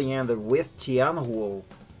of Oleander with Tianhu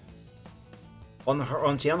on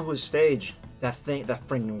Tianhu's stage, that thing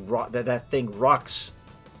rocks.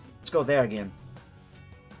 Let's go there again.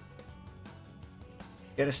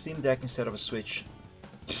 Get a Steam Deck instead of a Switch.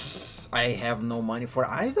 I have no money for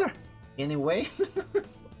either, anyway.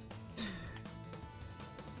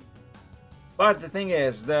 But the thing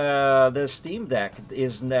is, the Steam Deck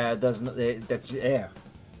is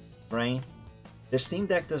brain. The Steam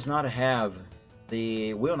Deck does not have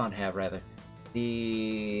will not have rather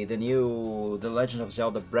the Legend of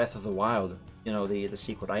Zelda Breath of the Wild. You know, the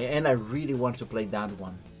sequel. And I really want to play that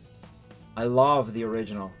one. I love the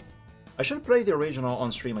original. I should play the original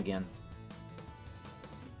on stream again.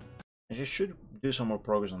 I just should do some more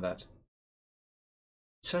progress on that.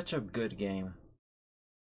 Such a good game.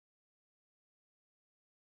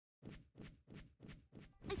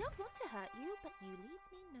 I don't want to hurt you, but you leave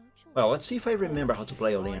me no choice. Well, let's see if I remember how to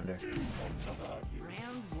play Oleander.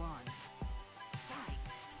 Round one.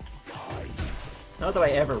 Fight. Not that I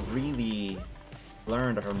ever really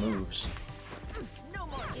learned her moves. No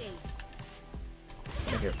more games.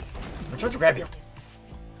 Come here. I'm trying to grab you.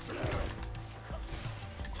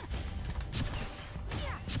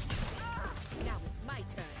 Now it's my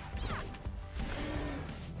turn.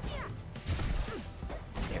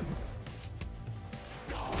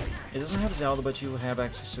 It doesn't have Zelda, but you have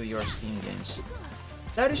access to your Steam games.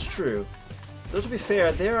 That is true. Though to be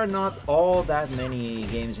fair, there are not all that many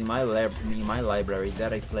games in my library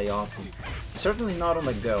that I play often. Certainly not on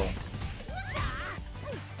the go.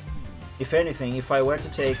 If anything, if I were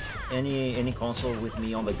to take any console with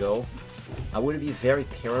me on the go, I would be very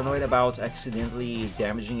paranoid about accidentally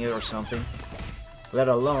damaging it or something, let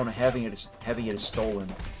alone having it stolen.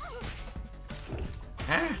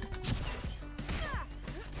 Ah!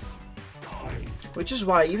 Which is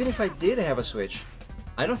why, even if I did have a Switch,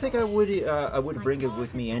 I don't think I would bring it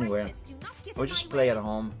with me anywhere. I would just play at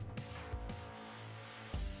home.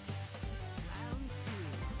 Round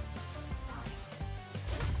two. Fight.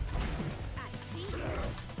 I see.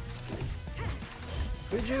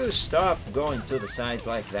 Could you stop going to the sides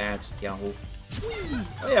like that, Yahoo?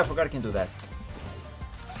 Oh yeah, I forgot I can do that.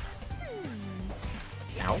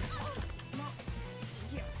 Ow.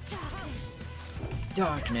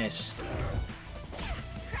 Darkness.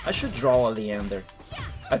 I should draw a Leander.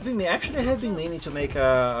 I have been meaning to make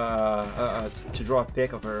to draw a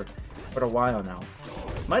pic of her for a while now.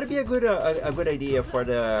 Might be a good idea for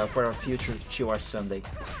our future Chill Art Sunday.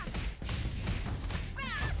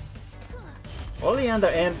 Oleander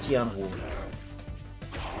and Tianhu.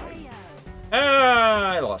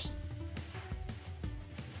 Ah, I lost.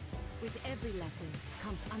 With every lesson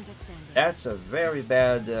comes understanding. That's a very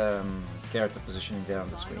bad character positioning there on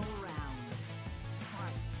the screen. Final round.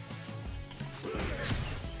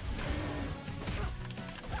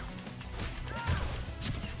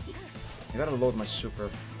 I gotta load my super.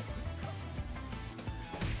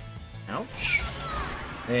 Ouch.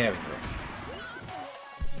 There we go.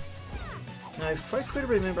 Now, if I could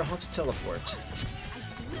remember how to teleport.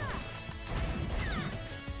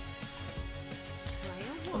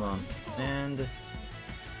 Hold on. And...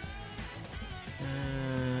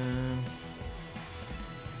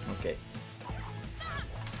 okay.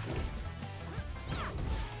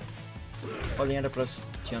 Oleander plus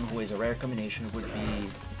Tianhu is a rare combination. Would be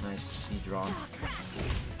nice to see drawn.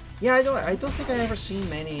 Yeah, I don't think I ever seen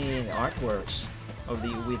many artworks of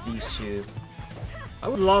with these two. I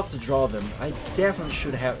would love to draw them. I definitely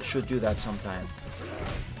should do that sometime.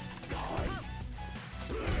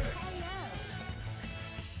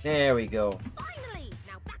 There we go. Finally!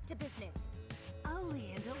 Now back to business.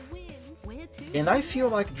 Oleander wins. Where to? And I feel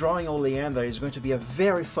like drawing Oleander is going to be a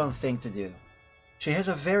very fun thing to do. She has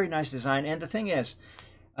a very nice design, and the thing is,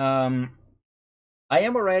 I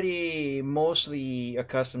am already mostly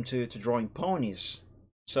accustomed to drawing ponies,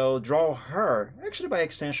 so draw her actually by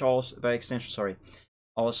extension.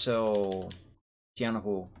 Also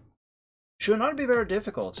Tianhu should not be very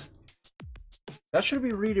difficult. That should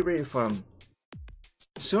be really fun.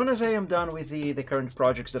 As soon as I am done with the current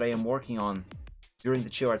projects that I am working on during the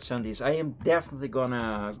Chill Art Sundays, I am definitely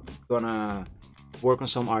gonna work on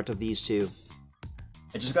some art of these two.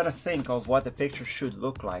 I just gotta think of what the picture should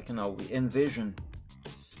look like, you know, envision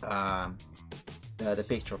the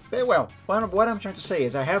picture. But, well, what I'm trying to say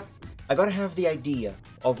is I gotta have the idea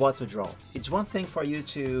of what to draw. It's one thing for you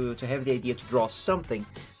to have the idea to draw something,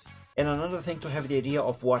 and another thing to have the idea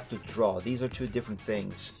of what to draw. These are two different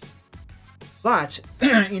things. But,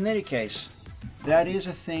 in any case, that is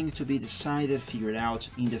a thing to be decided, figured out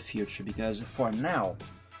in the future, because for now,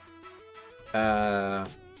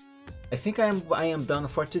 I think I am done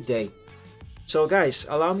for today. So guys,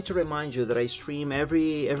 allow me to remind you that I stream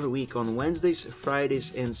every week on Wednesdays,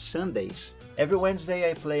 Fridays, and Sundays. Every Wednesday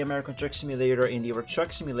I play American Truck Simulator and Euro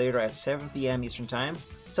Truck Simulator at 7 PM Eastern Time.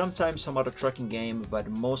 sometimes some other trucking game, but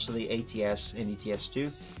mostly ATS and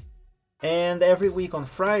ETS2. And every week on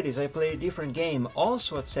Fridays I play a different game,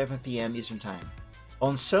 also at 7 p.m. Eastern Time.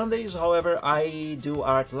 On Sundays, however, I do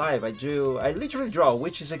art live. I literally draw,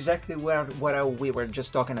 which is exactly what we were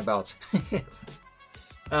just talking about.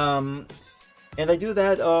 And I do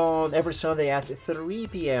that on every Sunday at 3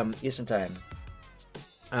 p.m. Eastern Time.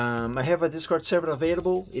 I have a Discord server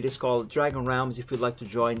available. It is called Dragon Realms. If you'd like to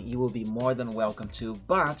join, you will be more than welcome to.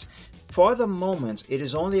 But for the moment, it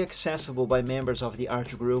is only accessible by members of the art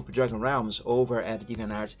group Dragon Realms over at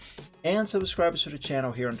DeviantArt and subscribers to the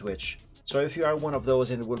channel here on Twitch. So if you are one of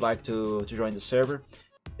those and would like to join the server,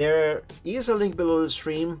 there is a link below the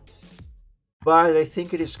stream, but I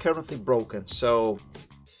think it is currently broken. So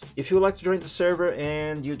if you would like to join the server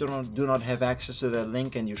and you do not have access to that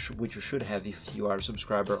link, and which you should have if you are a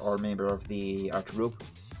subscriber or member of the art group,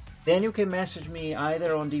 then you can message me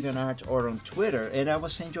either on DeviantArt or on Twitter, and I will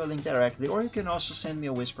send you a link directly, or you can also send me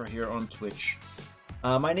a whisper here on Twitch.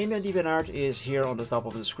 My name on DeviantArt is here on the top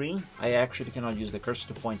of the screen. I actually cannot use the cursor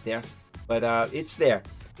to point there, but it's there.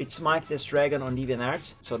 It's Mike-Dragon on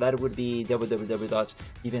DeviantArt, so that would be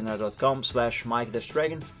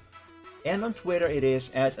www.deviantart.com/Mike-Dragon, and on Twitter it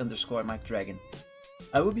is @_MikeDragon.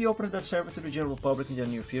 I will be opening that server to the general public in the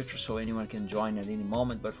near future, so anyone can join at any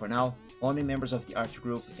moment, but for now, only members of the art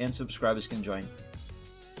group and subscribers can join.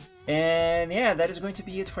 And yeah, that is going to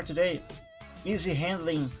be it for today. Easy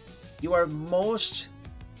handling. You are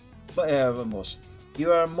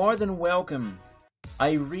you are more than welcome.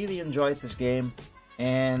 I really enjoyed this game,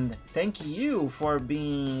 and thank you for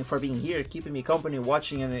being here, keeping me company,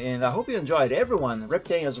 watching, and I hope you enjoyed. Everyone,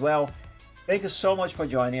 Reptane as well, thank you so much for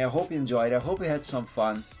joining. I hope you enjoyed. I hope you had some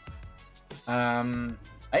fun. I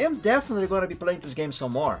am definitely going to be playing this game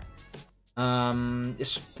some more,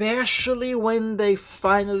 especially when they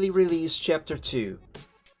finally release Chapter 2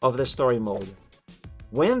 of the story mode.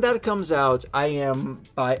 When that comes out, I am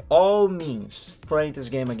by all means playing this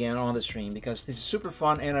game again on the stream, because this is super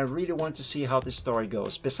fun and I really want to see how this story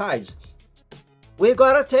goes. Besides, we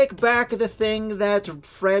gotta take back the thing that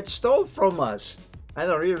Fred stole from us. I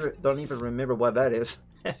don't even remember what that is.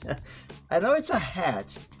 I know it's a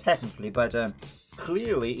hat, technically, but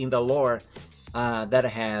clearly in the lore that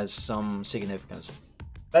has some significance.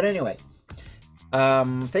 But anyway,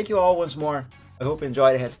 thank you all once more. I hope you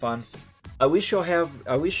enjoyed, had fun. I wish you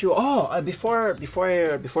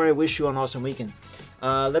before I wish you an awesome weekend,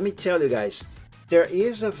 let me tell you guys, there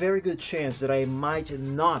is a very good chance that I might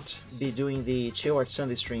not be doing the Chill Art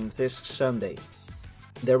Sunday stream this Sunday.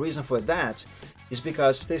 The reason for that is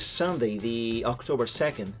because this Sunday, the October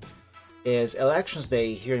 2nd, is Elections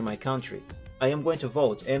Day here in my country. I am going to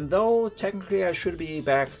vote, and though technically I should be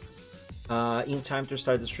back in time to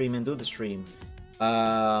start the stream and do the stream,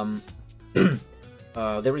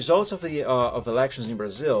 the results of elections in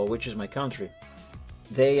Brazil, which is my country,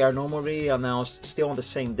 they are normally announced still on the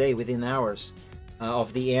same day, within hours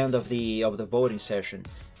of the end of the voting session.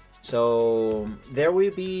 So there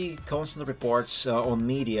will be constant reports on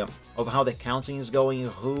media of how the counting is going,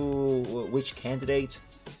 which candidate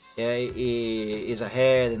is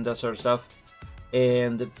ahead, and that sort of stuff.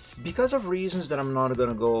 And because of reasons that I'm not going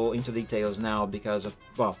to go into details now, because of,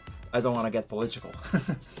 well, I don't want to get political,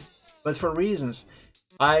 but for reasons,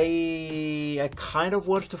 I kind of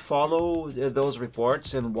want to follow those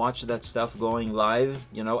reports and watch that stuff going live,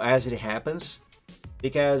 you know, as it happens,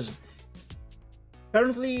 because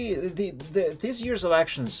currently this year's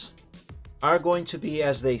elections are going to be,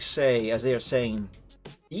 as they are saying,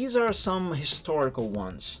 these are some historical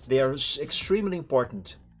ones. They are extremely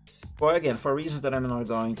important. For reasons that I'm not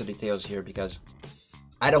going into details here, because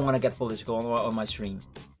I don't want to get political on my stream.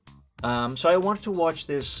 So I want to watch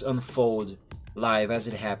this unfold live as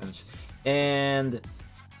it happens. And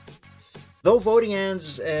though voting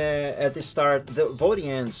ends at the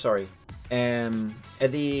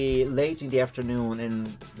late in the afternoon, and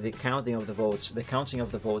the counting of the votes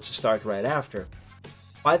start right after.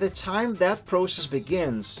 By the time that process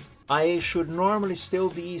begins, I should normally still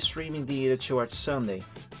be streaming the Chill Art Sunday.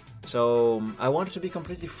 So I want to be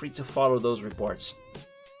completely free to follow those reports.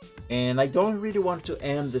 And I don't really want to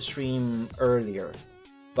end the stream earlier.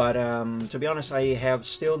 But to be honest, I have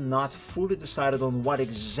still not fully decided on what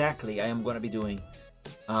exactly I am going to be doing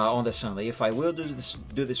on the Sunday. If I will do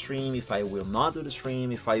the stream, if I will not do the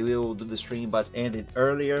stream, if I will do the stream but end it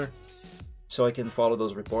earlier so I can follow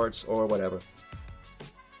those reports, or whatever.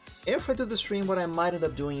 If I do the stream, what I might end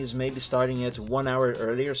up doing is maybe starting it 1 hour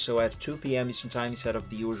earlier, so at 2 p.m. Eastern Time instead of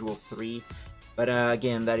the usual 3. But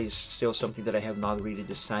again, that is still something that I have not really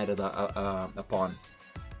decided upon.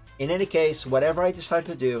 In any case, whatever I decide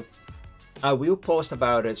to do, I will post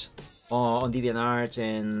about it on DeviantArt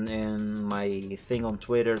and my thing on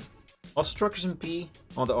Twitter. Also Truckers MP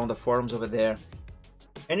on the forums over there.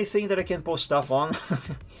 Anything that I can post stuff on.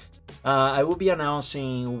 I will be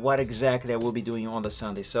announcing what exactly I will be doing on the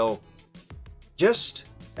Sunday. So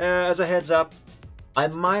just as a heads up, I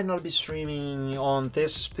might not be streaming on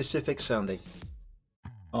this specific Sunday,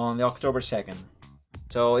 on the October 2nd.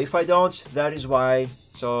 So if I don't, that is why.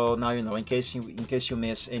 So now you know, in case you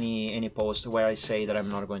miss any post where I say that I'm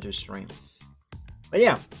not going to stream. But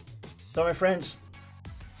yeah, so my friends,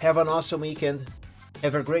 have an awesome weekend.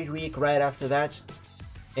 Have a great week right after that,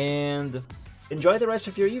 and enjoy the rest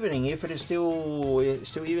of your evening if it is still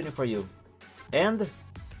evening for you. And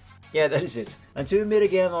yeah, that is it. Until we meet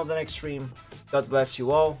again on the next stream, God bless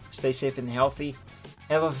you all. Stay safe and healthy.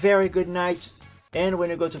 Have a very good night. And when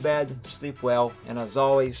you go to bed, sleep well. And as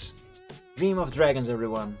always, dream of dragons,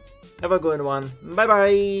 everyone. Have a good one. Bye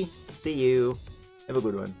bye. See you. Have a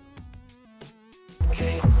good one.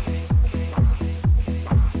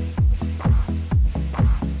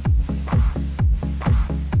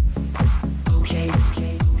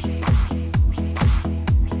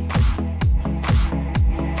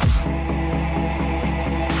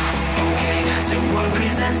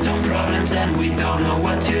 Some problems and we don't know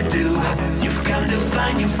what to do. You've come to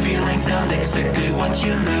find new feelings and exactly what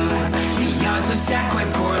you knew. The odds are stacked quite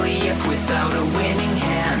poorly if without a winning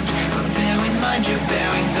hand. But bear in mind your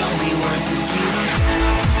bearing's only worse if you don't turn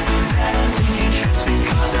up. Don't bet on taking trips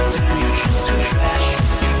because they'll turn your trips to trash.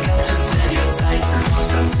 You've got to set your sights and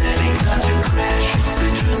hopes on setting not to crash.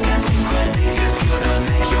 Citrus can seem quite big if you don't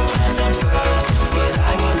make your plans unfurl. But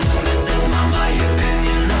I will not let them on my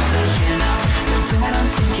opinion of such bet on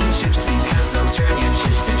sinking ships because they'll turn your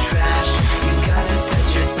chips to trash. You've got to set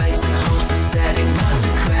your sights and hopes on setting not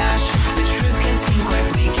to crash. The truth can seem quite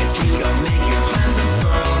bleak if you don't make your plans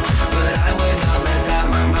unfurl. But I would not let that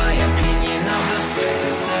mar my opinion of the fact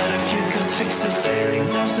that said if you could fix the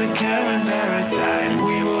failings of the current paradigm,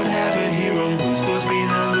 we would have a hero who's both been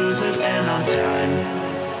elusive and on time.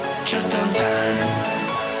 Just on time.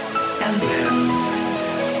 And then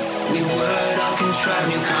we would all contrive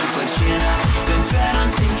new conflicts, you know. So bet on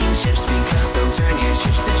sinking ships because they'll turn your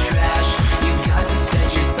chips to trash. You've got to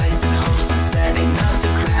set your sights and hopes on setting not to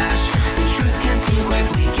crash. The truth can seem quite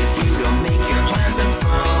bleak if you don't make your plans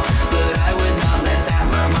unfurl. But I would not let that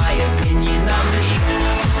mar my opinion of the show.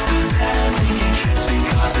 Bet on sinking ships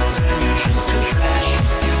because they'll turn your chips to trash.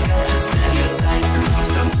 You've got to set your sights and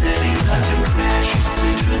hopes on setting not to crash.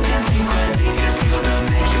 The truth can seem quite bleak if you don't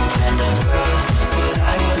make your plans unfurl. But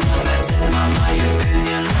I would not let them on my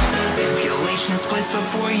opinion. Stipulations placed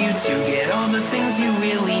before you to get all the things you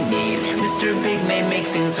really need. Mr. Big may make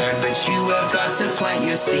things hard, but you have got to plant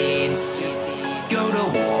your seeds. Go to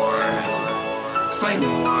war, fight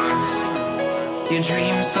more. Your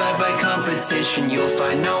dreams thrive by competition. You'll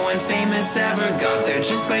find no one famous ever got there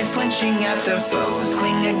just by flinching at their foes.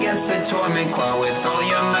 Cling against the torment claw with all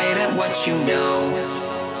your might at what you know.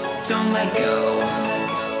 Don't let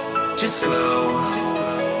go, just glow.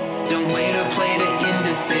 Don't wait to play to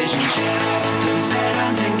indecision. Don't bet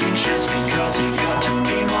on taking trips because you